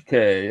a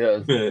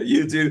HK. Yes.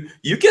 You do.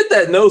 You get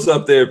that nose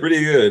up there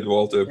pretty good,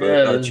 Walter.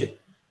 But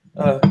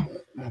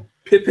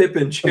pip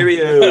and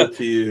cheerio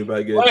to you,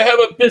 my good. I have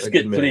a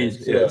biscuit,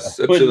 please. Yes,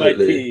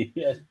 absolutely.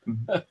 Yes.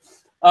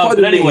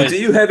 Pardon me,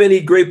 do you have any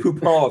Grey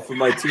Poupon for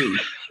my tea?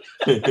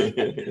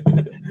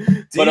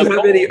 Do you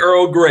have any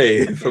Earl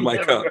Grey for my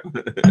cup?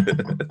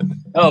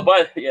 Oh,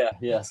 but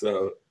yeah.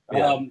 So,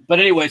 yeah. But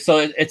anyway,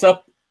 so it's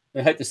up.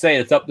 I hate to say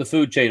it, it's up the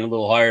food chain a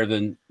little higher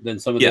than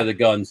some of the other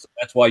guns.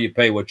 That's why you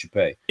pay what you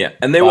pay. Yeah,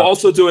 and they were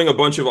also doing a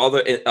bunch of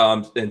other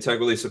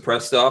integrally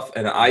suppressed stuff,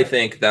 and I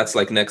think that's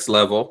like next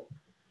level.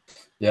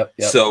 Yep.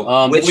 So,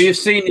 well, you've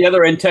seen the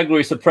other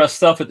integrally suppressed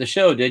stuff at the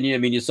show, didn't you? I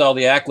mean, you saw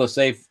the Atlas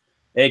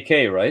AK,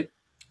 right?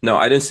 No,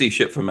 I didn't see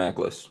shit from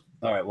Atlas.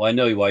 All right. Well, I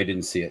know why you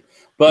didn't see it,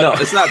 but no,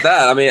 it's not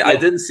that. I mean, I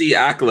didn't see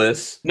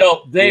Atlas.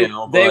 No, they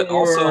but were,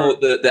 also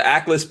the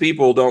Atlas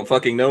people don't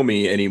fucking know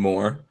me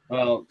anymore.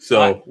 Well,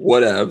 so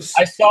whatevs.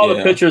 I saw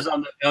the pictures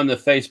on the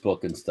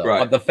Facebook and stuff.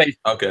 Right.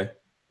 Okay.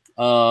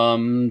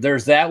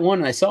 There's that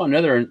one. I saw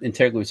another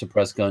integrally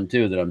suppressed gun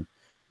too.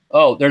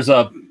 There's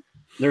a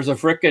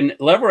freaking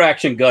lever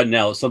action gun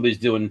now that somebody's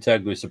doing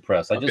integrally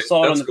suppressed. I just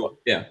saw it on the cool.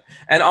 Yeah.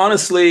 And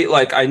honestly,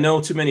 like I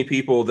know too many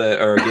people that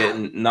are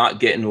not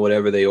getting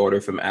whatever they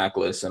order from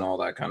Atlas and all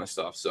that kind of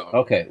stuff. So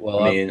okay,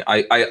 well, I mean,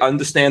 I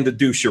understand the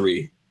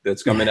douchery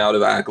that's coming out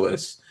of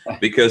Atlas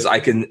because I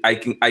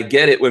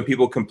get it when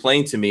people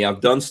complain to me.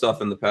 I've done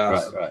stuff in the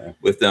past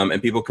with them,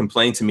 and people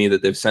complain to me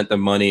that they've sent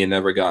them money and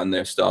never gotten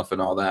their stuff and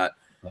all that.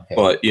 Okay.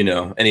 But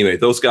anyway,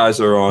 those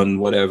guys are on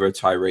whatever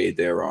tirade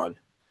they're on.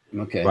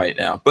 Okay. Right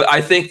now, but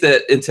I think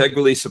that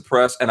integrally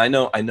suppressed, and I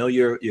know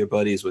you're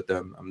buddies with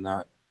them. I'm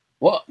not.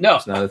 Well, no,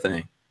 it's not a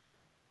thing.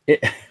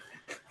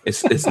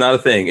 It's not a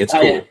thing. It's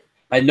cool.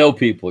 I know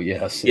people.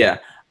 Yes. Yeah,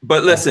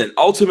 but listen,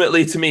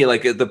 ultimately, to me,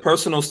 like the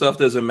personal stuff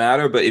doesn't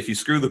matter. But if you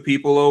screw the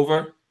people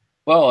over,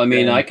 well, I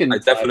mean, I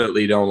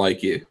definitely don't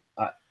like you.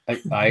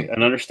 I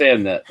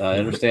understand that. I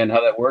understand how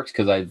that works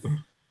because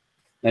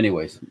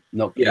anyways,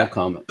 no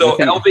comment. So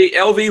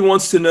LV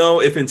wants to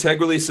know if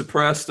integrally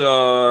suppressed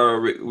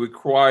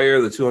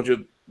require the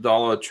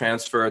 $200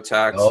 transfer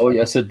tax. Oh,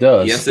 yes, it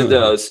does. Yes, it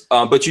does.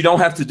 But you don't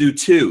have to do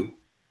two.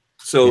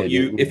 So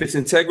if it's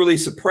integrally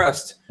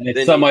suppressed, and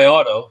it's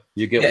semi-auto,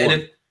 you get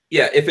one.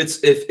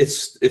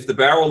 If the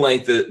barrel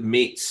length that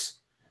meets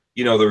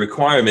the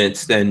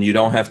requirements, then you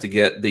don't have to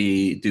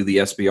do the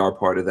SBR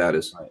part of that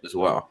as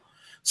well.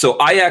 So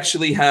I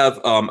actually have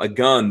a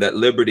gun that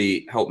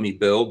Liberty helped me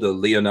build, the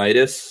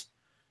Leonidas,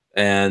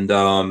 and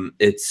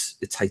it's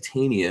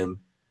titanium.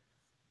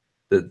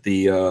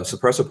 The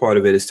suppressor part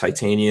of it is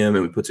titanium,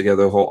 and we put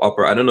together a whole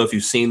upper. I don't know if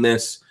you've seen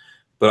this,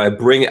 but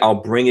I'll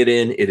bring it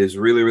in. It is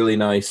really, really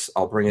nice.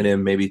 I'll bring it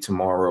in maybe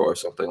tomorrow or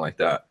something like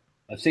that.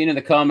 I've seen in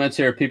the comments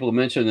here people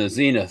mention the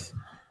Zenith.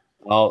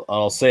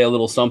 I'll say a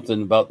little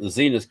something about the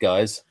Zenith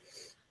guys.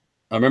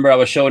 I remember I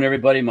was showing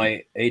everybody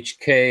my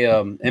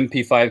HK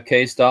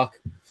MP5K stock.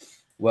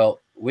 Well,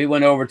 we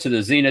went over to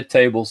the Zenith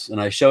tables, and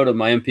I showed them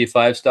my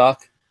MP5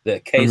 stock, the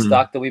K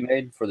stock that we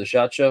made for the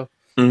SHOT Show.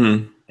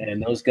 And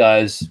those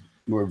guys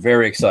were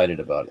very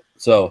excited about it.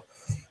 So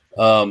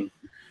I'm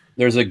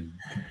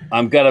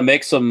going to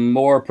make some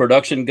more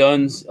production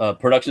guns,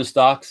 production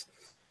stocks,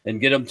 and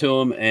get them to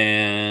them.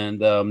 And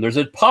there's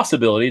a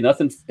possibility,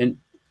 nothing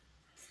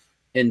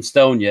in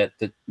stone yet,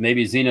 that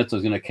maybe Zenith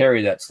was going to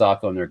carry that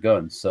stock on their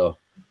guns. So,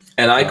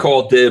 and I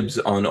call dibs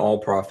on all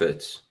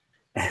profits.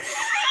 I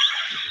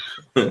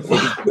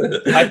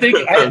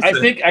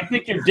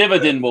think your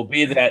dividend will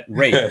be that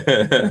rate.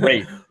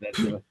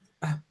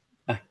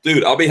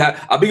 Dude, I'll be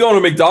going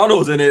to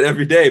McDonald's in it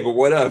every day, but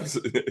what else?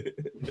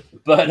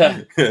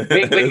 But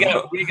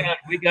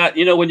we got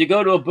when you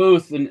go to a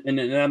booth, and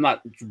I'm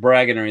not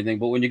bragging or anything,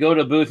 but when you go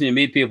to a booth and you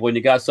meet people and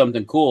you got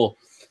something cool,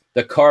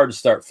 the cards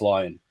start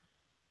flying.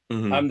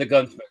 I'm the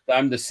gunsmith.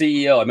 I'm the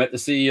CEO. I met the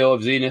CEO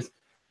of Zenith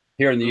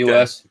here in the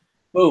U.S.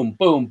 Boom,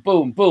 boom,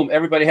 boom, boom.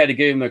 Everybody had to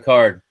give him their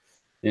card.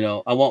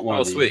 I want one.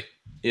 Oh, sweet.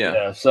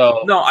 Yeah.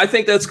 So no, I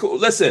think that's cool.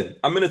 Listen,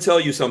 I'm going to tell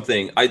you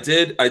something. I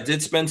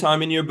did spend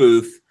time in your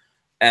booth,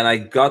 and I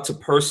got to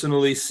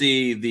personally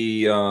see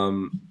the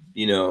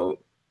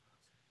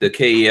the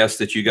KES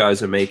that you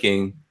guys are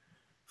making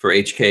for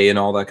HK and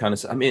all that kind of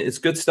stuff. I mean, it's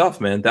good stuff,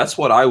 man. That's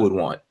what I would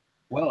want.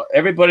 Well,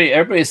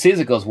 everybody sees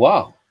it, goes,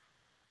 wow.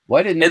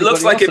 Why didn't it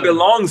looks like it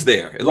belongs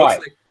there? It looks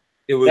like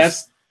it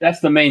was. That's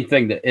the main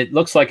thing. That it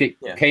looks like it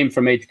came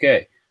from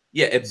HK.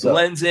 Yeah, it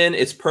blends in.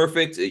 It's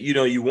perfect.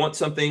 You want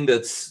something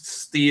that's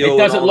steel. It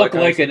doesn't look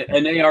like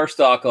an AR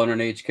stock on an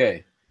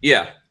HK.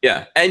 Yeah,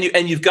 yeah, and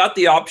you've got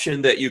the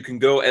option that you can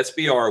go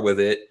SBR with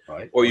it,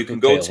 or you can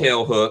go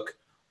tail hook.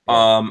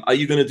 Are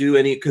you going to do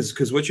any?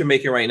 Because what you're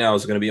making right now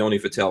is going to be only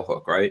for tail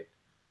hook, right?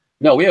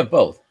 No, we have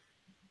both.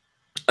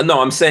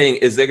 No, I'm saying,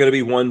 is there going to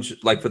be one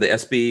like for the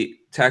SB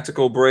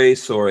tactical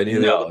brace or any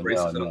of the other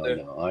braces out there?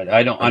 No,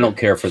 I don't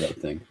care for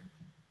that thing.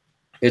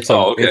 It's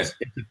it's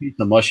a piece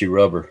of mushy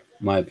rubber,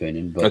 in my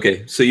opinion. But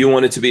okay, so you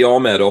want it to be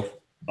all metal?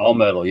 All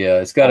metal, yeah.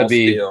 It's got to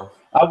be.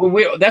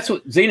 That's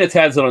what Zenith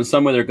has it on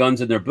some of their guns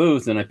in their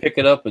booth, and I pick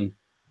it up and.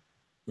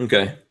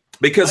 Okay,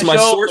 because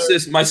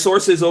my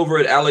sources over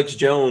at Alex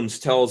Jones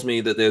tells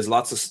me that there's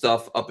lots of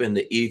stuff up in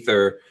the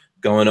ether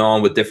going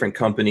on with different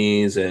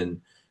companies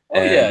and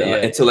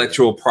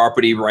intellectual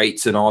property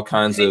rights and all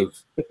kinds of.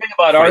 The thing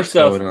about our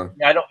stuff,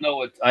 I don't know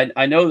what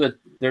I know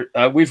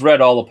that we've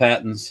read all the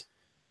patents.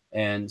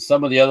 and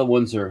some of the other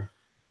ones are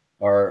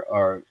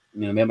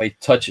they might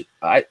touch it.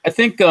 I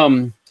think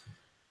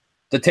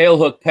the tail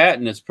hook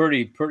patent is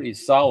pretty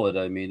solid.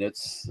 I mean,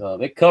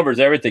 it covers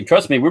everything.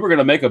 Trust me, we were going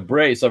to make a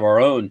brace of our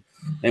own,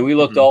 and we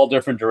looked all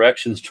different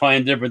directions,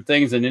 trying different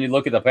things, and then you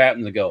look at the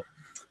patent and go,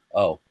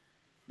 "Oh,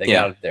 they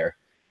got it there.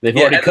 They've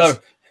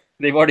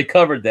already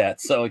covered that,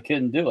 so it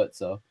couldn't do it."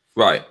 So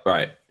right,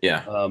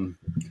 yeah.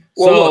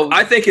 Well, look,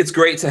 I think it's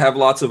great to have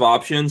lots of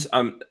options.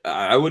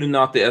 I wouldn't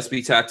knock the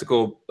SB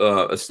Tactical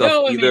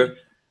stuff either.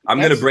 I'm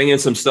going to bring in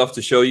some stuff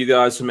to show you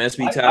guys, some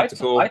SB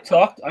Tactical. I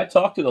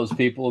talked to those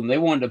people, and they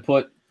wanted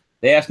to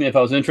they asked me if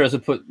I was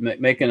interested in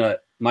making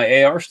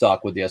my AR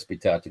stock with the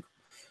SB Tactical.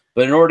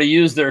 But in order to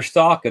use their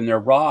stock and their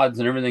rods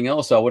and everything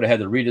else, I would have had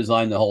to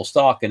redesign the whole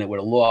stock, and it would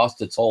have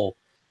lost its whole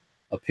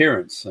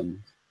appearance.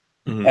 And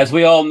as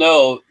we all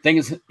know,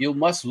 you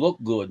must look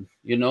good.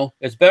 You know,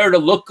 it's better to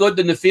look good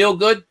than to feel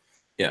good.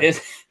 Yeah.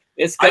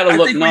 It's got to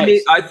look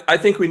nice. I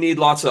think we need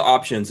lots of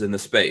options in the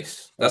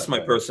space. That's my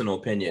personal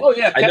opinion. Oh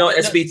yeah, I know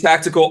SB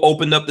Tactical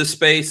opened up the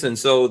space, and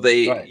so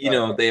they,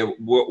 they are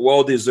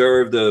well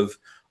deserved of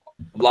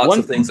lots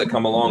of things that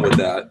come along with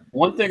that.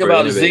 One thing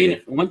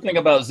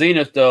about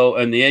Zenith, though,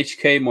 and the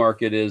HK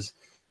market is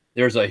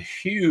there's a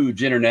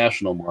huge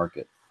international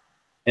market,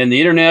 and the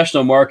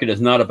international market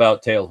is not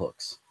about tail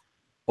hooks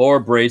or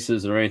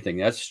braces or anything.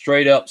 That's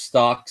straight up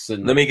stocks.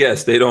 And let me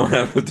guess, they don't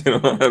have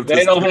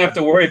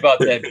to worry about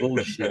that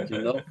bullshit,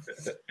 you know.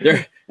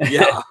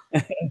 Yeah.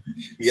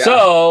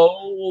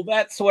 So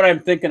that's what I'm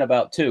thinking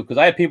about too, because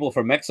I had people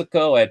from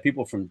Mexico, I had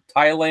people from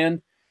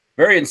Thailand,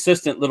 very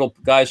insistent little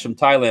guys from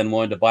Thailand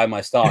wanted to buy my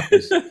stock.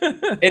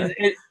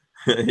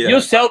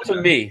 You sell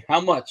to me.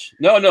 How much?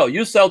 No,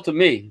 you sell to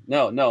me.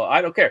 No,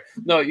 I don't care.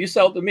 No, you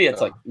sell to me.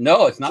 It's like,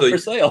 no, it's not for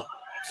sale.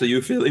 So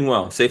you're feeling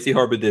well. Safety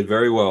Harbor did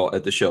very well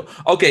at the show.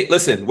 Okay,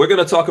 listen, we're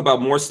going to talk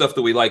about more stuff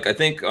that we like. I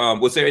think,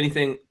 was there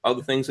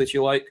other things that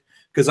you like?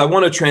 Because I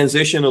want to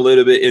transition a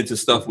little bit into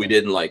stuff we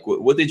didn't like.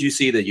 What did you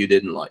see that you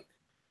didn't like?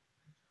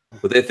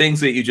 Were there things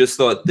that you just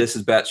thought this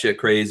is batshit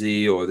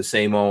crazy or the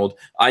same old?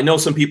 I know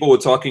some people were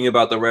talking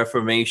about the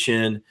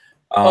Reformation.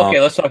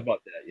 Okay, let's talk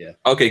about that. Yeah.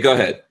 Okay, go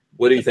ahead.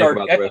 What do you think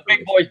about the Reformation?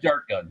 Big boy's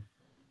dart gun.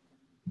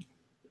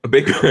 A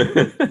big.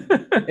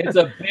 It's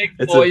a big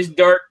boy's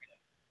dart.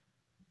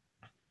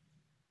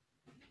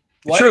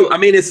 True. I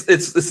mean,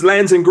 it's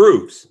lands and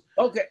grooves.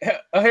 Okay.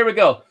 Here we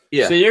go.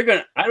 Yeah. So you're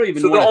gonna. I don't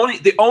even. So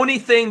the only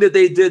thing that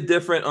they did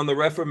different on the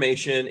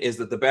Reformation is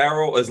that the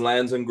barrel is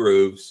lands and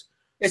grooves.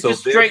 It's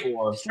just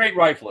straight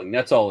rifling.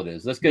 That's all it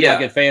is. Let's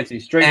get fancy.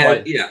 Straight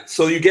rifling. Yeah.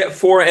 So you get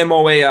 4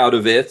 MOA out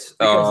of it.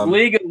 Because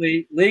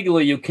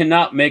legally, you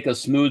cannot make a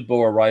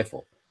smoothbore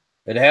rifle.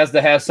 It has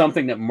to have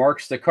something that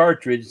marks the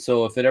cartridge.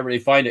 So if they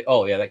find it,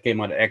 oh yeah, that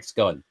came out of X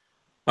gun.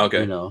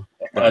 Okay. You know,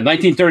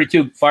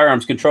 1932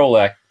 Firearms Control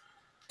Act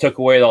took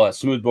away all that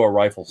smoothbore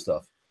rifle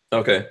stuff.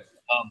 Okay.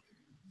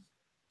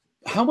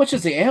 How much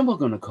is the ammo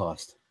going to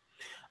cost?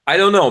 I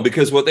don't know,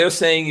 because what they're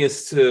saying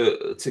is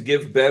to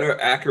give better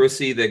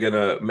accuracy, they're going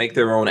to make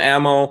their own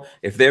ammo.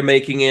 If they're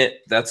making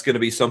it, that's going to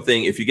be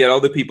something. If you get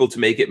other people to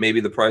make it,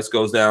 maybe the price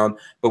goes down.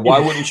 But why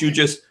wouldn't you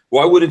just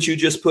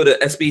put a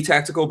SB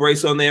Tactical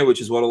brace on there,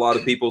 which is what a lot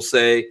of people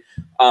say.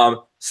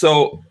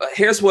 So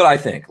here's what I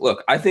think.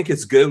 Look, I think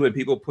it's good when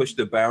people push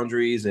the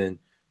boundaries and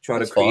try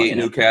to create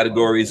new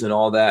categories and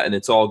all that, and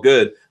it's all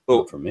good.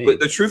 But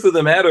the truth of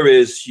the matter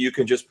is, you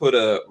can just put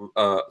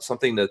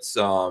something that's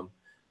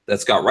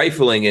got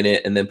rifling in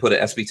it, and then put an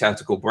SB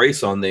Tactical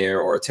brace on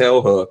there, or a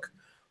tail hook,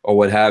 or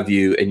what have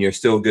you, and you're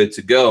still good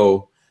to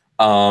go.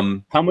 How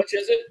much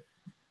is it?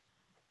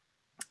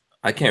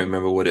 I can't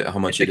remember how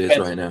much it is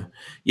right now.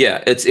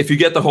 Yeah, it's if you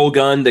get the whole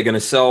gun, they're gonna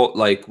sell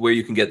like where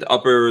you can get the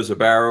uppers or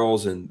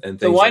barrels and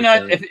things. So why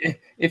not?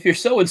 If you're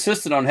so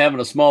insistent on having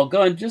a small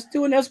gun, just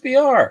do an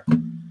SBR.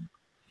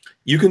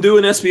 You can do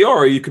an SBR,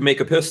 or you can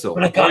make a pistol.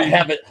 But I gotta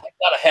have it. I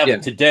gotta have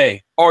it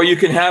today. Or you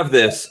can have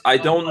this. I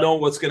don't know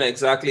what's going to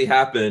exactly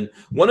happen.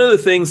 One of the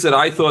things that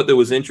I thought that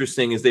was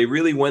interesting is they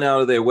really went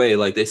out of their way.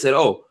 Like they said,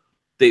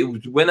 they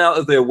went out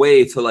of their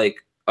way to like,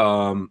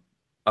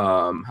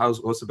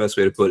 what's the best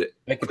way to put it?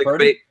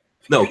 Clickbait.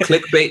 No,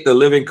 clickbait the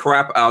living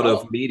crap out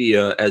of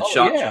media at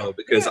SHOT Show,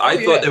 because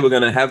I thought they were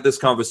going to have this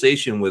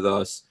conversation with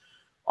us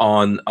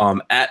on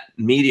at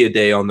Media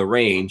Day on the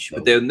range,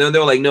 but they're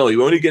like, no,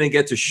 you're only going to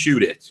get to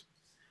shoot it.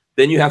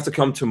 Then you have to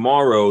come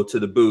tomorrow to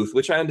the booth,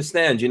 which I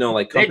understand, you know,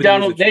 like they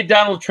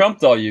Donald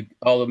Trumped all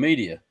the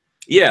media.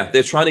 Yeah,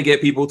 they're trying to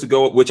get people to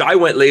go, which I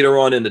went later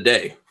on in the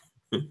day.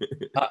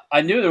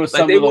 I knew there was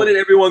like they wanted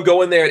everyone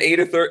going there at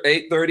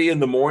 8:30 in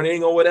the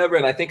morning or whatever,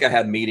 and I think I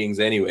had meetings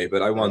anyway,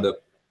 but I wound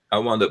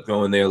up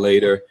going there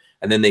later,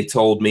 and then they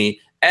told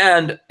me,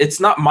 and it's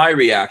not my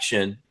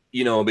reaction,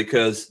 you know,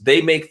 because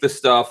they make the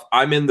stuff.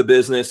 I'm in the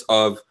business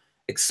of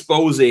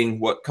exposing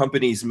what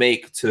companies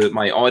make to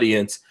my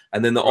audience.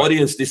 And then the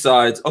audience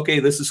decides, okay,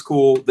 this is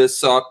cool, this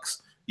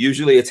sucks.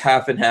 Usually it's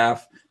half and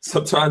half.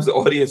 Sometimes the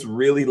audience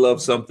really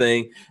loves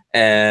something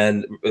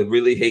and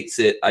really hates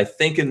it. I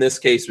think in this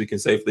case, we can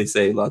safely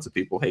say lots of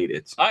people hate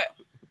it.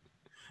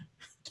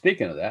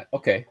 Speaking of that,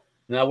 okay.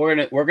 Now we're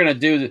gonna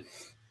do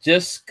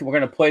we're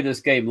gonna play this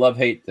game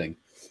love-hate thing.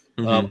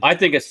 I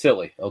think it's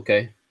silly.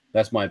 Okay,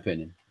 that's my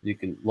opinion. You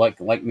can like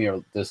me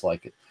or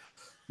dislike it.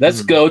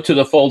 Let's go to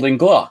the folding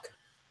Glock.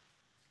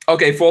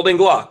 Okay, folding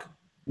Glock.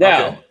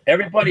 Now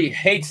everybody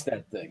hates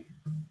that thing.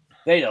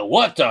 They know,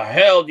 what the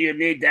hell do you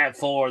need that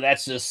for?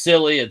 That's just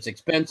silly. It's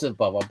expensive.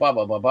 Blah blah blah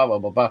blah blah blah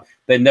blah blah.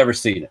 They've never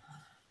seen it.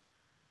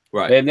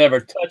 Right. They've never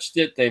touched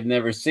it. They've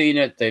never seen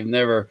it. They've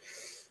never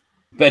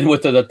been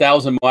within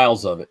 1,000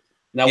 miles of it.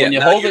 Now, when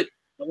you hold it,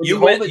 we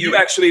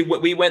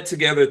went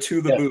together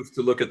to the booth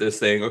to look at this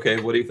thing. Okay,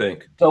 what do you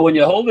think? So when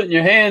you hold it in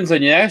your hands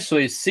and you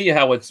actually see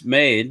how it's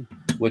made,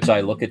 which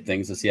I look at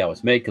things to see how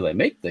it's made because I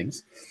make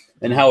things,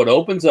 and how it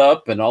opens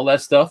up and all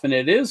that stuff, and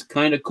it is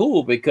kind of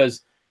cool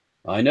because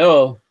I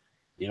know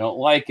you don't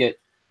like it,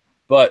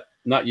 but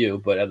not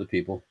you, but other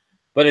people.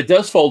 But it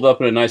does fold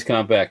up in a nice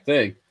compact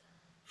thing,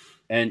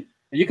 and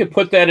you could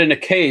put that in a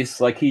case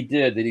like he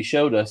did that he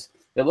showed us.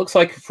 It looks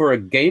like for a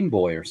Game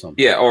Boy or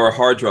something. Yeah, or a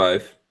hard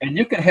drive. And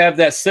you could have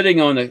that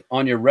sitting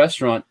on your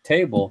restaurant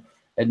table,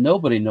 and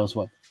nobody knows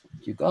what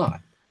you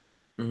got.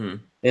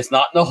 It's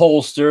not in a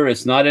holster.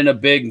 It's not in a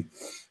big,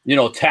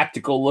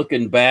 tactical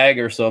looking bag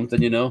or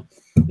something.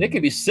 It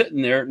could be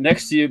sitting there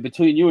next to you,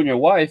 between you and your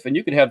wife, and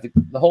you could have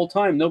the whole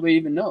time. Nobody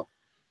even know.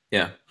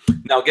 Yeah.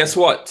 Now, guess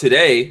what?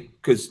 Today,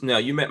 because now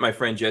you met my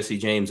friend Jesse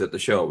James at the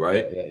show,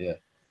 right? Yeah.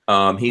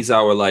 He's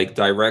our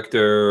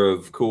director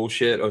of cool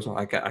shit or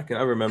something. I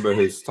can't remember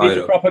his title.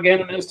 He's a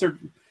propaganda minister.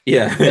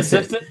 Yeah.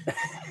 Assistant.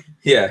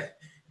 Yeah.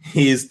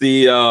 He's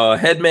the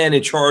head man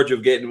in charge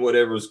of getting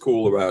whatever is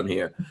cool around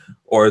here,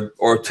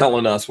 or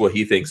telling us what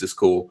he thinks is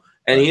cool.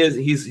 And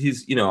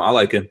he's I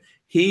like him.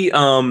 He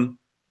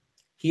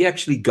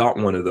actually got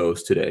one of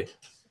those today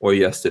or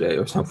yesterday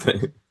or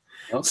something.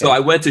 Okay. So I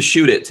went to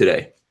shoot it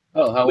today.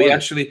 Oh, how we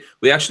actually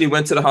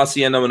went to the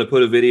hacienda. I'm going to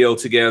put a video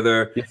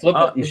together. You flip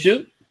it and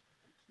shoot?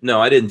 No,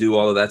 I didn't do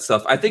all of that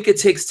stuff. I think it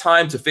takes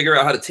time to figure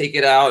out how to take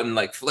it out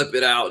and flip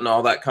it out and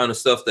all that kind of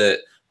stuff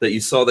that you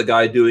saw the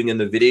guy doing in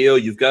the video.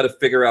 You've got to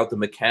figure out the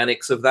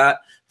mechanics of that.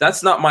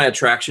 That's not my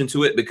attraction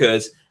to it,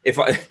 because if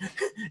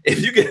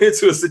you get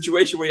into a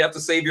situation where you have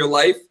to save your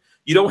life,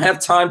 you don't have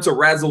time to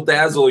razzle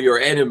dazzle your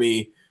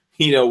enemy,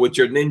 with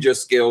your ninja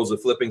skills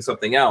of flipping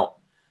something out.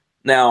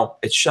 Now,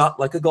 it's shot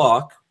like a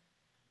Glock.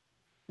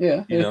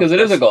 Yeah, because it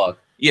is a Glock.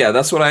 Yeah,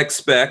 that's what I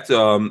expect.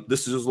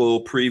 This is just a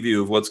little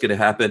preview of what's going to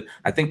happen.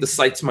 I think the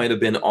sights might have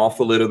been off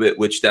a little bit,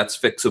 which that's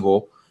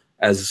fixable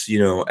as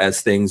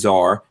things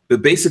are.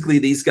 But basically,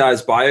 these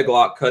guys buy a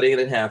Glock, cutting it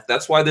in half.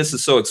 That's why this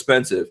is so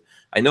expensive.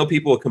 I know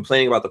people are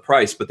complaining about the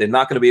price, but they're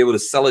not going to be able to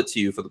sell it to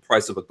you for the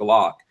price of a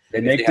Glock.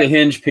 They make the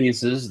hinge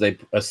pieces. They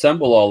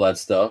assemble all that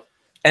stuff.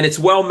 And it's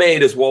well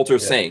made, as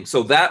Walter's saying.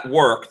 So that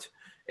worked.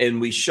 And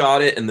we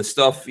shot it, and the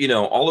stuff,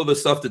 all of the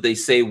stuff that they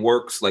say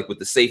works, like with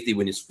the safety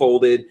when it's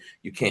folded,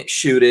 you can't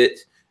shoot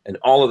it, and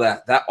all of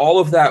that. All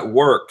of that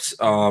works.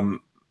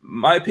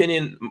 My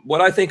opinion,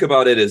 what I think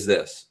about it is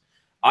this: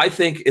 I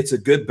think it's a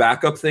good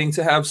backup thing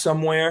to have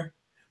somewhere,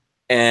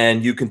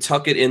 and you can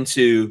tuck it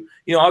into,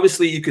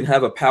 obviously you can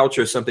have a pouch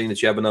or something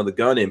that you have another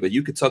gun in, but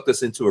you could tuck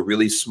this into a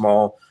really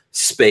small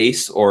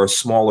space or a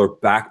smaller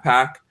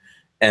backpack,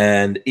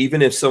 and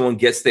even if someone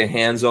gets their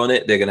hands on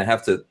it, they're going to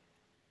have to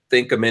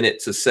think a minute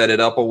to set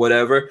it up or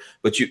whatever.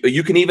 But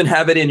you can even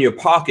have it in your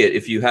pocket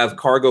if you have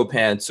cargo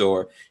pants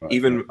or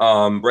even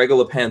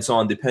regular pants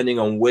on, depending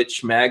on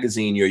which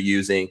magazine you're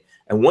using.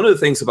 And one of the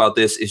things about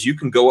this is you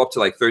can go up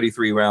to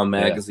 33 round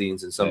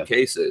magazines in some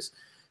cases.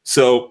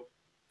 So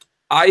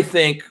I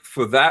think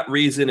for that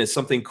reason it's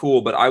something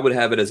cool, but I would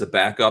have it as a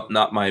backup,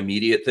 not my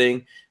immediate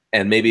thing.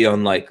 And maybe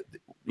on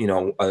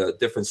a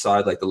different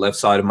side, like the left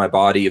side of my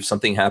body, if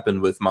something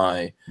happened with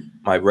my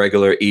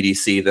regular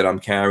EDC that I'm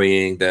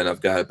carrying, then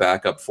I've got a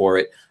backup for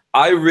it.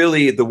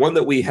 The one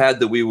that we had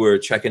that we were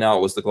checking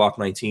out was the Glock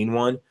 19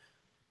 one.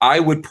 I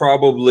would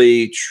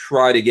probably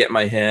try to get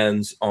my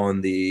hands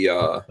on the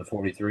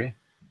 43.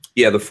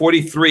 Yeah, the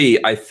 43,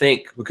 I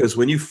think, because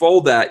when you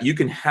fold that, you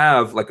can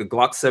have a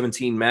Glock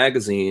 17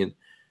 magazine,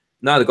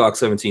 not a Glock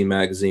 17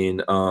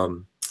 magazine.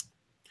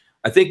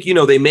 I think,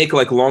 they make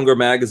longer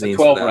magazines.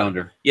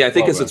 12-rounder. Yeah, I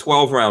think it's a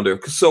 12-rounder.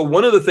 So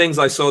one of the things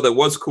I saw that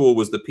was cool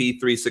was the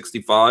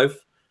P365,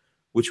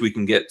 which we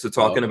can get to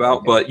talking about.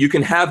 Okay. But you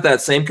can have that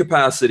same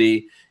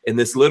capacity in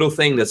this little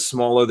thing that's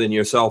smaller than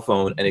your cell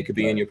phone, and it could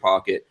be in your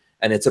pocket,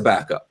 and it's a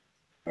backup.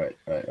 Right.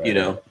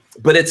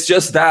 But it's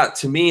just that,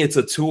 to me, it's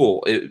a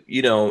tool.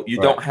 You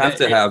don't have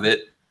to have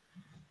it.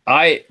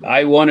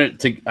 I wanted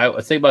to. I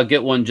was thinking about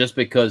get one just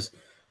because,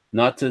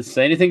 not to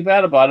say anything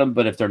bad about them,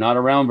 but if they're not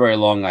around very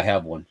long, I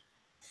have one.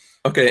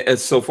 Okay,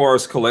 as so far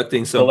as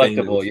collecting something.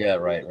 Collectible, yeah,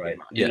 right.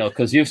 Yeah.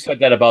 Because you've said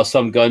that about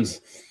some guns.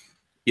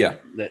 Yeah.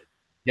 That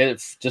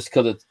it's just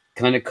because it's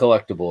kind of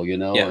collectible,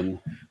 Yeah. And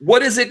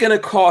what is it going to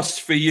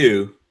cost for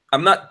you?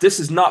 This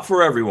is not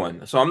for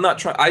everyone. So I'm not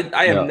trying.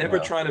 I am never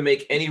trying to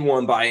make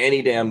anyone buy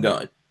any damn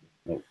gun.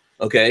 No.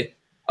 Okay.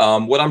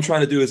 What I'm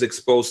trying to do is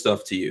expose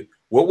stuff to you.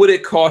 What would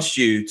it cost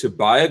you to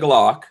buy a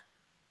Glock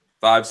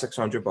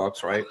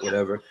 $500-600, right?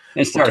 Whatever.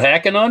 And start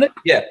hacking on it?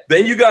 Yeah.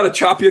 Then you got to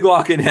chop your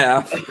Glock in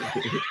half.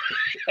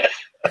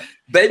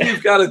 Then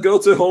you've got to go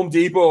to Home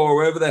Depot or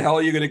wherever the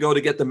hell you're going to go to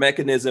get the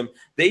mechanism.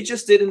 They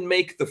just didn't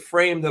make the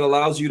frame that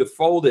allows you to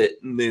fold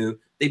it new.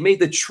 They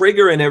made the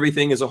trigger and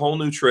everything as a whole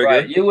new trigger.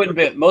 Right. You wouldn't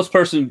be, most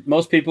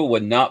people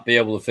would not be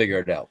able to figure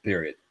it out,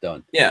 period.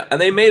 Done. Yeah.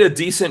 And they made a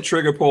decent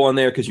trigger pull on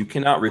there because you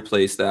cannot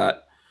replace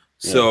that.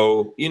 Yeah.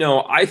 So, you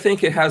know, I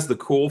think it has the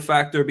cool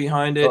factor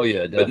behind it. Oh,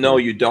 yeah. Definitely. But no,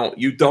 you don't.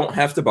 You don't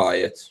have to buy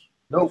it.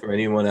 Nope. For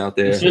anyone out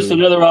there. It's just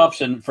another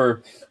option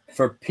for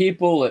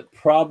people that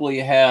probably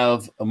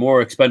have a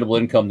more expendable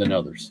income than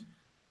others.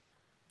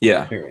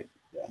 Yeah. Period.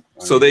 Yeah.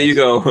 So there you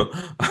go.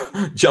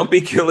 Jumpy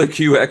Killer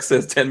QX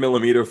says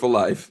 10mm for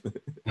life.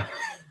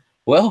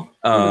 Well,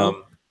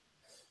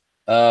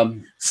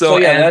 so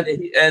yeah,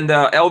 and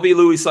LV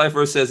Louis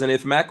Cypher says, and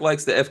if Mac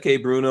likes the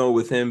FK Bruno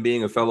with him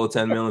being a fellow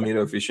 10mm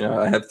aficionado,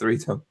 I have 3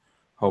 times.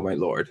 Oh my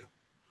Lord.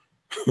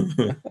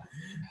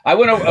 I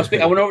went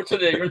over to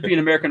the European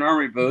American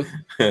Armory booth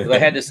because I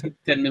had this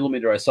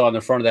 10mm I saw in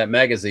the front of that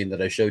magazine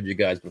that I showed you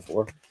guys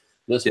before.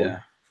 This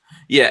one.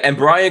 Yeah, and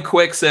Brian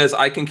Quick says,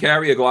 I can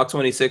carry a Glock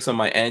 26 on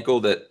my ankle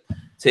that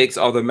takes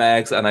other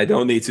mags, and I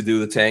don't need to do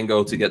the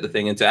tango to get the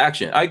thing into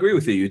action. I agree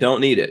with you. You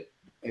don't need it.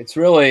 It's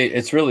really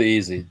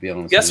easy, to be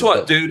honest. Guess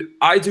what, dude?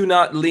 I do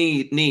not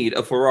need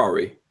a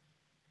Ferrari,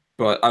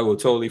 but I will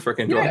totally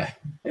freaking drive.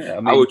 Yeah,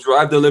 I will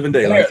drive the living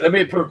daylight. Let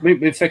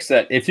me fix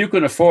that. If you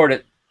can afford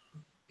it,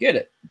 get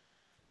it.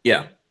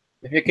 Yeah.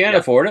 If you can't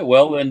afford it,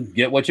 well, then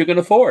get what you can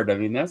afford. I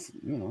mean, that's,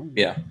 you know.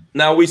 Yeah.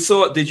 Now we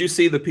saw. Did you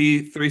see the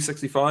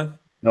P365?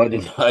 No,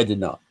 I did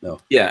not. No.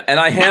 Yeah, and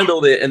I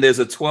handled it, and there's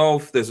a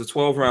 12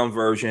 round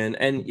version,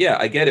 and yeah,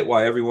 I get it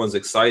why everyone's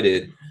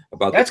excited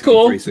about that's the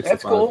cool. P365.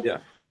 That's cool. Yeah,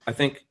 I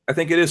think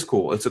it is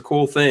cool. It's a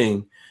cool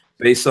thing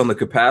based on the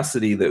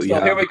capacity that we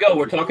have. Here we go.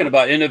 We're talking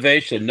about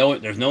innovation. No,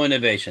 there's no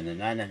innovation.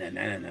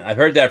 No. I've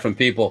heard that from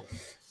people.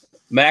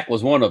 Mac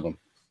was one of them,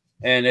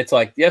 and it's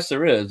like, yes,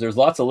 there is. There's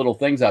lots of little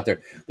things out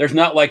there. There's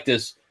not like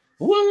this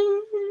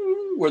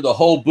where the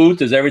whole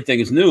booth is everything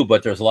is new,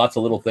 but there's lots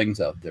of little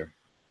things out there.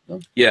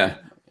 Yeah.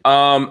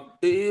 I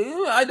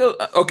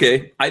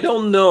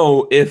don't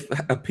know if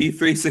a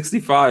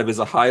P365 is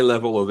a high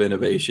level of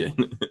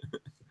innovation.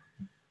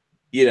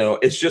 You know,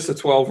 it's just a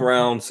 12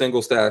 round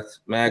single stacked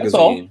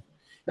magazine.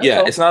 That's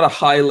all. It's not a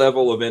high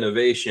level of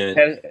innovation.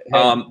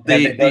 Have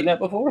they done that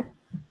before?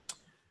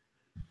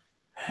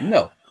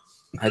 No.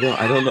 I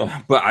don't know,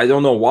 but I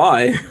don't know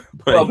why.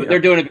 But they're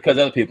doing it because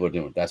other people are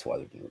doing it. That's why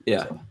they're doing it.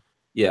 Yeah. So.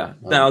 Yeah.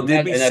 Now,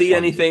 did we see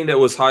anything that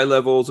was high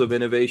levels of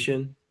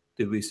innovation?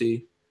 Did we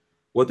see?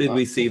 What did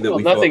we see that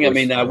we nothing? I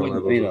mean, I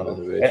wouldn't. You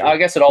know, I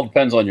guess it all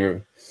depends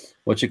on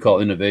what you call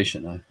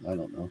innovation. I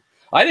don't know.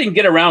 I didn't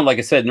get around, like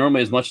I said,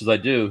 normally as much as I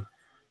do,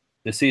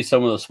 to see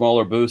some of the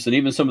smaller booths and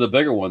even some of the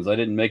bigger ones. I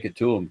didn't make it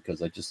to them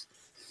because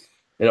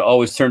it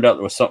always turned out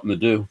there was something to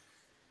do.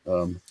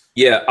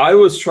 Yeah, I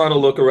was trying to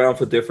look around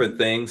for different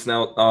things.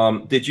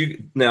 Now, did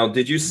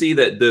you see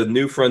that the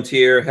New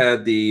Frontier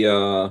had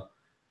the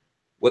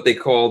what they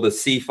call the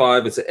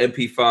C5? It's an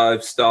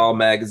MP5 style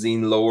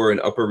magazine, lower and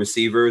upper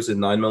receivers in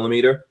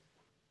 9mm.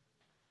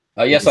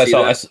 Yes, I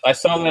saw. I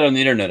saw that on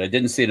the internet. I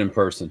didn't see it in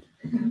person.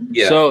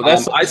 Yeah, so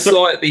I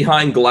saw it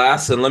behind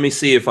glass, and let me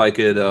see if I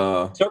could.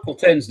 Circle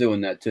 10's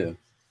doing that too.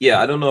 Yeah,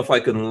 I don't know if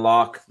I can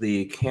lock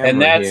the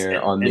camera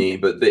here on me,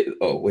 but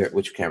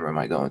which camera am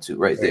I going to?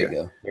 Right there.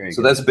 There you go.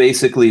 So that's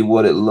basically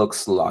what it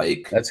looks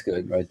like. That's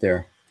good, right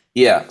there.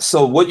 Yeah.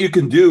 So what you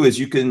can do is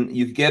you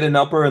get an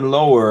upper and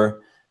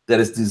lower that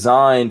is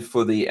designed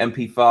for the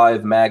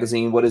MP5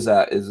 magazine. What is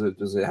that?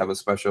 Does it have a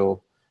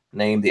special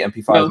name? The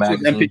MP5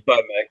 magazine. MP5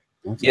 mag.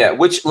 Yeah,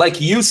 which, like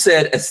you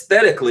said,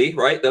 aesthetically,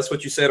 right? That's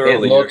what you said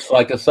earlier. It looks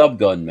like a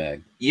subgun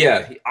mag.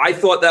 Yeah, I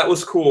thought that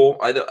was cool.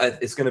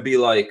 It's going to be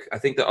like, I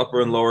think the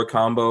upper and lower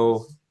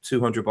combo,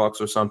 $200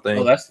 or something.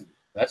 Oh, that's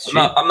cheap.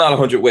 I'm not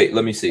 100. Wait,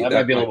 let me see. That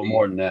might be a little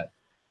more than that.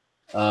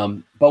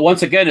 But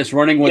once again, it's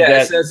running with that.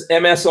 Yeah, it says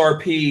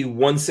MSRP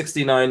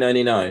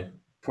 $169.99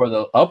 for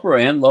the upper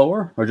and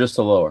lower, or just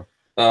the lower.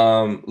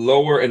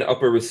 Lower and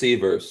upper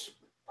receivers.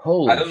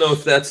 Holy! I don't know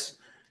if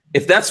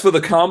that's for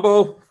the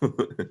combo.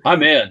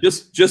 I'm in.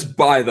 Just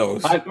buy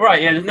those.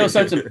 Right? Yeah. There's no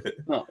sense of.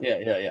 No.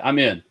 Yeah. I'm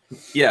in.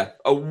 Yeah.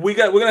 We're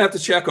gonna have to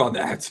check on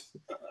that.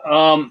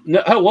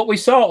 What we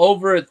saw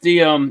over at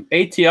the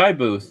ATI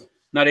booth,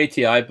 not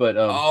ATI, but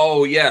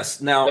oh yes,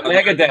 now the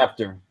mag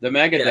adapter,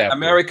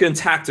 American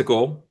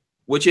Tactical,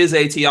 which is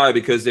ATI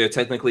because they're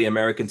technically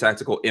American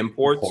Tactical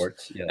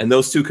Imports, yes. And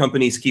those two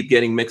companies keep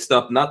getting mixed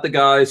up. Not the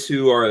guys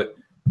who are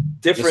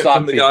different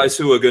from the guys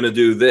who are going to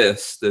do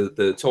this,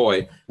 the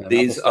toy.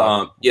 These,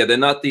 they're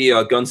not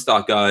the gun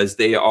stock guys.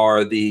 They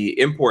are the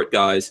import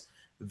guys.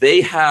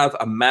 They have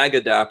a mag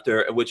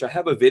adapter, which I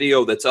have a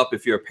video that's up.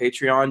 If you're a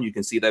Patreon, you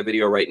can see that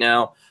video right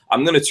now.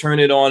 I'm going to turn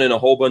it on in a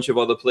whole bunch of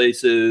other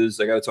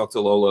places. I got to talk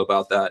to Lola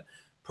about that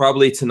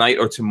probably tonight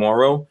or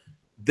tomorrow.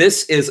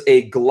 This is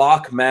a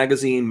Glock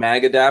magazine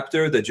mag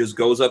adapter that just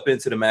goes up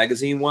into the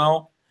magazine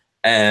well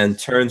and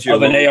turns your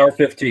of an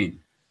AR-15.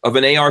 of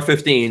an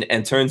AR-15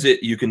 and turns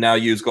it. You can now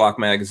use Glock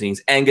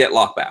magazines and get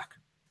lockback.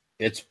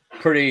 It's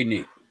pretty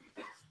neat.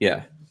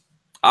 Yeah.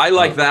 I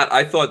like that.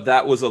 I thought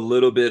that was a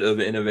little bit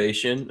of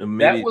innovation,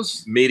 maybe that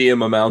was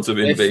medium amounts of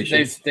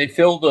innovation. They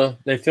filled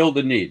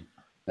the need.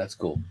 That's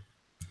cool.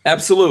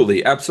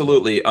 Absolutely,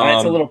 absolutely. It's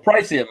a little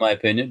pricey in my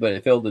opinion, but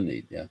it filled the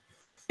need. Yeah.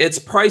 It's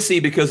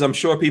pricey because I'm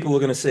sure people are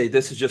going to say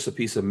this is just a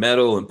piece of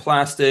metal and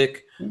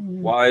plastic.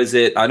 Why is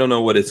it? I don't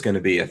know what it's going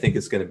to be. I think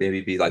it's going to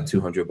maybe be like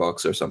 $200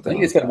 or something. I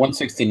think it's got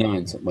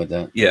 169, something like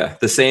that. Yeah,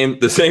 the same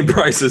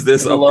price as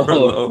this upper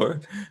and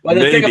lower. But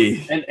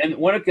maybe. And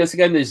when it gets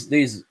again,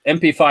 these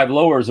MP5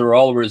 lowers are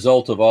all a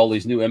result of all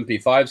these new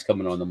MP5s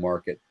coming on the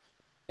market,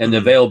 and the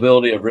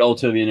availability of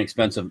relatively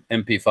inexpensive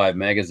MP5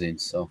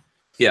 magazines. So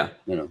yeah,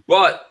 you know,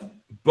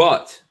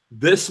 but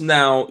this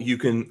now you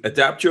can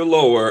adapt your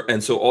lower,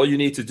 and so all you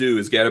need to do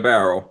is get a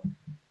barrel.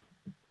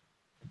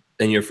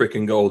 And you're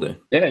freaking golden.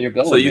 Yeah, you're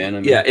golden, so man. I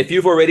mean, yeah, if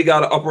you've already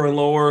got an upper and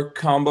lower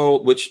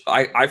combo, which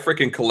I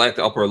freaking collect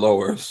upper and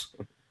lowers,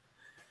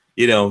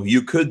 you know,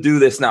 you could do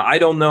this now. I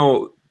don't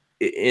know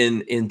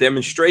in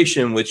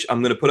demonstration, which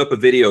I'm going to put up a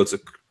video. It's a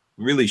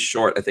really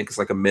short. I think it's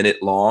like a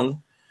minute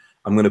long.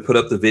 I'm going to put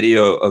up the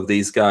video of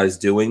these guys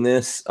doing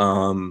this.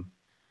 You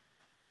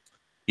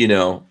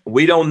know,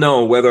 we don't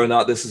know whether or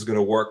not this is going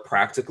to work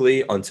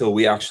practically until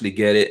we actually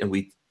get it and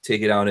we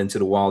take it out into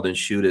the wild and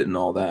shoot it and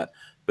all that.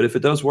 But if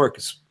it does work,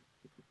 it's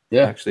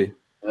actually,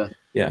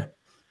 yeah.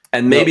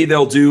 And maybe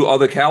they'll do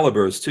other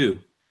calibers too.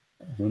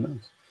 Who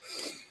knows?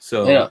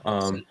 So, yeah,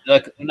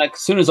 like as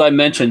soon as I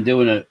mentioned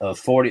doing an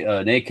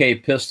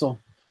AK pistol,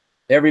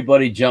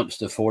 everybody jumps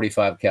to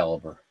 45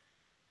 caliber.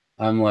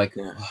 I'm like,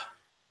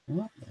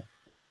 what?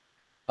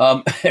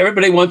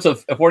 Everybody wants a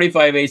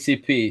 45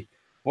 ACP,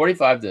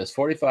 45 this,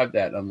 45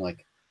 that. I'm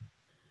like,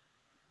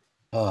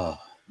 oh,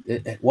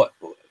 what?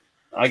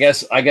 I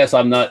guess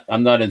I'm not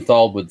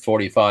enthralled with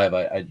 45.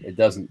 It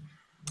doesn't.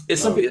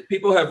 It's some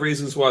people have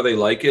reasons why they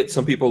like it.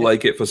 Some people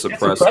like it for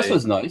suppressing. Suppress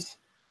is nice.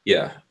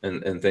 Yeah,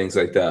 and things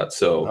like that.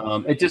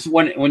 So it just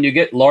when you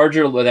get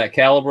larger with that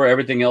caliber,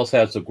 everything else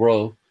has to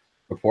grow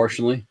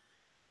proportionally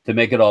to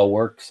make it all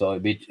work. So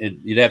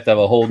you'd have to have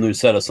a whole new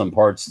set of some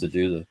parts to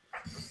do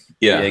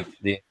the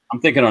I'm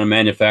thinking on a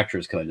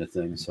manufacturer's kind of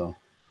thing. So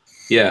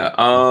yeah.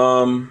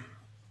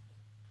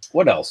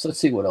 What else? Let's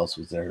see what else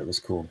was there. It was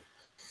cool.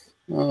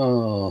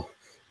 Oh,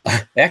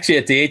 actually,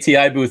 at the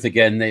ATI booth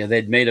again,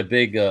 they'd made a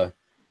big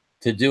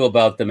to do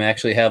about them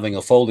actually having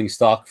a folding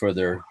stock for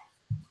their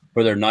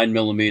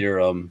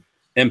 9mm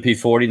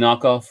MP40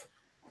 knockoff.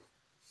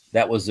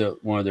 That was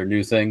one of their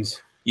new things.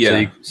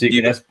 Yeah, so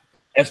you can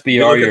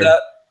SBR your.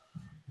 That?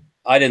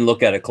 I didn't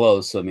look at it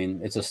close. I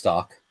mean, it's a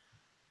stock.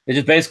 It's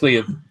just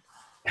basically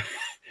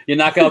you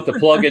knock out the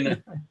plug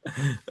in.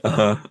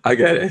 I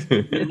get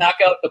it. You knock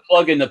out the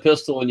plug in the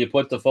pistol and you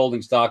put the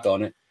folding stock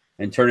on it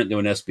and turn it into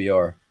an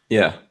SBR.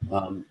 Yeah.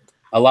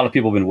 A lot of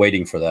people have been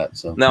waiting for that.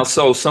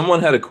 So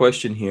someone had a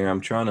question here.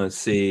 I'm trying to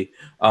see.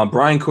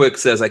 Brian Quick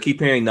says, I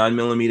keep hearing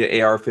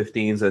 9mm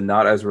AR-15s are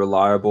not as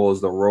reliable as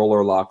the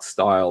roller lock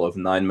style of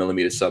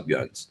 9mm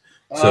subguns.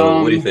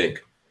 So what do you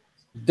think?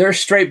 They're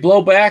straight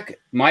blowback.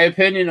 My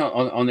opinion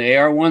on the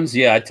AR ones,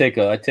 yeah, I take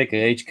a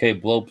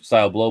HK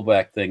style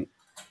blowback thing.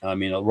 I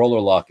mean, a roller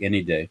lock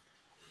any day.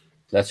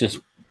 That's just,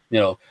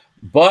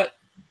 but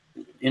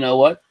you know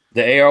what?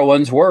 The AR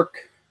ones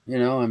work.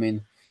 I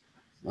mean,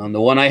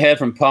 the one I had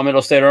from Palmetto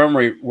State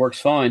Armory works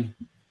fine.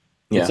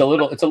 Yeah. It's a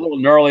little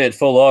gnarly at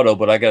full auto,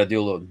 but I got to do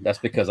a little. That's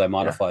because I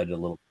modified it a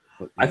little.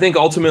 I think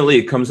ultimately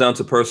it comes down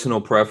to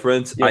personal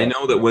preference. Yeah. I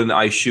know that when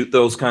I shoot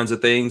those kinds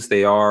of things,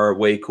 they are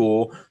way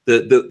cool.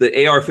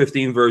 The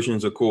AR-15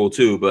 versions are cool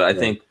too, but I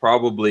think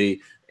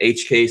probably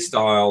HK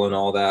style and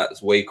all that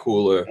is way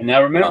cooler. And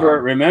now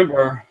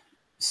remember,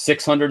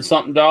 $600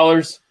 something,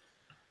 $1,200,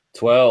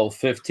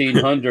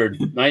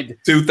 $1,500,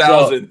 $2,000,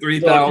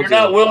 $3,000. So if you're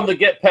not willing to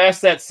get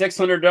past that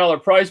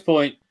 $600 price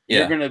point,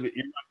 you're not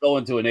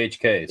going to an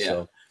HK.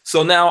 Yeah.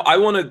 So now I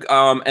want to,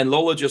 and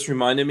Lola just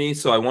reminded me,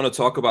 so I want to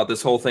talk about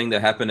this whole thing that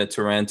happened at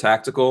Tehran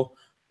Tactical.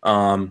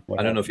 I don't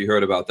know if you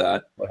heard about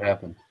that. What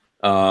happened?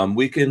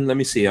 Let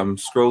me see. I'm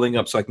scrolling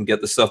up so I can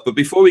get the stuff. But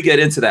before we get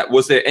into that,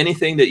 was there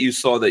anything that you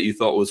saw that you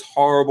thought was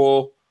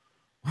horrible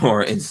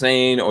or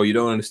insane, or you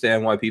don't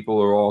understand why people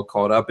are all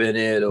caught up in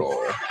it,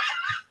 or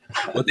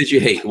what did you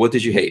hate? What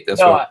did you hate?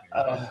 That's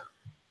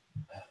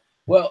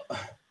well,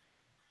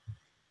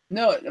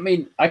 no, I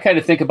mean, I kind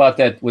of think about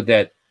that with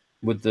the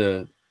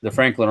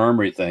Franklin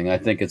Armory thing. I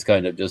think it's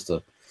kind of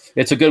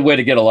it's a good way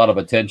to get a lot of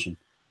attention.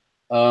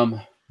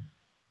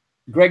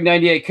 Greg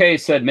 98K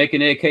said, make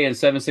an AK in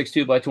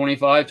 7.62 by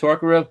 25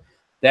 Tokarev.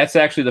 That's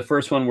actually the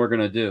first one we're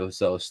going to do.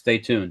 So stay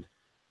tuned.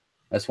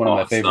 That's one of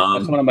my favorite.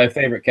 That's one of my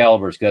favorite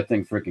calibers. That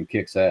thing freaking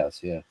kicks ass.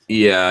 Yeah.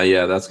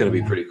 Yeah. That's going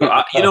to be pretty cool.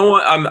 You know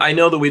what? I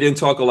know that we didn't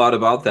talk a lot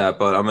about that,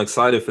 but I'm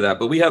excited for that.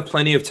 But we have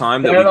plenty of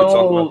time that we can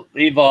talk about.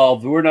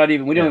 Evolved. We don't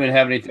even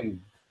have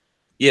anything.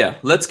 Yeah.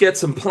 Let's get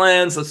some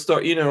plans. Let's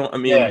start. So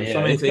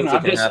many things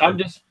that can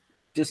happen.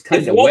 just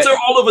kind if of Walther wet.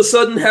 all of a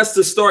sudden has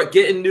to start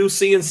getting new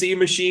CNC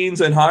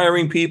machines and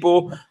hiring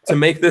people to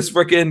make this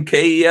freaking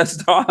KES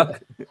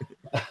dock.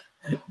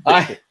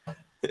 The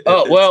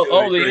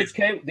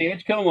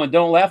HK one.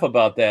 Don't laugh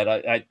about that.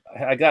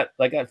 I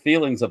got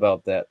feelings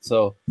about that.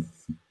 So,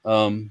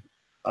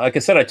 like I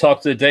said, I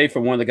talked today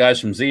from one of the guys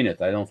from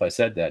Zenith. I don't know if I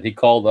said that. He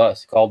called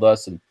us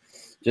and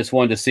just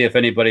wanted to see if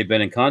anybody had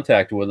been in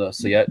contact with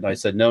us yet. And I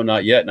said, no,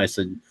 not yet. And I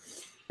said,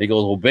 he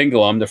goes, well,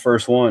 bingo, I'm the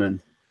first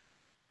one.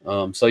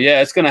 And so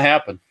yeah, it's going to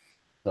happen.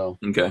 So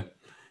okay,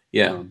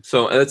 yeah.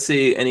 So let's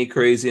see any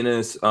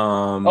craziness.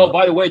 Oh,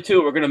 by the way,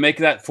 too, we're going to make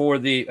that for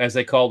the, as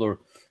they call the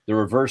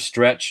reverse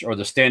stretch or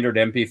the standard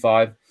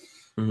MP5.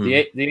 Mm-hmm.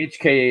 The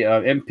HK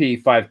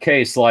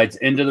MP5K slides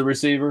into the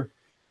receiver.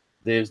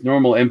 The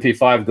normal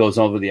MP5 goes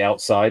over the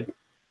outside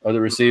of the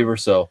receiver,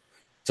 so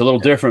it's a little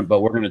different.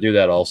 But we're going to do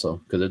that also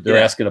because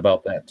they're asking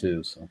about that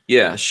too. So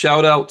yeah,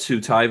 shout out to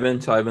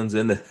Tyven. Tyven's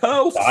in the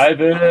house.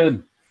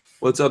 Tyven,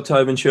 what's up,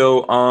 Tyven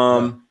Show?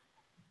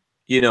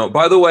 You know,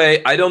 by the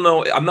way, I don't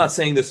know. I'm not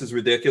saying this is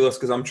ridiculous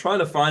because I'm trying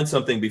to find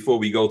something before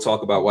we go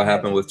talk about what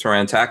happened with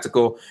Terran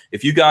Tactical.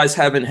 If you guys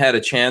haven't had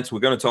a chance, we're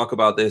going to talk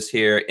about this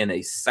here in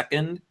a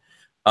second.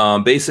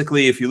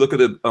 Basically, if you look at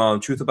the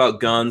Truth About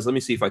Guns, let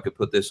me see if I could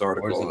put this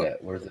article.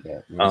 Where's it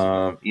at?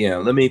 Yeah,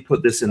 let me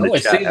put this in the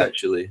chat,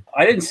 actually.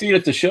 I didn't see it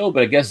at the show,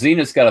 but I guess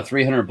Zenith's got a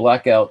 300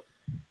 blackout.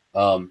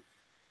 So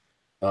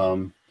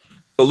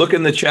look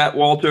in the chat,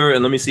 Walter,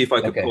 and let me see if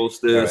I can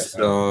post this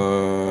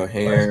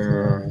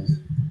here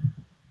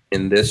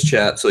in this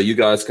chat so you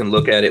guys can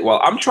look at it. Well,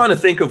 I'm trying to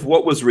think of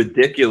what was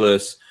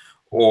ridiculous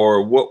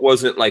or what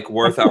wasn't like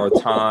worth our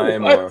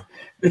time or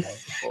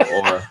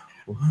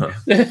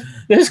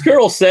this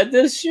girl said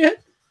this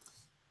shit.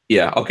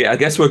 Yeah, okay. I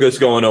guess we're just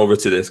going over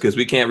to this because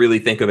we can't really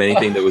think of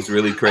anything that was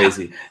really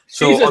crazy.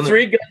 She's a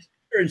 3-gun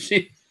shooter, and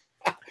she.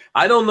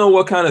 I don't know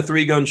what kind of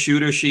 3-gun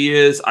shooter she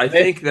is. I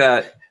think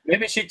that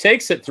maybe she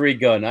takes it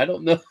 3-gun. I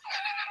don't know.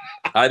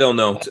 I don't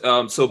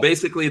know. So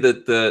basically,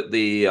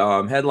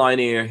 the headline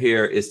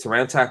here is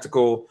Terran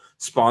Tactical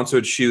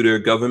sponsored shooter.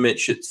 Government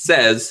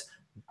says,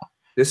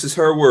 this is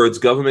her words,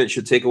 government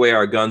should take away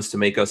our guns to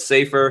make us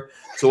safer.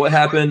 So what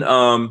happened?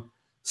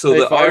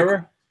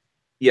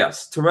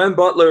 Yes, Terran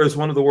Butler is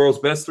one of the world's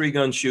best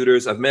 3-gun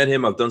shooters. I've met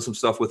him. I've done some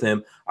stuff with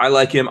him. I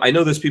like him. I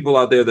know there's people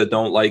out there that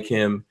don't like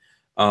him.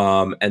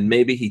 And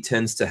maybe he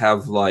tends to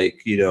have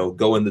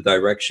go in the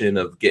direction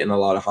of getting a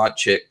lot of hot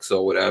chicks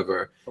or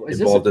whatever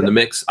involved in the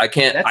mix. I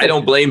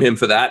don't blame him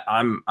for that.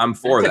 I'm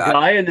for that. A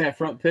guy in that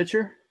front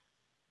picture?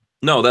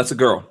 No, that's a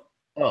girl.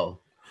 Oh,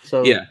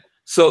 so yeah.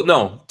 So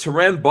no,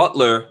 Terran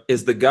Butler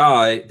is the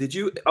guy.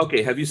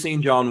 Have you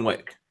seen John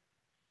Wick?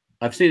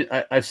 I've seen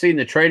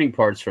the training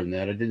parts from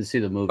that. I didn't see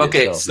the movie.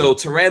 Okay, itself, so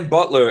Terran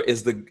Butler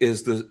is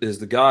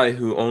the guy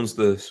who owns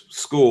the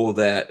school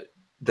that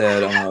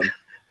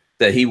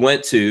he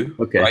went to.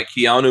 Okay. Right?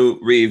 Keanu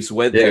Reeves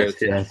went there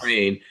to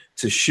train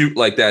to shoot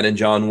like that in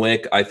John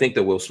Wick. I think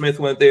that Will Smith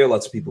went there.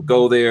 Lots of people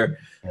go there.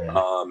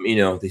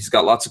 Yeah. He's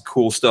got lots of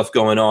cool stuff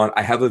going on.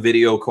 I have a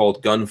video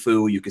called Gun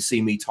Fu. You can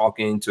see me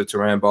talking to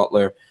Terran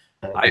Butler.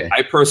 Okay.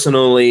 I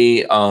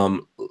personally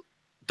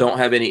don't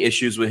have any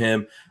issues with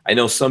him. I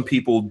know some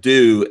people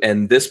do,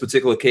 and this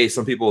particular case,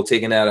 some people are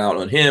taking that out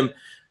on him.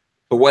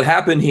 But what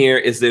happened here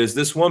is there's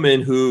this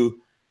woman who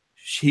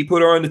he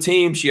put her on the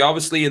team. She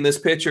obviously in this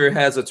picture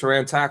has a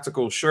Terran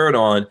Tactical shirt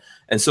on.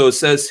 And so it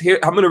says here,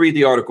 I'm going to read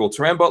the article.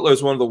 Terran Butler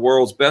is one of the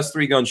world's best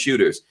 3-gun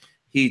shooters.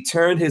 He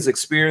turned his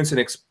experience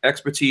and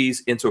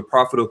expertise into a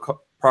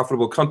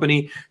profitable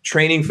company,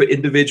 training for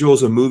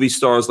individuals and movie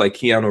stars like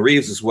Keanu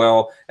Reeves, as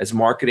well as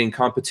marketing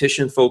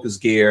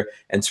competition-focused gear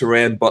and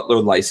Terran Butler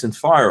licensed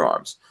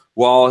firearms.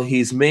 While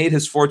he's made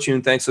his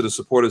fortune thanks to the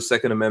support of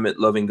Second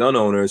Amendment-loving gun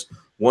owners,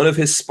 one of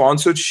his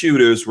sponsored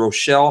shooters,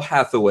 Rochelle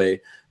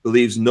Hathaway,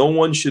 believes no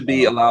one should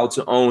be allowed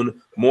to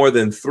own more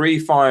than 3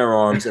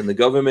 firearms and the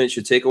government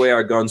should take away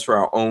our guns for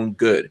our own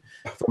good.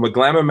 From a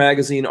Glamour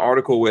magazine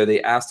article where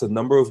they asked a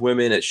number of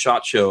women at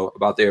SHOT Show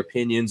about their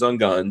opinions on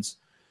guns,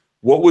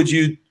 what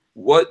do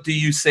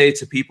you say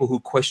to people who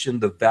question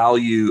the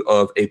value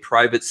of a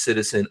private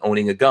citizen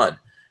owning a gun?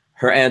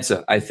 Her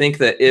answer, I think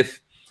that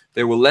if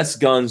there were less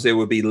guns, there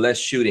would be less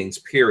shootings,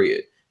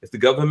 period. If the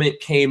government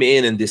came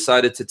in and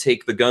decided to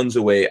take the guns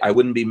away, I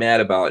wouldn't be mad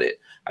about it.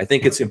 I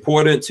think it's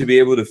important to be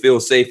able to feel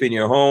safe in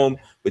your home,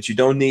 but you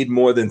don't need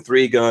more than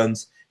 3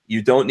 guns.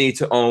 You don't need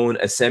to own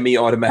a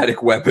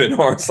semi-automatic weapon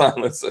or a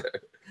silencer.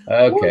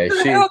 Okay.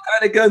 What the hell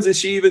kind of guns is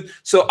she even?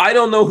 So I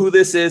don't know who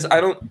this is.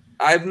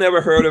 I've never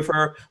heard of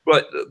her,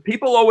 but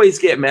people always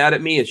get mad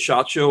at me at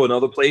SHOT Show and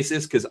other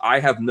places because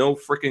I have no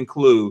freaking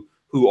clue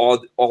who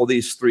all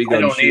these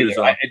 3-gun shooters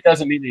are. It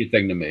doesn't mean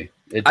anything to me.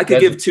 I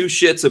could give 2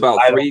 shits about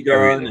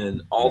 3-gun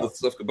and all the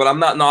stuff, but I'm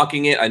not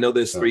knocking it. I know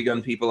there's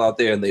 3-gun people out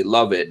there and they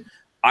love it.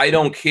 I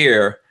don't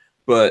care,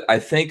 but I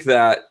think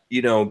that,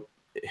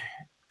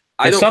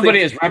 if somebody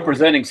is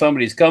representing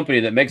somebody's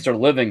company that makes their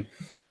living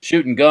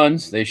shooting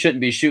guns, they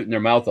shouldn't be shooting their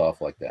mouth off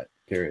like that,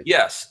 period.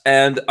 Yes,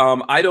 and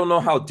I don't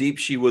know how deep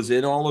she was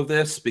in all of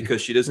this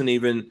because she doesn't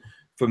even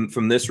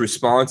from this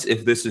response,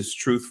 if this is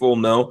truthful.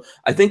 No,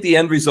 I think the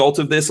end result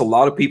of this, a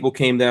lot of people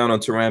came down on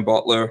Taran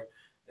Butler,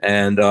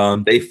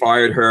 and they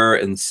fired her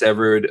and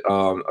severed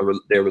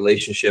their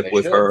relationship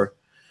with her.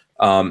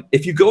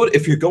 If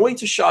you're going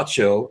to SHOT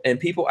Show and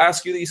people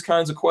ask you these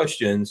kinds of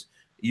questions,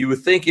 you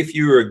would think if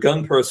you were a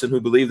gun person who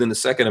believed in the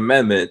Second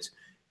Amendment,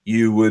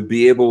 you would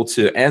be able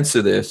to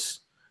answer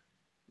this,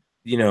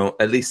 you know,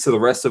 at least to the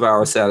rest of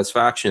our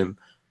satisfaction.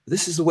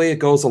 This is the way it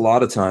goes a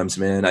lot of times,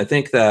 man. I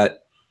think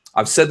that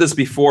I've said this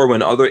before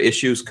when other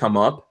issues come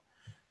up,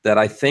 that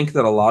I think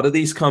that a lot of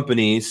these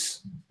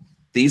companies,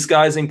 these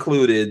guys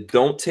included,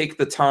 don't take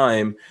the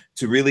time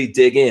to really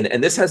dig in.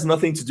 And this has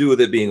nothing to do with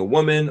it being a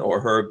woman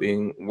or her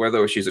being,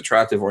 whether she's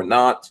attractive or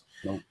not.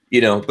 No. You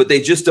know, but they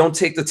just don't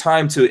take the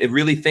time to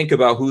really think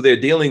about who they're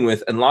dealing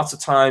with. And lots of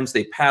times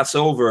they pass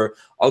over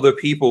other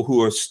people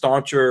who are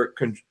stauncher,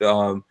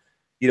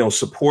 you know,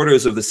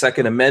 supporters of the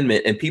Second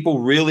Amendment. And people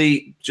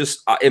really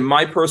just, in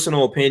my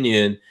personal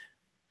opinion,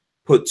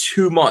 put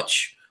too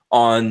much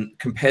on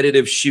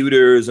competitive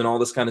shooters and all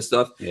this kind of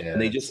stuff. Yeah,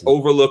 and they just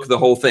overlook the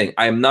whole thing.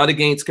 I am not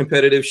against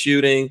competitive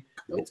shooting.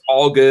 Nope. It's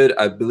all good.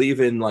 I believe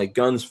in like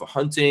guns for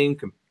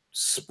hunting,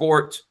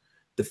 sport,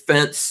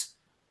 defense.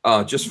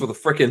 Just for the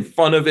freaking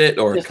fun of it,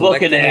 or just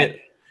collecting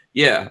it,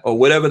 yeah, or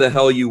whatever the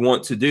hell you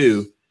want to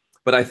do.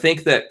 But I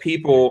think that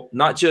people,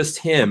 not just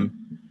him,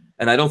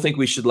 and I don't think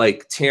we should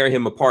like tear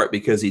him apart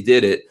because he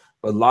did it,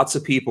 but lots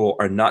of people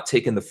are not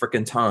taking the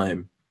freaking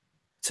time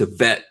to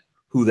vet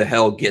who the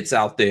hell gets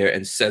out there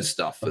and says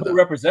stuff for them. Who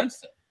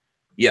represents them?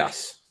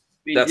 Yes,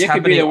 I mean, that's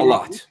happening a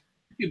lot.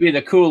 You could be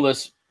the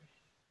coolest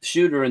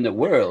shooter in the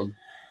world,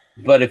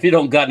 but if you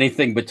don't got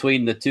anything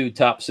between the two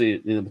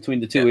between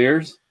the two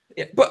ears.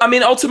 Yeah, but I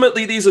mean,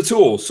 ultimately, these are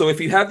tools. So if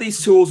you have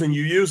these tools and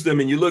you use them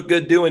and you look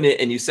good doing it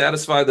and you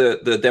satisfy the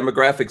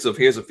demographics of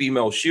here's a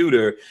female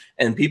shooter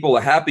and people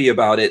are happy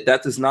about it,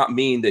 that does not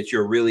mean that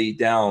you're really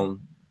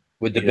down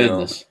with the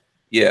business.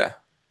 Yeah,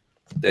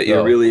 that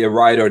you're really a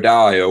ride or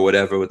die or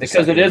whatever. With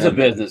because it is a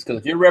business. Because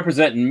if you're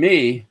representing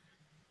me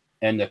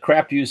and the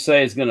crap you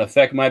say is going to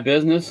affect my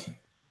business.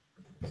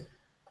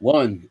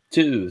 1,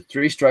 2,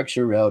 3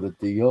 structure out at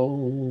the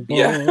old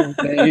ball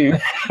game.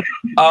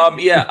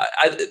 Yeah,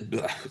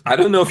 I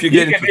don't know if you're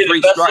getting to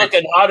 3 strikes.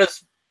 Looking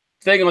hottest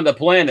thing on the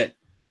planet.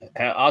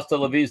 Hasta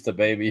la vista,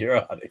 baby. You're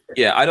out of here.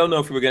 Yeah, I don't know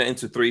if we were going to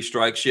enter 3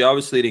 strikes. She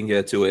obviously didn't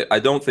get to it. I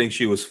don't think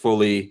she was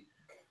fully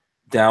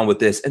down with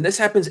this. And this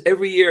happens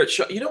every year at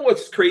SHOT. You know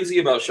what's crazy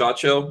about SHOT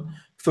Show?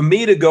 For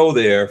me to go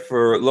there,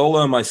 for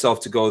Lola and myself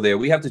to go there,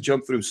 we have to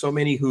jump through so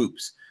many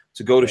hoops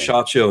to go to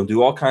SHOT Show and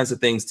do all kinds of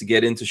things to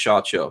get into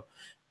SHOT Show.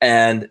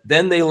 And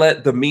then they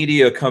let the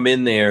media come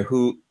in there,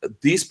 who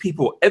these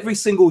people every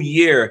single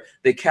year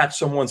they catch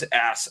someone's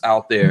ass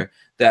out there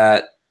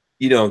that,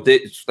 you know,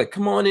 they like,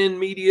 come on in,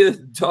 media,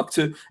 talk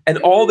to, and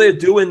all they're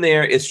doing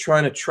there is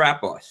trying to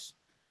trap us.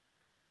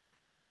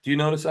 Do you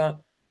notice that?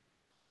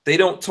 They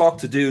don't talk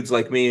to dudes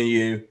like me and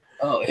you.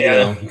 Oh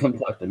yeah, come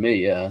talk to me.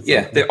 Yeah,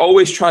 yeah. They're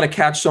always trying to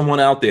catch someone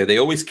out there. They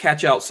always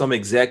catch out some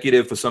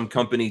executive for some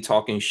company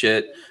talking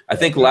shit. I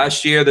think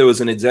last year there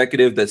was an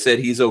executive that said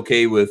he's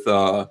okay with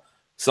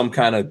some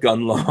kind of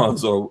gun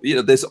laws, or you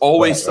know, there's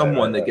always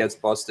someone that gets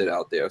busted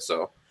out there.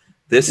 So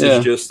this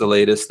is just the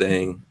latest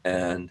thing.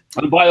 And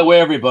by the way,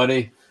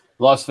 everybody,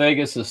 Las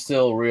Vegas is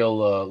still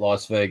real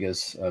Las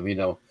Vegas. You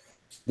know,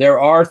 there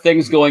are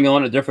things going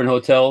on at different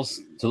hotels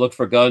to look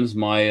for guns.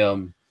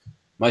 My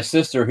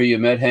sister, who you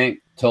met, Hank,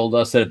 told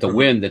us that at the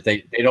Wynn that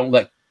they don't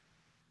let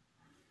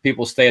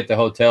people stay at the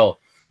hotel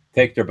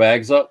take their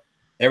bags up.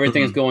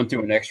 Everything's going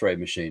through an X-ray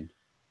machine.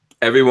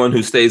 Everyone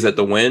who stays at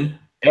the Wynn?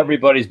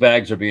 Everybody's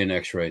bags are being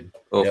X-rayed.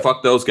 Well,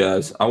 fuck those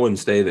guys. I wouldn't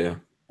stay there.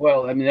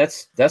 Well, I mean,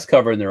 that's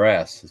covering their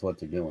ass is what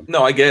they're doing.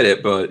 No, I get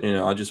it, but you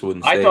know, I just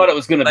wouldn't. I thought it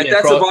was going to be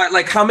that's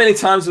like how many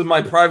times does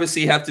my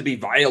privacy have to be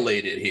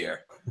violated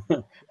here?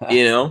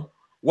 You know,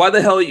 why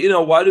the hell? You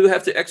know, why do we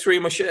have to X-ray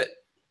my shit?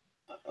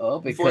 Oh,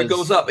 because before it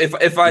goes up. If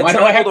I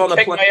traveled on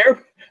a plane,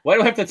 why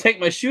do I have to take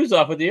my shoes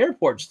off at the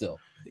airport still?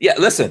 Yeah,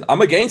 listen,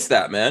 I'm against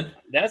that, man.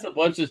 That's a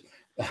bunch of.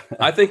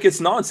 I think it's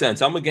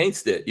nonsense. I'm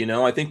against it. You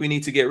know, I think we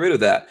need to get rid of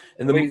that.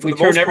 And for the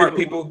most part,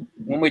 people,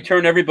 when we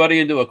turn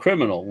everybody into a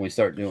criminal, when we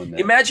start doing that.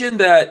 Imagine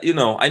that, you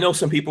know, I know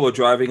some people are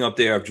driving up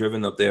there. I've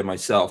driven up there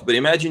myself, but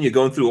imagine you're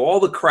going through all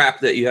the crap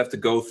that you have to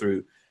go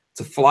through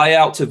to fly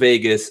out to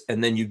Vegas.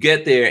 And then you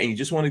get there and you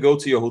just want to go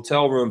to your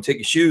hotel room, take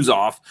your shoes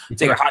off,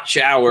 take a hot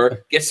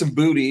shower, get some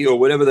booty or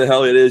whatever the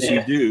hell it is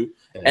you do.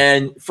 Yeah.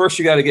 And first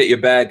you got to get your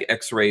bag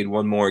X-rayed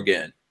one more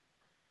again.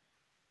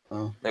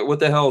 Oh. Like, what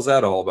the hell is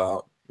that all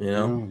about? You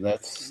know,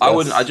 that's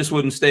I just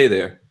wouldn't stay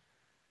there.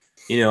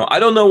 You know, I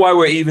don't know why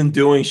we're even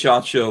doing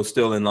SHOT Show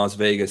still in Las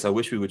Vegas. I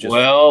wish we would just.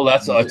 Well,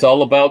 it's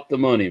all about the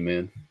money,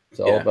 man. It's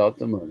all about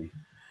the money.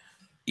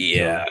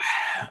 Yeah.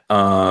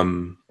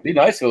 Be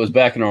nice if it was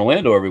back in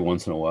Orlando every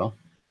once in a while.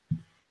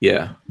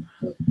 Yeah.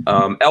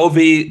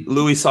 LV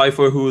Louis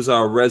Cipher, who is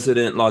our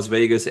resident Las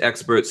Vegas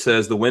expert,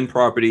 says the Wynn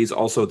properties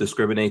also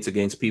discriminates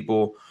against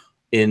people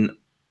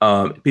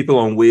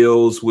on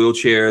wheels,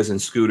 wheelchairs,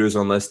 and scooters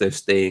unless they're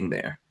staying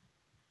there.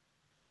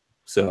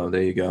 So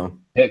there you go.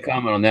 Can't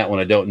comment on that one.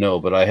 I don't know,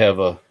 but I have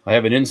I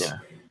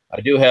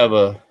do have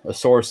a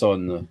source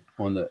on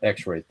the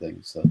X-ray thing.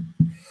 So,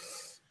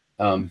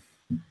 that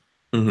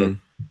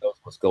knows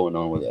what's going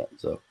on with that.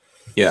 So,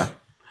 yeah.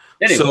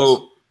 Anyways.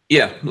 So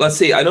yeah, let's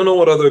see. I don't know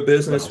what other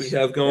business we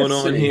have going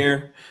on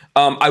here.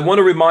 I want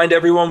to remind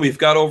everyone we've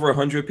got over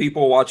 100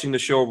 people watching the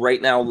show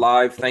right now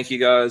live. Thank you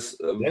guys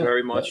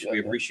very much. We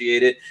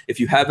appreciate it. If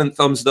you haven't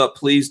thumbs up,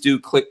 please do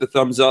click the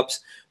thumbs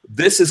ups.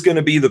 This is going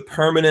to be the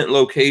permanent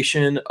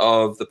location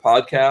of the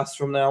podcast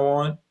from now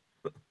on.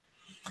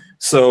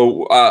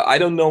 So I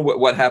don't know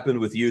what happened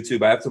with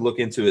YouTube. I have to look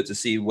into it to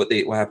see what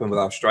happened with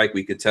our strike.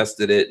 We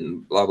contested it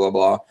and blah, blah,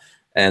 blah.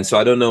 And so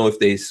I don't know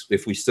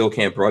if we still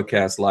can't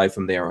broadcast live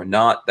from there or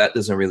not. That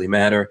doesn't really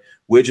matter.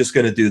 We're just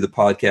going to do the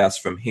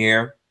podcast from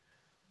here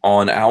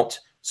on out.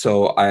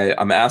 So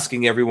I'm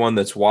asking everyone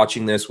that's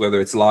watching this, whether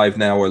it's live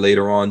now or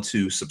later on,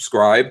 to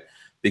subscribe,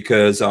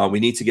 because we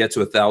need to get to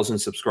 1,000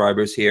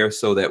 subscribers here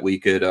so that we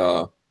could,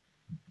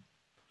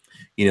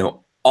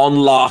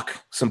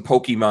 unlock some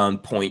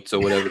Pokemon points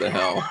or whatever the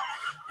hell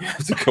you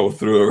have to go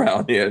through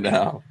around here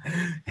now,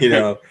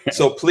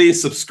 So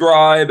please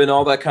subscribe and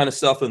all that kind of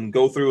stuff, and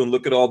go through and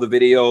look at all the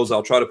videos.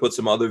 I'll try to put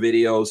some other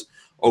videos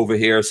over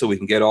here so we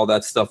can get all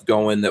that stuff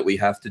going that we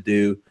have to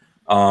do.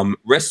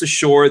 Rest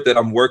assured that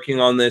I'm working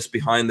on this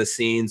behind the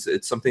scenes.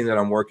 It's something that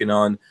I'm working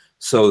on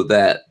so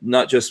that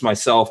not just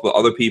myself, but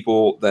other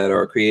people that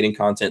are creating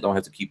content don't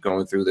have to keep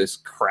going through this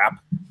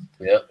crap.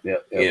 Yep.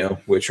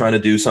 We're trying to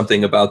do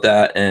something about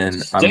that,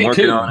 and I'm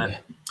working on it.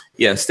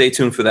 Yeah, stay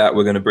tuned for that.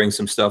 We're going to bring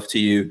some stuff to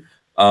you.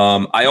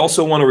 I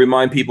also want to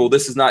remind people,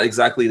 this is not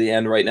exactly the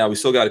end right now. We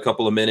still got a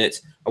couple of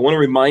minutes. I want to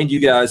remind you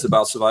guys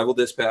about Survival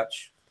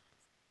Dispatch.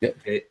 Yep.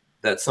 Okay.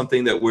 That's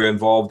something that we're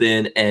involved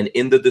in. And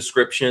in the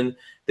description,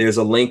 there's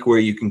a link where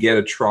you can get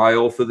a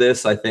trial for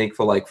this, I think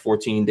for like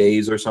 14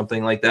 days or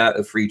something like that,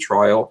 a free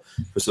trial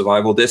for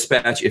Survival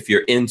Dispatch. If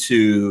you're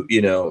into,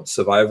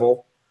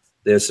 survival,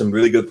 there's some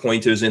really good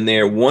pointers in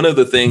there. One of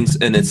the things,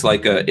 and it's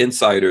like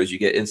insiders, you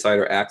get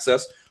insider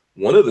access.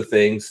 One of the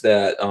things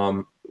that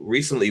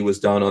recently was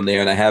done on there,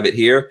 and I have it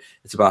here,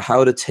 it's about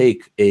how to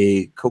take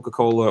a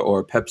Coca-Cola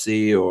or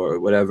Pepsi or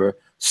whatever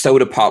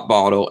soda pop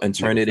bottle and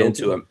turn it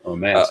into a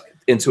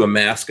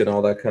mask and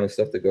all that kind of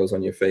stuff that goes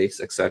on your face,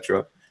 etc.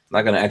 I'm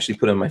not going to actually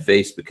put it on my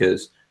face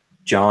because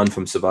John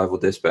from Survival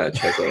Dispatch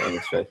has that on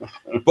his face.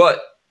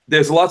 But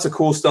there's lots of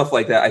cool stuff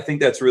like that. I think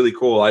that's really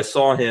cool. I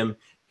saw him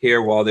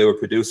here while they were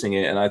producing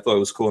it, and I thought it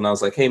was cool. And I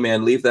was like, hey,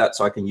 man, leave that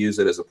so I can use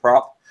it as a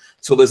prop.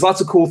 So there's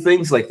lots of cool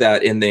things like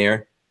that in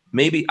there.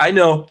 Maybe, I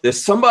know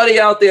there's somebody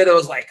out there that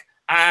was like,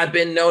 I've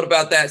been known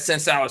about that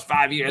since I was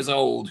 5 years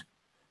old.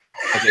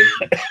 Okay.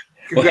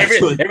 Well,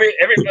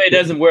 everybody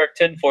doesn't wear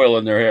tinfoil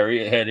in their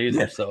head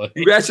either. So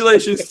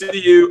congratulations to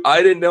you.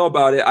 I didn't know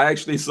about it. I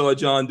actually saw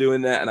John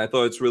doing that, and I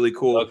thought it's really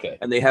cool. Okay.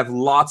 And they have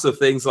lots of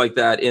things like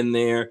that in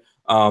there.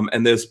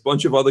 And there's a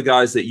bunch of other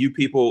guys that you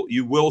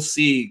will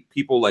see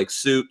people like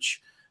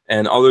Such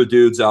and other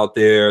dudes out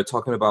there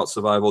talking about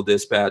Survival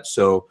Dispatch.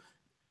 So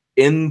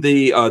in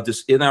the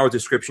in our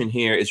description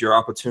here is your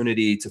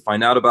opportunity to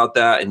find out about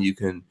that, and you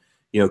can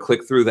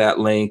click through that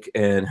link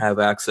and have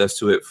access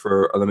to it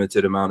for a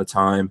limited amount of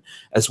time.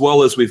 As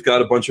well as we've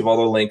got a bunch of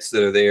other links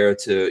that are there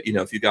to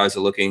if you guys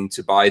are looking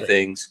to buy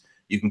things,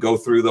 you can go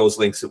through those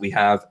links that we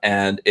have,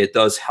 and it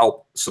does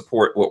help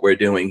support what we're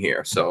doing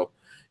here. So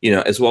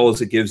as well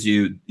as it gives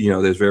you,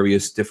 there's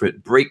various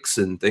different breaks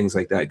and things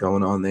like that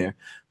going on there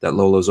that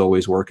Lola's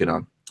always working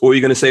on. What were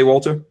you going to say,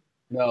 Walter?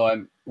 No,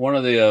 I'm one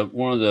of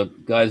the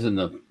guys in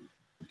the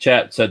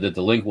chat said that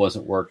the link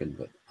wasn't working,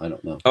 but I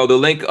don't know. Oh, the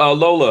link,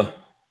 Lola.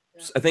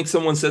 I think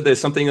someone said there's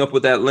something up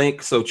with that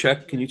link. So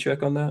check. Can you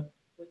check on that?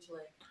 Which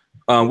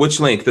link? Which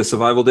link? The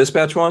Survival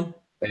Dispatch one?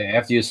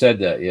 After you said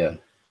that, yeah.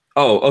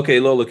 Oh, okay,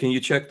 Lola. Can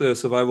you check the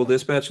Survival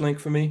Dispatch link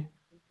for me?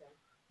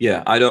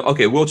 Yeah, I don't.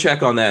 Okay, we'll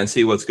check on that and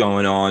see what's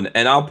going on,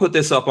 and I'll put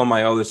this up on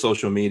my other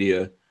social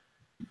media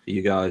for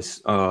you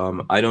guys.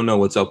 I don't know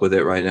what's up with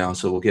it right now,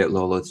 so we'll get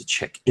Lola to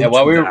check. Yeah,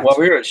 while we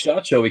were at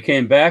SHOT Show, we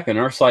came back and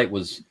our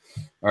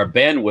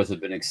bandwidth had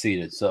been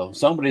exceeded. So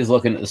somebody's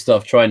looking at the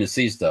stuff, trying to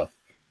see stuff.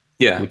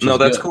 Yeah, no,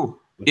 that's cool.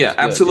 Yeah,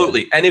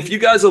 absolutely. And if you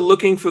guys are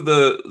looking for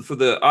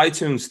the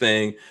iTunes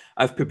thing,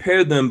 I've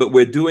prepared them, but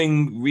we're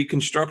doing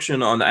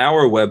reconstruction on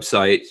our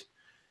website.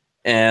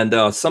 And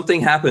something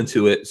happened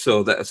to it,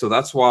 so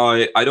that's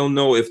why I don't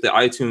know if the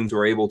iTunes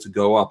were able to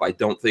go up. I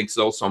don't think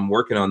so. So I'm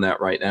working on that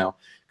right now,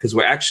 because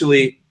we're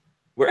actually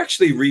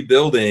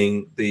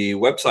rebuilding the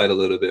website a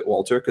little bit,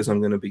 Walter, because I'm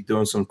going to be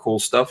doing some cool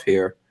stuff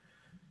here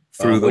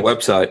through the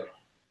website,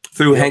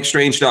 through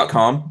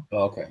hankstrange.com.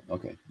 Oh,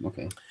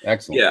 okay,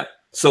 excellent. Yeah,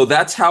 so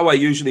that's how I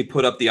usually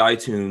put up the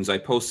iTunes. I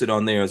post it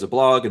on there as a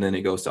blog, and then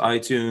it goes to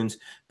iTunes.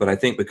 But I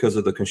think because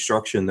of the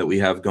construction that we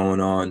have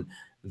going on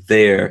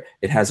there,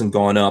 it hasn't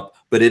gone up,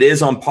 but it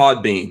is on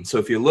Podbean. So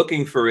if you're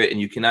looking for it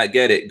and you cannot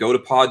get it, go to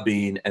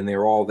Podbean, and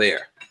they're all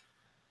there.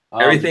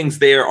 Everything's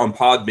there on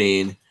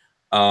Podbean,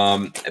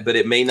 but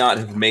it may not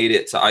have made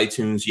it to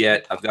iTunes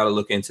yet. I've got to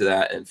look into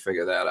that and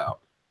figure that out.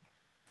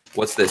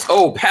 What's this?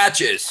 Oh,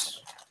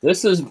 patches.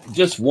 This is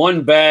just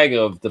one bag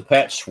of the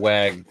patch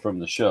swag from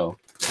the show,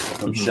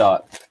 from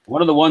SHOT.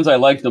 One of the ones I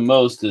like the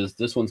most is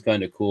this one's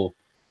kind of cool.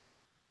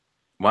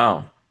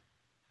 Wow.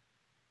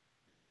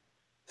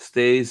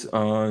 Stays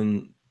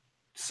on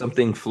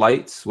something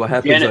flights. What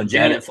happens on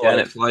Janet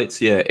flights?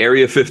 Yeah,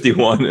 Area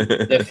 51.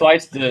 The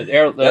flights,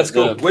 that's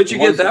cool. Where'd you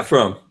get that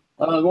from?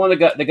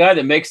 The guy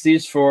that makes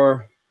these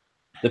for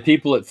the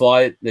people that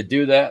fly that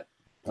do that,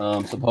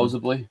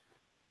 supposedly.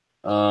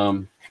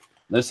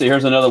 Let's see.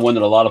 Here's another one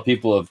that a lot of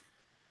people have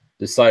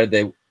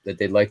decided that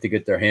they'd like to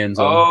get their hands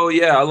on. Oh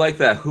yeah, I like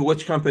that.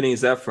 Which company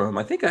is that from?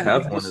 I think I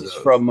have one of those. This is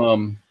from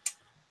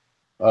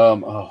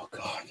oh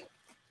god,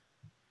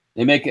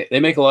 they make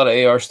a lot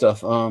of AR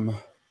stuff.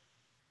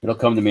 It'll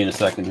come to me in a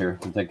second here.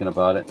 I'm thinking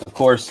about it. Of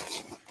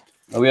course,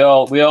 we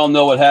all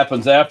know what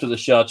happens after the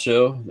SHOT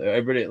Show.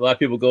 A lot of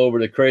people go over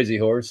to Crazy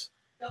Horse.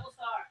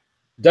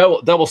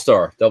 Double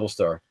Star.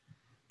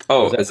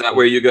 Oh, is that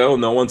where you go?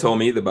 No one told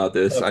me about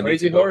this.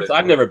 Crazy Horse.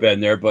 I've never been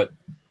there, but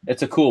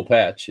it's a cool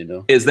patch, you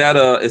know. Is that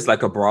it's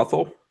like a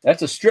brothel?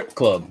 That's a strip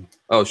club.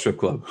 Oh, strip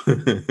club.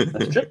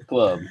 A strip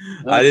club.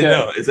 Okay. I didn't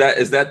know.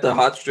 Is that the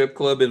hot strip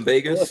club in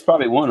Vegas? Well, that's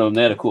probably one of them.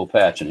 They had a cool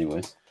patch,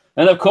 anyways.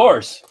 And of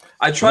course,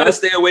 I try to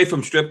stay away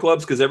from strip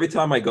clubs because every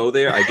time I go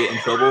there, I get in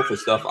trouble for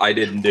stuff I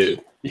didn't do.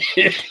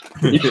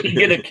 You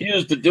get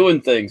accused of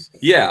doing things.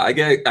 Yeah, I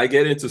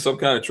get into some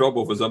kind of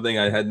trouble for something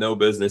I had no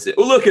business in.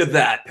 Oh, look at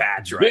that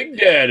patch, right?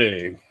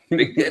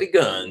 Big Daddy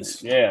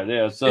guns.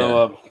 Yeah.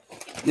 So,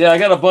 I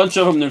got a bunch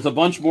of them. There's a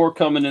bunch more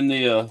coming in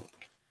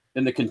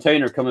the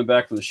container coming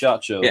back from the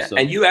SHOT Show. Yeah, so.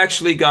 And you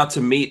actually got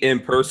to meet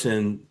in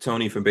person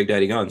Tony from Big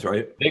Daddy Guns,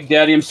 right? Big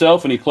Daddy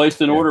himself, and he placed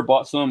an order,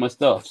 bought some of my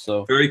stuff.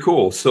 So very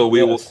cool. So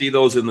we will see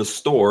those in the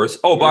stores.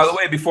 Oh, by the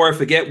way, before I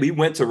forget, we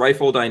went to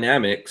Rifle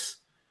Dynamics.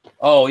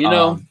 Oh,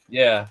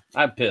 yeah,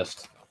 I'm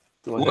pissed.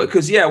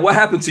 Because what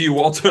happened to you,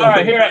 Walter? All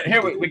right,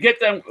 here we get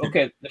them.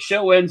 Okay, the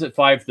show ends at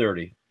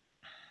 5:30.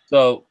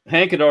 So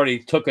Hank had already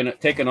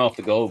taken off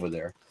to go over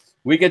there.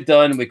 We get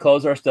done, we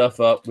close our stuff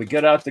up, we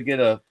get out to get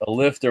a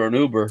Lyft or an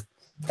Uber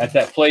at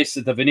that place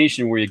at the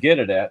Venetian where you get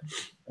it at.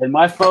 And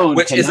my phone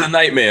is a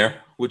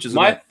nightmare.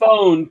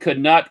 Phone could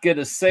not get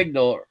a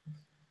signal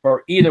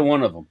for either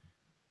one of them.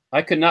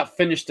 I could not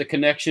finish the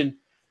connection.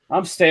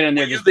 I'm standing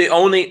there. Were you the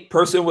only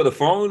person with a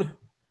phone?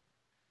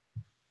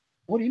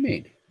 What do you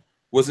mean?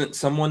 Wasn't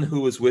someone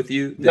who was with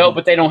you? No,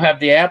 but they don't have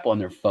the app on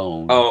their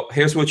phone. Oh,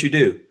 here's what you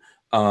do.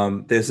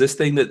 There's this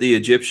thing that the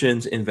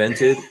Egyptians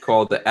invented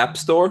called the App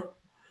Store.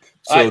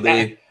 So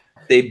they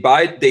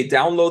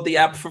download the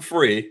app for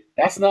free.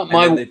 That's not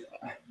my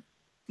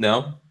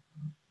no,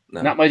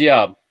 not my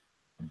job.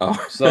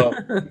 Oh, so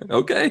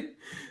okay.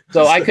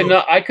 So I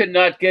could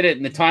not get it,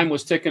 and the time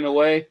was ticking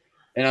away,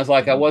 and I was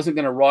like, I wasn't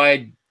going to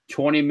ride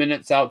 20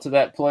 minutes out to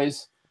that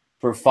place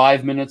for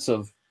 5 minutes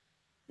of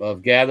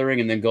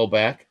gathering and then go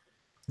back.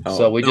 Oh,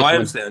 so we I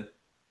understand.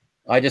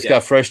 I just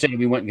got frustrated.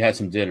 We went and had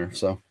some dinner.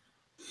 So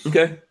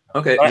okay.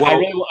 Well, I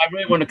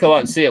really want to go out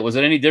and see it. Was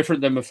it any different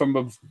than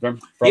from yeah,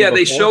 before?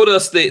 They showed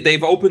us.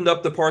 They've opened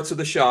up the parts of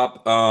the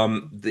shop.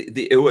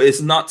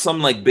 It's not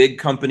some like big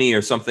company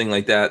or something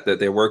like that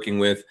they're working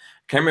with.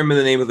 Can't remember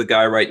the name of the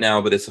guy right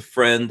now, but it's a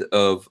friend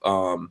of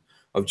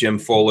Jim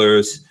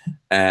Fuller's,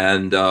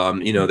 and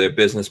they're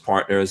business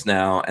partners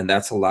now, and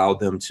that's allowed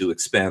them to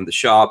expand the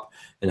shop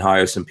and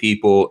hire some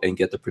people and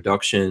get the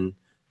production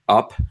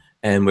up.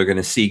 And we're going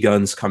to see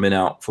guns coming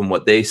out from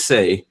what they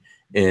say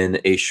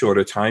in a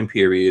shorter time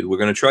period. We're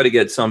going to try to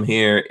get some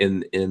here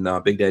in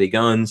Big Daddy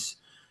Guns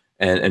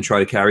and try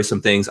to carry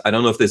some things. I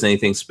don't know if there's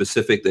anything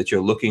specific that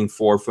you're looking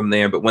for from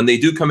there, but when they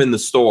do come in the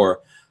store,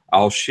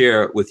 I'll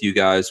share with you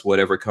guys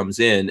whatever comes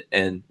in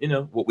and,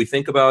 what we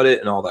think about it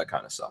and all that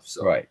kind of stuff.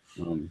 So, right.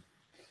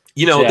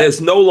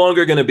 There's no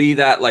longer going to be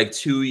that like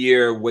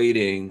 2-year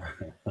waiting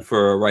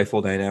for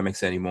Rifle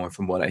Dynamics anymore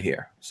from what I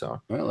hear.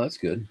 So, well, that's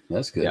good.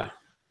 Yeah.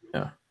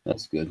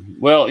 That's good.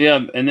 Well, yeah.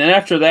 And then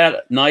after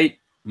that night,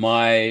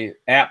 my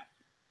app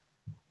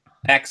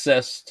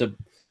access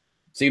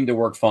seemed to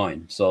work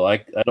fine. So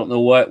I don't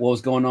know what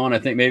was going on. I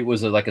think maybe it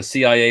was like a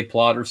CIA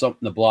plot or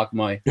something to block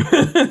my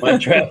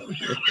traffic.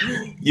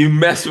 You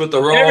mess with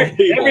the wrong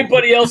people.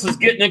 Everybody else is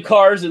getting in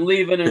cars and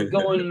leaving and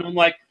going, and I'm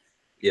like,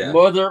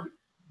 mother,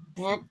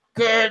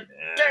 good.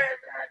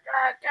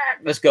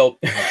 Let's go.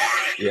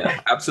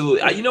 Yeah,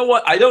 absolutely. You know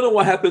what? I don't know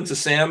what happened to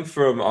Sam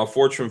from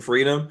Fortune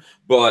Freedom,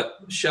 but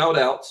shout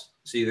out.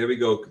 See, there we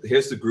go.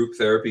 Here's the group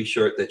therapy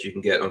shirt that you can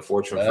get on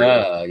Fortune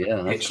Freedom.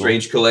 Yeah, that's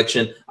Strange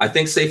collection. I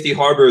think Safety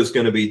Harbor is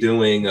going to be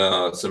doing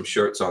some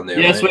shirts on there.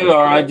 Yes, right? we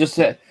are. I just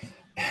said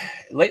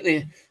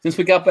lately, since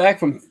we got back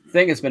from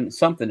thing, it's been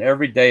something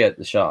every day at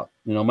the shop.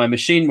 My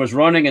machine was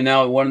running, and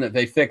now one that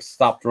they fixed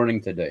stopped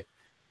running today.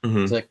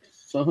 Mm-hmm. It's like,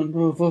 son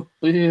of a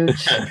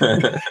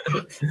bitch.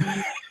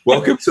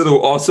 Welcome to the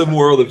awesome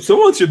world of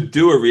someone should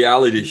do a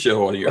reality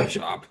show on your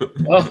shop.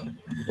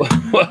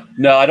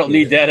 No, I don't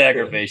need that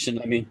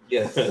aggravation. I mean,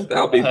 yeah,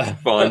 that'll be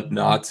fun.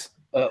 Not.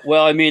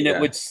 Well, I mean,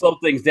 it would slow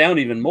things down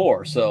even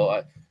more.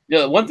 So,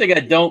 one thing I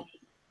don't,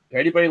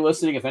 anybody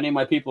listening, if any of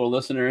my people are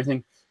listening or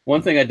anything,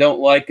 one thing I don't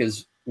like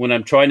is when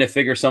I'm trying to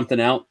figure something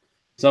out,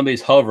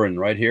 somebody's hovering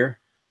right here.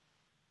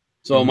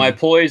 So my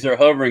employees are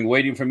hovering,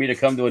 waiting for me to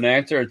come to an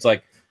answer. It's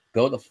like,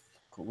 go the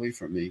fuck away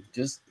from me.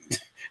 Just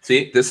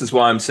see, this is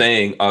why I'm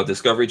saying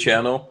Discovery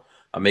Channel.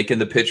 I'm making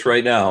the pitch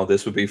right now.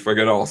 This would be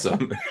friggin'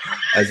 awesome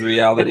as a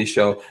reality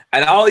show.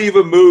 And I'll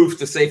even move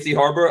to Safety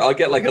Harbor. I'll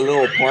get like a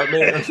little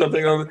apartment or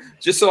something,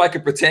 just so I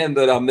can pretend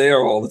that I'm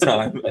there all the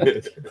time.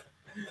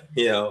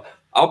 You know,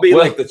 I'll be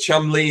like the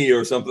Chum-Lee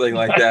or something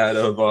like that.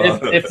 Of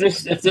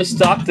if this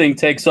stock thing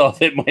takes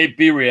off, it might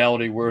be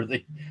reality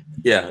worthy.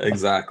 Yeah,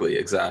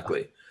 exactly.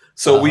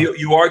 So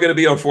you are going to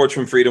be on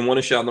Fortune Freedom. Want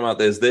to shout them out.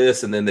 There's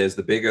this, and then there's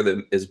the bigger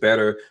that is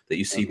better that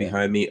you see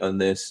behind me on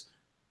this.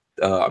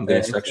 I'm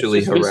going to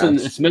sexually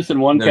harass. It's missing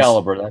one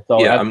caliber. That's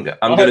all. Yeah, I'm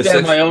going to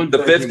have my own.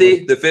 The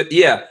 50, the 50.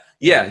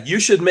 Yeah. You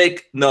should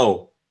make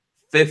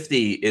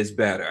 50 is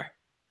better,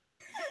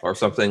 or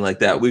something like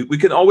that. We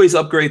can always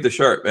upgrade the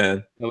shirt,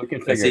 man. We can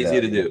figure it's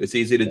easy to do. It's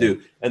easy to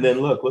do. And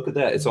then look at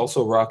that. It's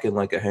also rocking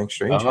like a Hank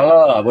Strange.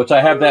 Which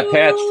I have that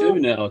patch too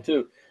now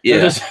too.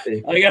 Yeah.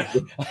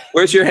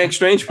 Where's your Hank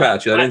Strange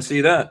patch? I didn't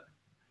see that.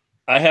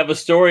 I have a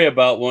story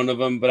about one of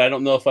them, but I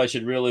don't know if I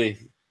should really.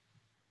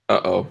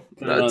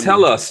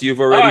 Tell us. You've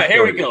already. All right,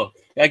 here we go.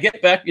 I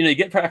get back. You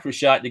get back from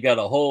shot. And you got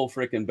a whole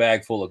freaking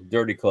bag full of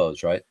dirty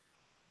clothes, right?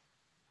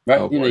 Right.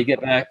 Oh, you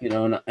get back.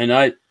 And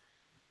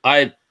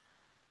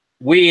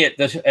we at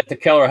the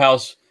Keller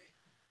house,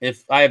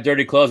 if I have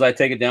dirty clothes, I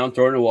take it down,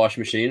 throw it in the washing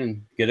machine,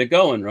 and get it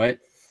going, right?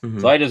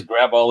 So I just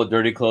grab all the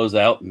dirty clothes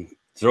out and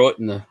throw it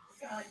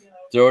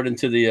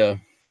into the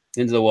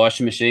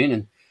washing machine.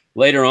 And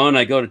later on,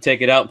 I go to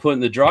take it out and put it in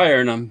the dryer,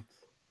 and I'm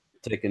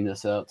taking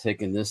this out,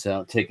 taking this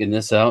out, taking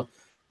this out.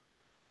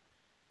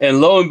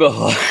 And lo and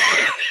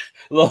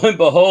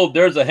behold,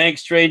 there's a Hank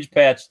Strange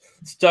patch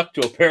stuck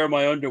to a pair of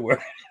my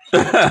underwear.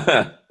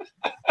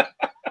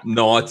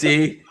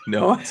 Naughty.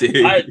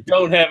 I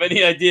don't have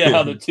any idea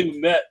how the two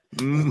met.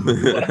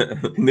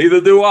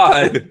 Neither do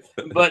I.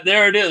 But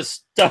there it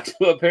is, stuck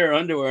to a pair of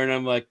underwear. And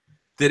I'm like,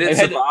 did it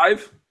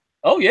survive?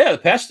 Oh, yeah. The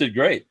patch did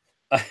great.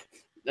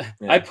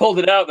 I pulled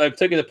it out and I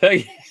took it to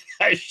Peggy.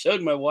 I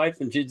showed my wife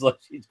and she's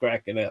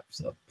cracking up.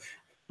 So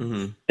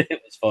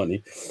it was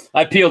funny.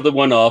 I peeled the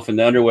one off and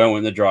the underwear went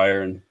in the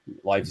dryer and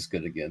life is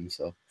good again.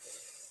 So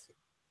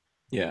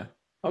yeah.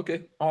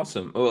 Okay.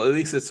 Awesome. Well, at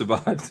least it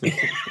survived.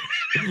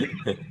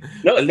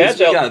 No, at least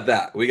we got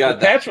that. We got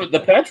that. The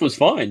patch was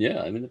fine.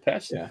 Yeah. I mean, the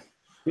patch. Yeah.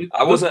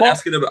 I wasn't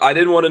asking about. I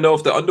didn't want to know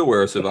if the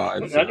underwear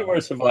survived. The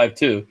underwear survived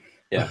too.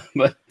 Yeah.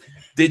 But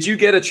did you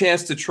get a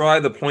chance to try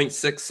the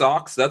 0.6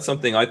 socks? That's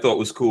something I thought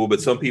was cool,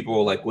 but some people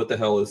were like, "What the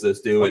hell is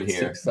this doing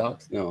here?" 0.6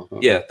 socks? No.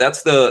 Yeah,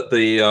 that's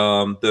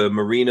the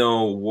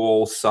merino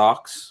wool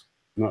socks.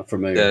 Not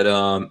familiar.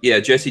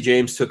 That Jesse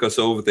James took us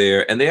over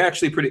there, and they're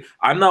actually pretty.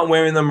 I'm not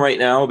wearing them right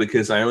now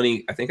because I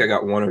think I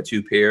got 1 or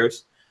 2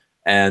 pairs,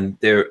 and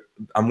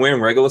I'm wearing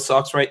regular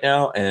socks right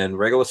now, and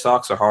regular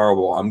socks are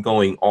horrible.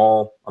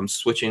 I'm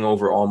switching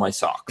over all my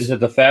socks. Is it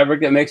the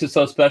fabric that makes it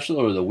so special,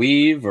 or the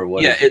weave, or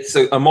what? Yeah, it's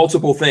a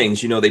multiple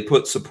things. They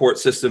put support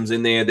systems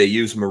in there. They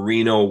use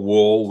merino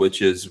wool,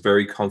 which is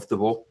very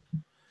comfortable.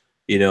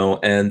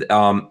 And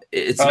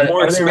it's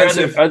more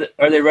expensive.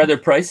 Are they rather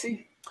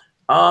pricey?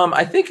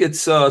 I think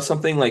it's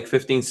something like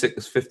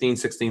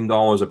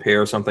 $16 a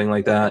pair or something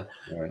like that.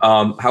 Right.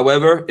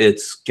 However,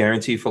 it's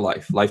guaranteed for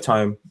life,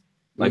 lifetime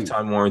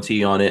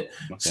warranty on it.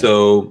 Okay.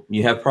 So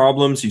you have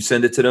problems, you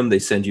send it to them, they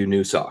send you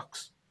new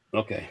socks.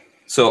 Okay.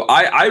 So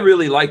I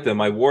really like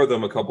them. I wore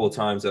them a couple of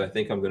times, and I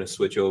think I'm going to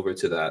switch over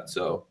to that.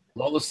 So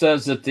Lola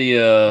says that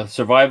the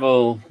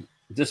survival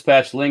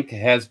dispatch link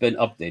has been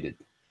updated.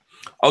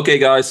 Okay,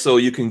 guys, so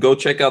you can go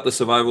check out the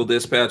Survival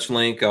Dispatch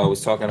link. I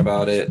was talking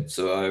about it.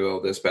 Survival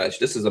Dispatch.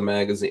 This is a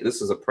magazine.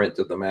 This is a print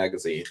of the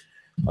magazine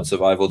on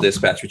Survival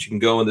Dispatch, which you can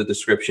go in the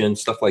description,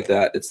 stuff like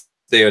that. It's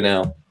there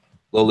now.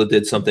 Lola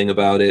did something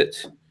about it.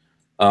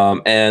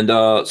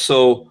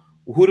 So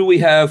who do we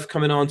have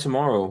coming on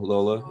tomorrow,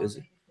 Lola? Is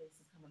it?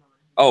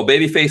 Oh,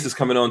 Babyface is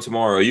coming on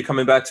tomorrow. Are you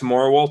coming back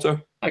tomorrow,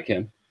 Walter? I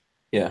can.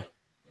 Yeah.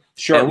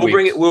 Sure. And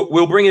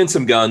we'll bring in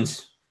some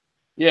guns.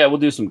 Yeah, we'll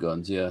do some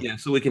guns. Yeah. Yeah,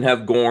 so we can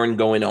have Gorn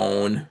going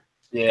on.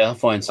 Yeah, I'll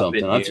find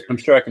something. I'm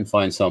sure I can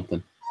find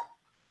something.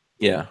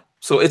 Yeah.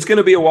 So it's going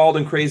to be a wild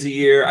and crazy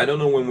year. I don't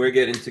know when we're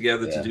getting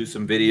together to do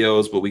some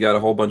videos, but we got a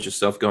whole bunch of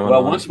stuff going on.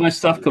 Well, once my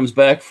stuff comes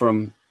back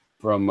from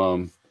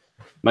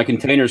my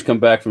containers come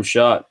back from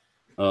SHOT,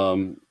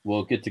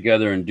 we'll get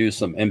together and do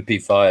some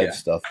MP5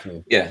 stuff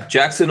too. Yeah.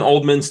 Jackson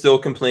Oldman still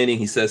complaining.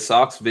 He says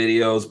socks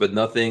videos, but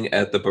nothing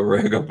at the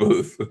Borrega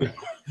booth.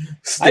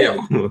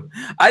 Still,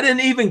 I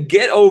didn't even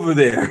get over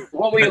there.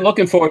 What were you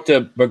looking for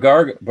to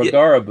Bergara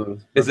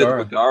booth? Is it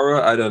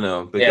Bergara? I don't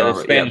know.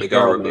 Bergara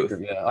booth.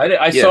 Yeah,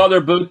 I saw their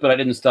booth, but I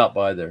didn't stop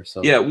by there.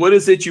 So yeah, what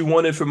is it you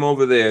wanted from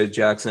over there,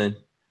 Jackson?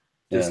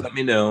 Just let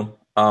me know.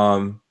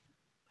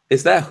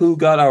 Is that who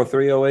got our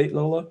 308,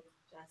 Lola?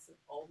 Jackson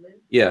Oldman?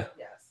 Yeah.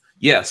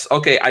 Yes.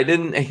 Okay. I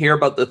didn't hear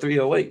about the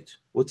 308.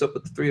 What's up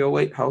with the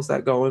 308? How's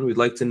that going? We'd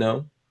like to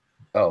know.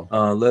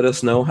 Oh, Let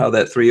us know how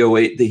that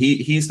 308.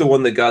 He's the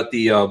one that got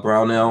the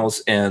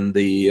Brownells and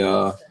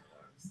the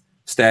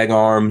Stag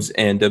Arms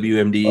and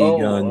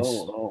WMD guns,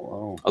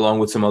 along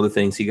with some other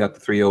things. He got the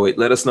 308.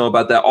 Let us know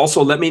about that.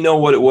 Also, let me know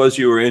what it was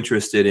you were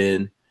interested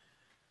in.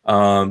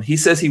 He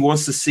says he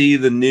wants to see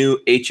the new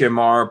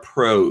HMR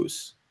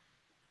Pros.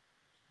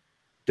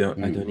 I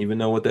don't even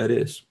know what that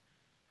is.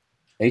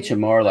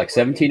 HMR, like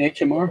 17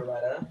 HMR?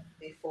 Beretta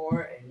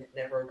before and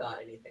never got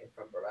anything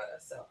from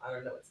Beretta, so I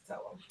don't know what to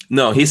tell him.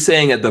 No, he's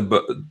saying at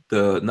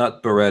the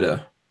not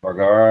Beretta,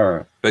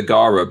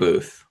 Bagara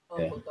booth. Oh,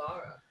 Yeah.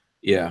 Bagara.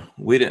 Yeah,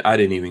 I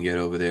didn't even get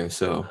over there,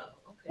 so. Okay.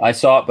 I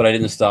saw it, but I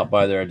didn't stop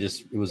by there. It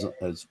was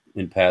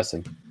in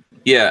passing.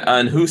 Yeah,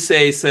 and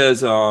Hussein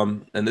says,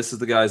 and this is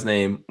the guy's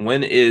name,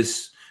 when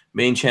is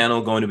main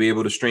channel going to be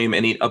able to stream?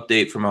 Any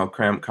update from our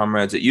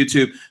comrades at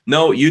YouTube?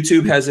 No,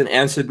 YouTube hasn't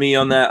answered me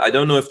on that. I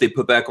don't know if they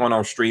put back on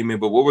our streaming,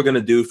 but what we're going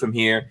to do from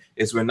here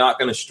is we're not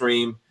going to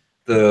stream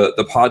the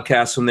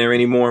podcast from there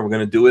anymore. We're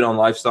going to do it on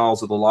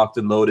Lifestyles of the Locked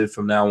and Loaded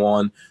from now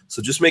on.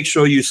 So just make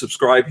sure you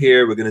subscribe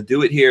here. We're going to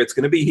do it here. It's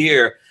going to be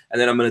here,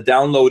 and then I'm going to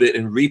download it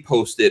and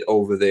repost it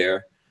over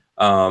there.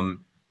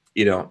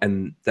 You know,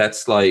 and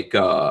that's like,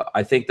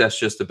 I think that's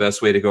just the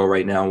best way to go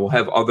right now. We'll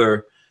have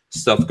other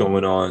stuff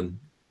going on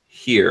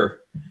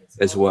here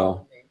as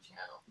well.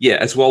 Yeah,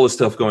 as well as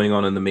stuff going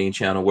on in the main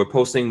channel. We're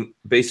posting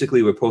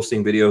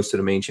videos to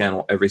the main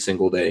channel every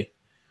single day.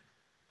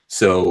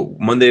 So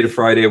Monday to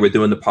Friday, we're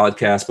doing the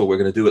podcast, but we're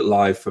going to do it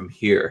live from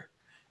here.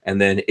 And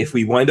then if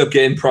we wind up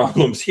getting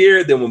problems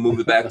here, then we'll move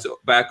it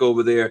back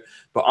over there.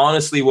 But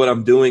honestly, what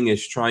I'm doing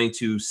is trying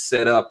to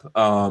set up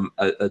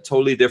a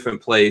totally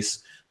different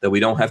place that we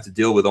don't have to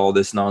deal with all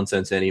this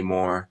nonsense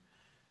anymore.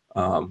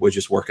 We're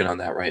just working on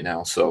that right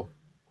now. So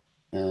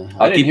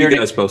I'll keep you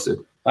guys posted.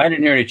 I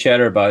didn't hear any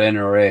chatter about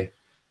NRA.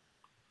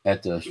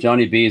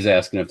 Johnny B's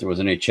asking if there was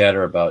any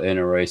chatter about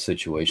NRA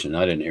situation.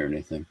 I didn't hear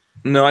anything.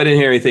 No, I didn't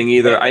hear anything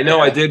either. I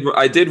know I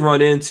did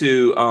run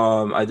into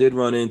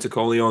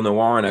Coleon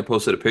Noir, and I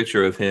posted a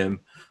picture of him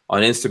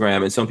on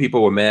Instagram, and some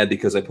people were mad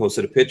because I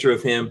posted a picture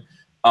of him.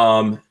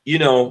 You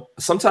know,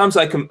 sometimes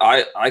I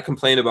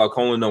complain about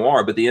Coleon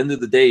Noir, but at the end of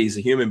the day, he's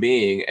a human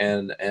being,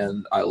 and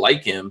I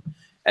like him,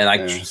 and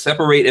I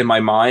separate in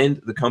my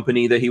mind the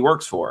company that he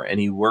works for, and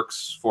he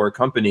works for a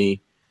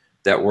company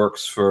that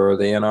works for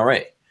the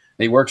NRA.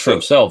 He works for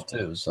himself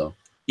too, so.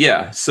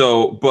 Yeah.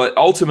 So, but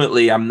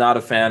ultimately, I'm not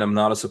a fan. I'm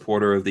not a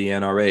supporter of the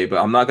NRA, but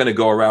I'm not going to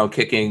go around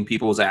kicking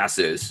people's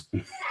asses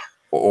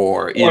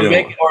or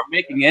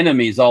making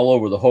enemies all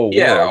over the whole world.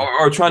 Yeah,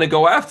 or trying to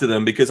go after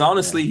them, because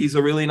honestly, he's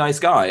a really nice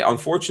guy.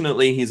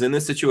 Unfortunately, he's in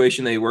this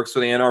situation that he works for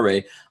the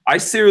NRA. I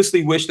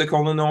seriously wish that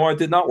Coleon Noir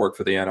did not work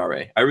for the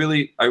NRA.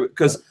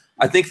 Because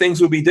I think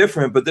things would be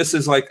different, but this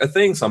is like a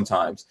thing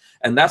sometimes.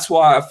 And that's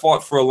why I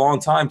fought for a long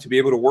time to be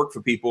able to work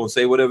for people and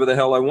say whatever the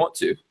hell I want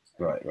to.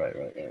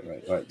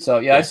 Right. So,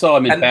 yeah, I saw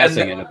him in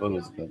passing in a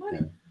booth.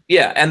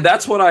 Yeah, and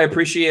that's what I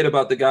appreciate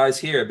about the guys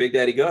here at Big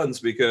Daddy Guns,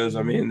 because,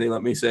 I mean, they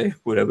let me say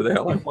whatever the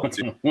hell I want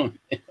to.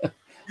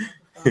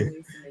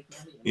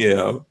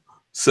 Yeah.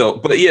 So,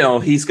 but, you know,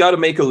 he's got to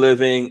make a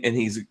living, and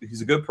he's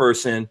a good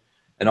person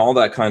and all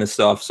that kind of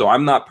stuff. So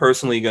I'm not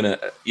personally going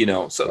to, you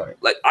know,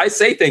 like I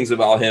say things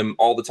about him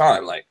all the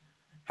time, like,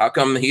 how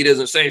come he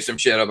doesn't say some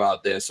shit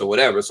about this or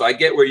whatever? So I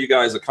get where you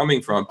guys are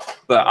coming from,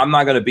 but I'm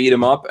not going to beat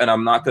him up, and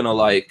I'm not going to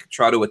like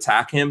try to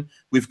attack him.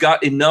 We've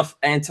got enough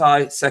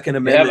anti-Second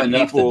Amendment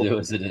people. To do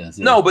as it is,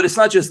 yeah. No, but it's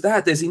not just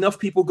that. There's enough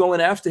people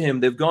going after him.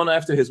 They've gone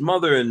after his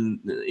mother and,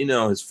 you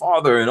know, his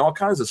father and all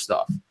kinds of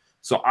stuff.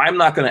 So I'm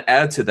not going to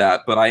add to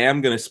that, but I am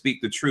going to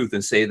speak the truth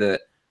and say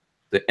that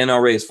the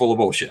NRA is full of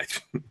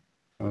bullshit.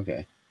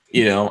 Okay.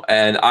 You know,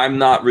 and I'm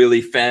not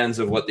really fans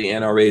of what the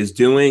NRA is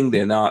doing.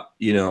 They're not,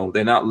 you know,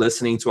 they're not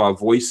listening to our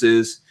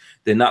voices.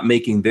 They're not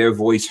making their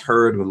voice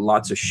heard with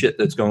lots of shit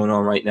that's going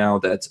on right now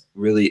that's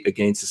really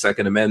against the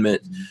Second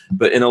Amendment.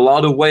 But in a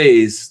lot of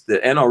ways, the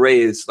NRA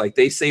is like,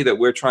 they say that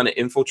we're trying to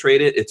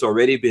infiltrate it. It's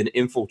already been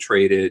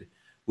infiltrated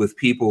with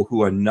people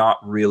who are not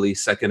really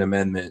Second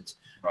Amendment.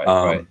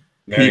 Right.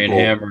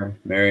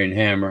 Marion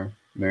Hammer.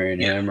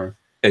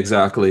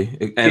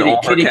 Exactly. And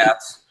all her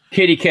cats.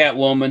 Kitty cat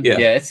woman.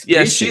 Yeah,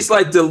 she's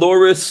like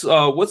Dolores.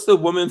 What's the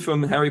woman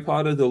from Harry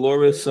Potter?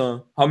 Dolores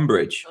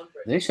Umbridge.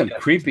 There's some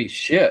creepy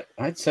shit.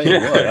 I'd say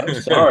what.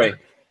 I'm sorry.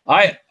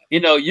 You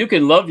know, you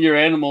can love your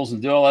animals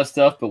and do all that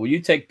stuff, but when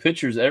you take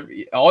pictures,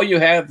 all you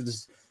have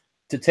is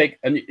to take,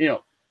 you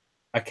know,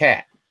 a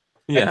cat.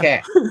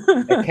 A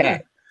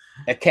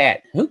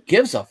cat. Who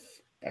gives a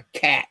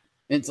cat?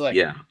 It's like,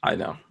 yeah, I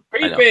know.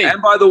 Creepy.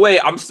 And by the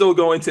way, I'm still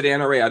going to the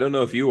NRA. I don't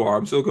know if you are.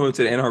 I'm still going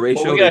to the NRA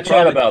show. We got to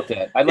chat about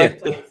that. I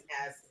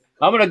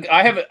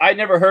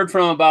never heard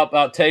from him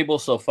about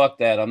tables, so fuck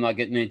that. I'm not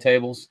getting any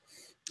tables.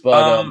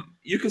 But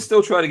you can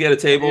still try to get a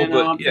table.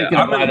 But I'm thinking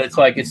about it. It's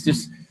like, it's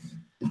just,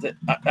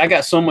 I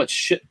got so much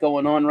shit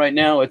going on right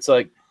now. It's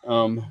like,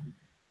 I'd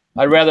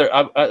rather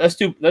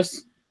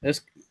let's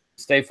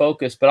stay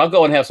focused. But I'll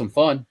go and have some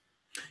fun.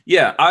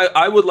 Yeah,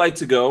 I would like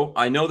to go.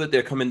 I know that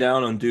they're coming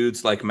down on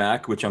dudes like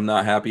Mac, which I'm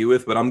not happy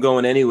with, but I'm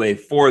going anyway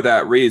for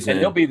that reason. And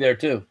he'll be there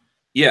too.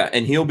 Yeah,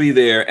 and he'll be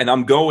there, and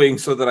I'm going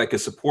so that I can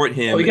support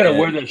him. Oh, you got to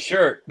wear the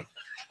shirt.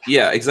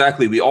 Yeah,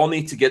 exactly. We all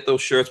need to get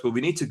those shirts, but we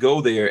need to go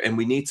there, and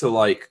we need to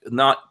like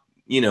not,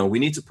 we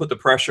need to put the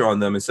pressure on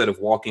them instead of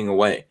walking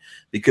away,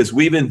 because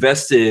we've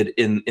invested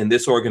in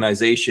this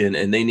organization,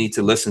 and they need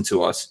to listen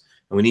to us,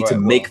 and we need to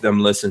make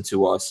them listen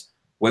to us,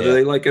 whether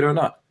they like it or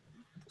not.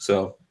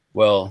 So,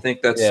 I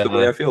think that's the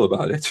way I feel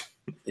about it.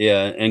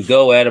 Yeah, and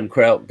go Adam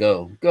Kraut,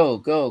 go, go,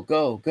 go,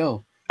 go,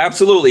 go.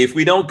 Absolutely. If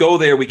we don't go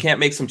there, we can't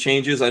make some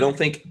changes. I don't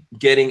think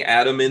getting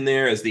Adam in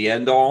there is the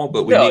end all,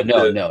 but we need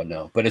to.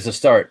 No. But it's a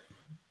start.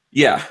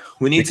 Yeah,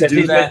 we need to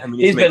do that.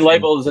 He's been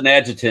labeled as an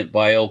adjutant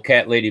by old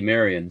Cat Lady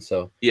Marion.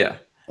 So yeah.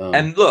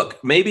 And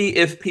look, maybe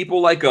if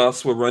people like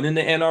us were running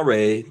the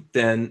NRA,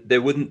 then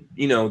there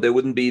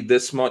wouldn't be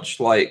this much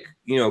like,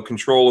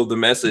 control of the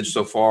message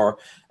so far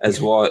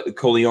as what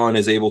Coleon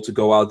is able to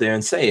go out there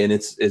and say. And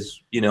it's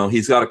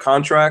he's got a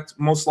contract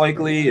most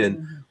likely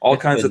and all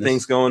kinds of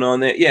things going on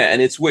there. Yeah.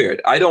 And it's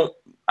weird. I don't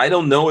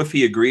know if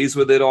he agrees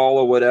with it all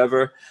or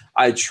whatever.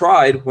 I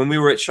tried when we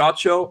were at SHOT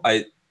Show.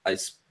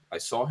 I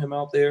saw him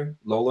out there.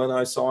 Lola and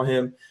I saw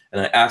him, and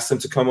I asked him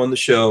to come on the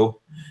show.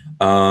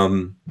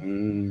 Working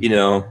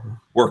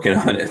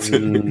on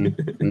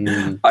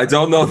it. I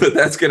don't know that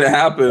that's going to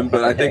happen,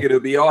 but I think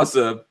it'll be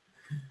awesome.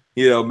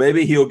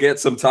 Maybe he'll get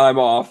some time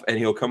off and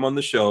he'll come on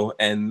the show,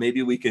 and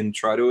maybe we can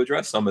try to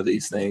address some of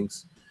these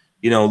things.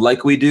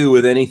 Like we do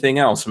with anything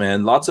else,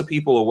 man. Lots of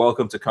people are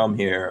welcome to come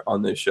here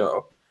on this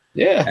show.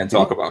 Yeah. And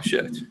talk about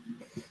shit.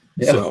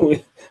 Yeah, so,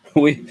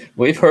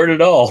 we've heard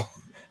it all.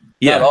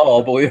 Yeah. Not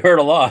all, but we heard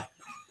a lot.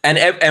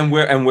 And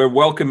we're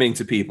welcoming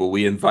to people.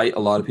 We invite a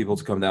lot of people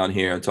to come down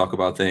here and talk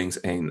about things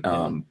and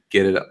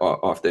get it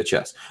off their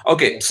chest.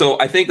 Okay, so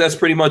I think that's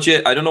pretty much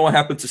it. I don't know what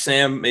happened to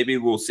Sam. Maybe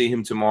we'll see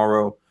him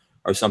tomorrow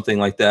or something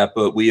like that.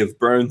 But we have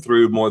burned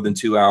through more than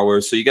 2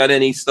 hours. So you got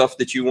any stuff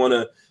that you want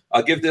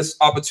to give this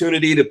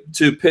opportunity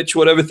to pitch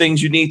whatever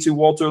things you need to,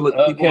 Walter?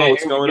 Let people know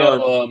what's going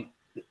on.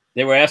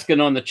 They were asking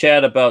on the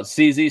chat about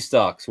CZ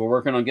stocks. We're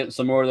working on getting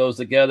some more of those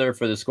together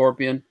for the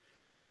Scorpion.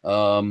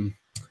 The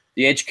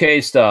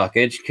HK stock,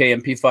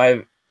 HK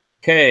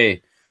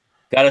MP5K,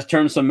 got to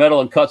turn some metal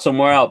and cut some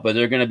more out, but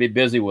they're going to be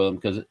busy with them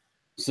because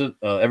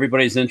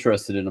everybody's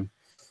interested in them.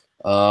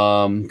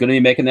 Going to be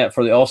making that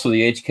for also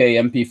the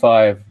HK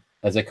MP5,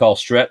 as they call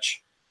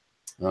stretch,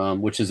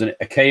 which is a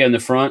K in the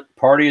front,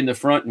 party in the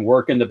front, and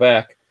work in the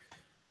back.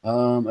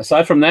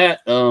 Aside from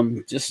that,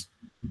 just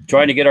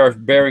trying to get our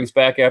bearings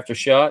back after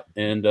SHOT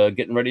and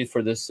getting ready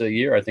for this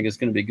year. I think it's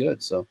going to be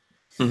good. So,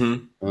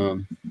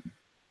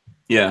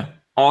 yeah.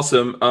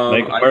 Awesome.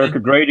 Make America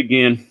great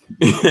again.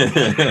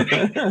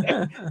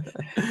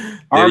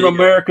 Arm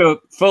America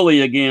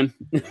fully again.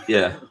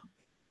 Yeah.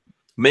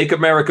 Make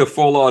America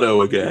full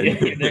auto again.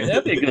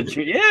 That'd be a good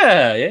treat.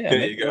 Yeah.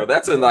 There you go.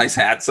 That's a nice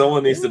hat.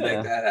 Someone needs to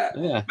make that hat.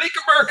 Yeah. Make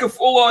America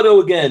full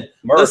auto again.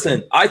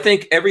 Listen, I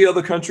think every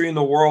other country in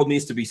the world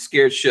needs to be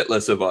scared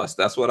shitless of us.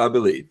 That's what I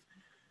believe.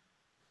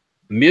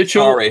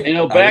 Mutual. Sorry.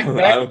 Back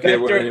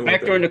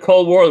during the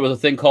Cold War, there was a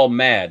thing called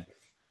MAD,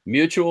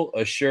 Mutual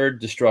Assured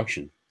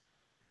Destruction.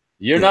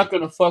 You're not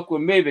going to fuck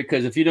with me,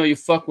 because if you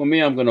fuck with me,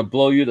 I'm going to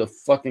blow you to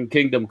fucking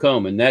kingdom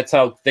come. And that's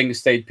how things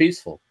stayed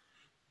peaceful.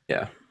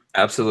 Yeah,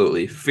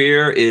 absolutely.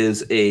 Fear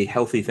is a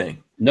healthy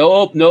thing.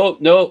 No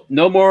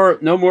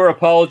more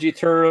apology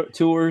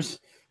tours.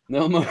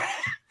 No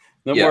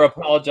more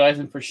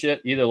apologizing for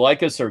shit. Either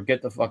like us or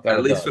get the fuck out.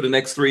 At least for the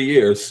next 3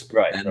 years.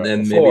 Right. And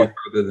then maybe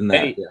further than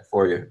that. 8,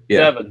 4 years.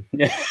 Yeah. 7.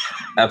 Yeah.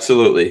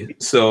 Absolutely.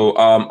 So,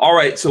 all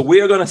right. So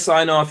we are going to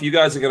sign off. You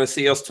guys are going to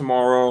see us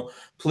tomorrow.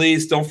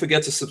 Please don't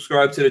forget to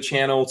subscribe to the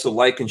channel, to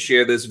like and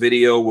share this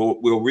video.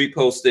 We'll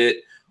repost it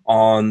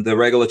on the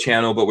regular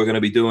channel, but we're going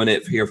to be doing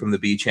it here from the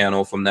B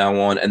channel from now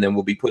on. And then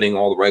we'll be putting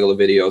all the regular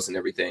videos and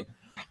everything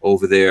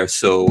over there.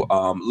 So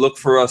look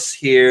for us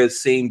here,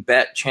 same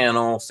bat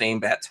channel, same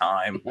bat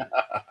time.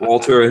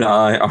 Walter and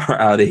I are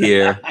out of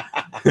here.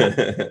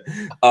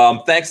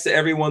 Thanks to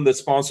everyone that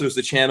sponsors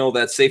the channel.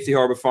 That's Safety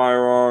Harbor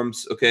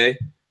Firearms. Okay.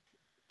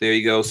 There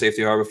you go.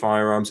 Safety Harbor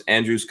Firearms,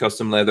 Andrews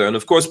Custom Leather, and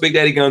of course, Big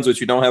Daddy Guns, which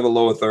you don't have a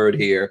lower third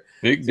here.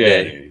 Big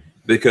Daddy.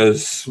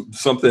 Because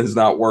something's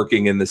not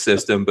working in the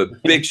system.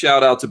 But big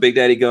shout out to Big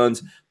Daddy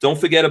Guns.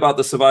 Don't forget about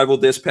the survival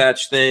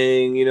dispatch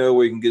thing,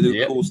 where you can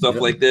do cool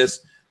stuff like this.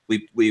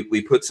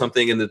 We put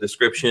something in the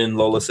description.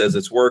 Lola says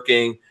it's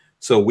working.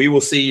 So we will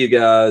see you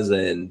guys,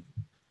 and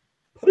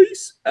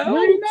peace out.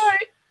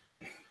 Night.